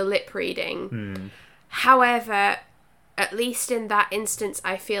well. With the lip reading. However, at least in that instance,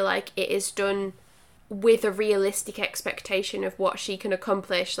 I feel like it is done with a realistic expectation of what she can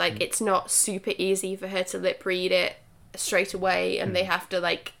accomplish. Like, it's not super easy for her to lip read it straight away, and they have to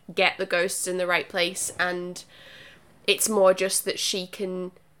like get the ghosts in the right place, and it's more just that she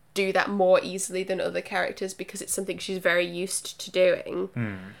can do that more easily than other characters because it's something she's very used to doing.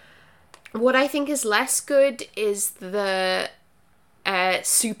 What I think is less good is the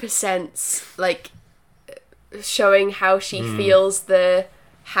super sense, like showing how she feels the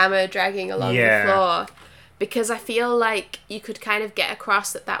hammer dragging along the floor, because I feel like you could kind of get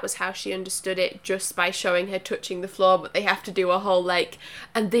across that was how she understood it just by showing her touching the floor, but they have to do a whole like,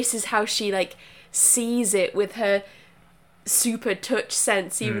 and this is how she like sees it with her super touch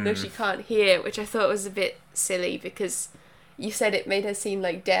sense, even though she can't hear, which I thought was a bit silly, because you said it made her seem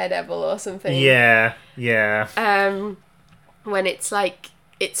like Daredevil or something. Yeah. When it's like,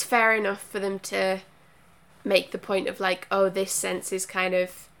 it's fair enough for them to make the point of like, oh, this sense is kind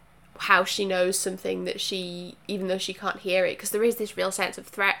of how she knows something that she, even though she can't hear it, because there is this real sense of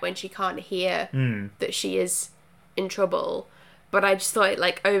threat when she can't hear that she is in trouble. But I just thought it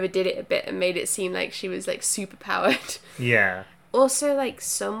like overdid it a bit and made it seem like she was like super powered. Yeah. Also, like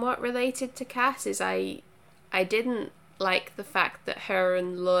somewhat related to Cass is I didn't like the fact that her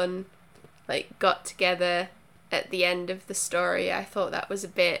and Lun like got together at the end of the story. I thought that was a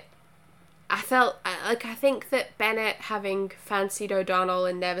bit, I think that Bennett having fancied O'Donnell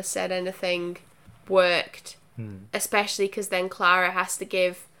and never said anything worked, especially because then Clara has to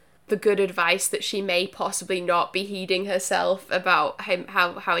give the good advice that she may possibly not be heeding herself about him,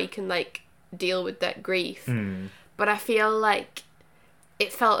 how he can like deal with that grief. But I feel like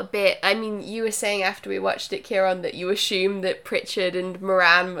it felt a bit, I mean, you were saying after we watched it, Kieran, that you assumed that Pritchard and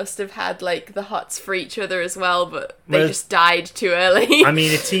Moran must have had like the hots for each other as well, but they just died too early. I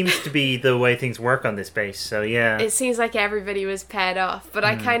mean, it seems to be the way things work on this base, so yeah. It seems like everybody was paired off, but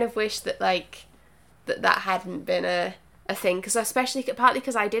I kind of wish that like that hadn't been a thing, because especially partly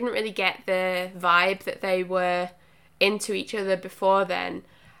because I didn't really get the vibe that they were into each other before then.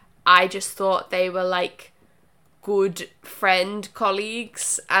 I just thought they were like good friend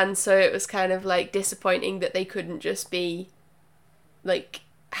colleagues, and so it was kind of like disappointing that they couldn't just be like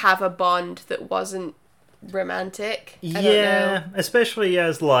have a bond that wasn't romantic. I don't know. Especially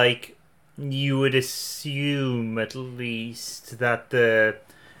as like you would assume at least that the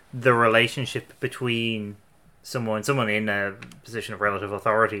relationship between someone in a position of relative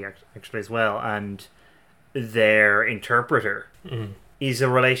authority actually as well and their interpreter is a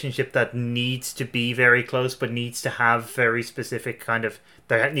relationship that needs to be very close, but needs to have very specific kind of,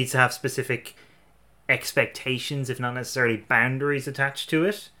 there needs to have specific expectations, if not necessarily boundaries, attached to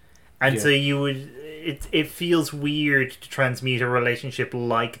it. And Yeah. so it feels weird to transmute a relationship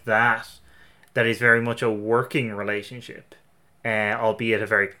like that is very much a working relationship, albeit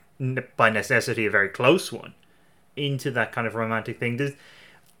by necessity, a very close one, into that kind of romantic thing.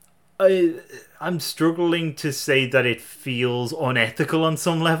 I'm struggling to say that it feels unethical on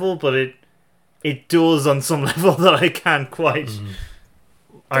some level, but it does on some level that I can't quite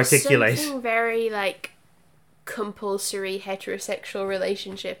articulate. There's something very, like, compulsory heterosexual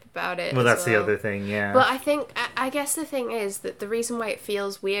relationship about it. Well, as that's the other thing, yeah. But I guess the thing is that the reason why it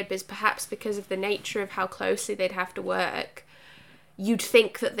feels weird is perhaps because of the nature of how closely they'd have to work. You'd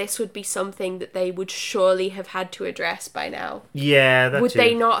think that this would be something that they would surely have had to address by now. Yeah, that's Would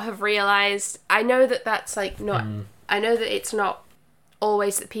they not have realised? I know that that's, like, not... I know that it's not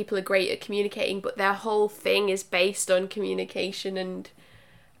always that people are great at communicating, but their whole thing is based on communication, and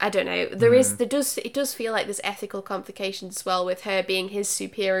I don't know. It does feel like there's ethical complications as well, with her being his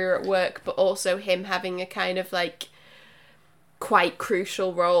superior at work, but also him having a kind of, like, quite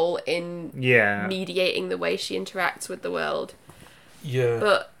crucial role in mediating the way she interacts with the world. Yeah.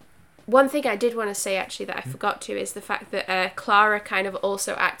 But one thing I did want to say, actually, that I forgot to, is the fact that Clara kind of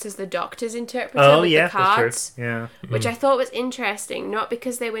also acts as the Doctor's interpreter with the cards. That's true. Yeah. Which I thought was interesting, not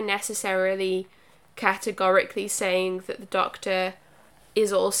because they were necessarily categorically saying that the Doctor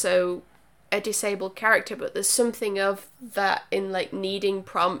is also a disabled character, but there's something of that in, like, needing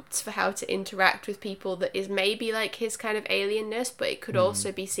prompts for how to interact with people that is maybe, like, his kind of alienness, but it could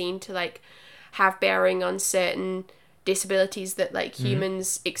also be seen to, like, have bearing on certain disabilities that, like,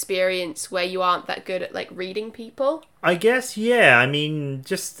 humans experience, where you aren't that good at, like, reading people. I guess, yeah. I mean,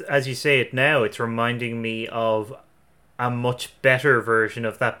 just as you say it now, it's reminding me of a much better version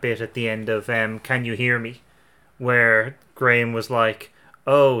of that bit at the end of Can You Hear Me? Where Graham was like,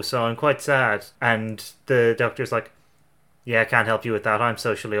 oh, so I'm quite sad. And the Doctor's like, yeah, I can't help you with that. I'm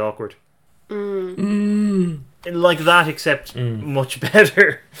socially awkward. Like that, except much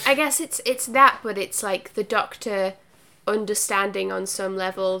better. I guess it's that, but it's like the Doctor understanding on some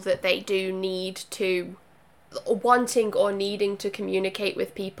level that they do need to, wanting or needing to communicate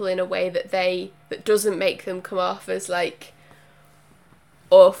with people in a way that doesn't make them come off as, like,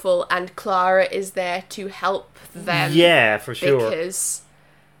 awful, and Clara is there to help them. Yeah, for sure. Because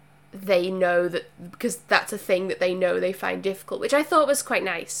they know because that's a thing that they know they find difficult, which I thought was quite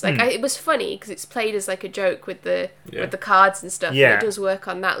nice. Like, it was funny because it's played as, like, a joke with the cards and stuff. Yeah. And it does work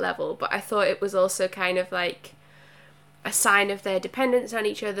on that level, but I thought it was also kind of like a sign of their dependence on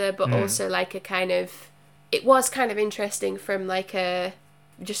each other, but also like a kind of, it was kind of interesting from like a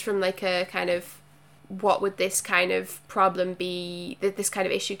kind of, what would this kind of problem be, this kind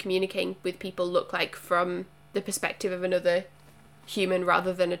of issue communicating with people look like from the perspective of another human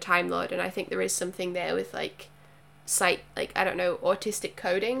rather than a Time Lord. And I think there is something there with, like, I don't know, autistic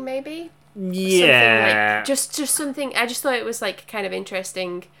coding maybe? Yeah. Something like, just something, I just thought it was, like, kind of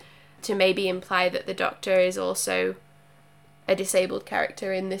interesting to maybe imply that the Doctor is also a disabled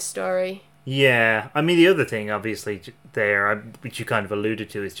character in this story. Yeah. I mean, the other thing, obviously, there, which you kind of alluded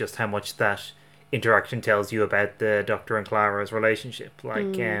to, is just how much that interaction tells you about the Doctor and Clara's relationship.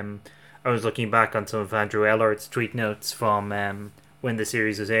 Like, I was looking back on some of Andrew Ellard's tweet notes from when the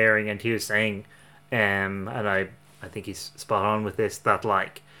series was airing, and he was saying, and I think he's spot on with this, that,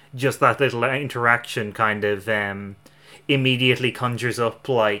 like, just that little interaction kind of immediately conjures up,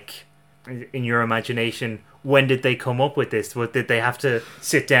 like, in your imagination, when did they come up with this? Did they have to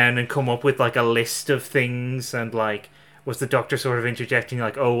sit down and come up with, like, a list of things, and, like, was the Doctor sort of interjecting,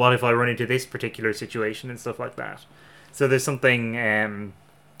 like, oh, what if I run into this particular situation and stuff like that? So there's something,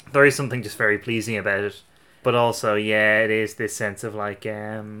 there is something just very pleasing about it. But also, yeah, it is this sense of, like,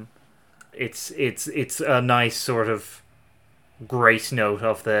 it's a nice sort of great note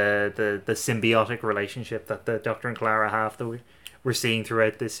of the symbiotic relationship that the Doctor and Clara have that we're seeing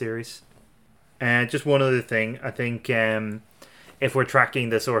throughout this series. And just one other thing, I think if we're tracking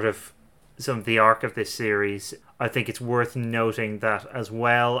the sort of some of the arc of this series, I think it's worth noting that, as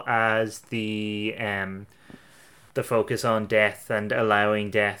well as the focus on death and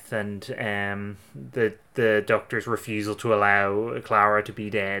allowing death, and the Doctor's refusal to allow Clara to be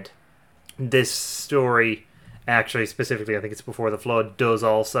dead, this story, actually specifically I think it's Before the Flood, does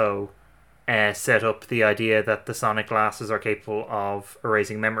also set up the idea that the sonic glasses are capable of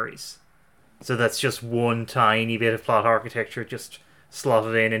erasing memories. So that's just one tiny bit of plot architecture just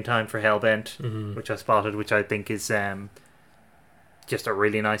slotted in time for Hellbent, which I spotted, which I think is just a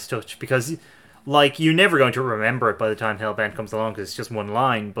really nice touch, because, like, you're never going to remember it by the time Hellbent comes along because it's just one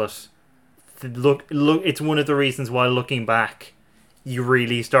line, but look, it's one of the reasons why looking back you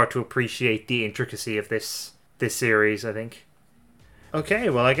really start to appreciate the intricacy of this series, I think. Okay,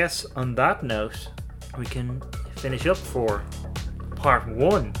 well, I guess on that note, we can finish up for part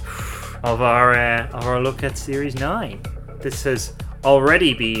 1 of our look at Series 9. This has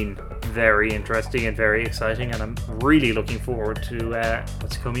already been very interesting and very exciting, and I'm really looking forward to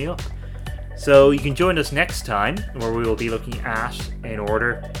what's coming up. So you can join us next time, where we will be looking at, in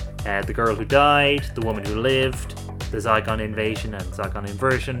order, The Girl Who Died, The Woman Who Lived, The Zygon Invasion and Zygon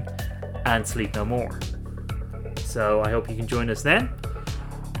Inversion, and Sleep No More. So I hope you can join us then.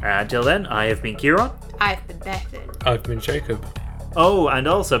 Until then, I have been Kieran. I've been Bethan. I've been Jacob. Oh, and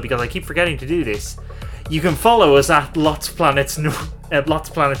also, because I keep forgetting to do this, you can follow us at Lots Planets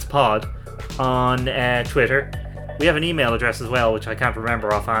Pod on Twitter. We have an email address as well, which I can't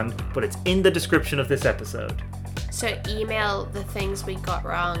remember offhand, but it's in the description of this episode. So email the things we got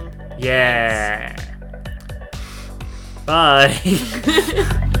wrong. Yeah.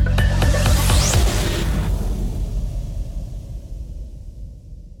 Bye.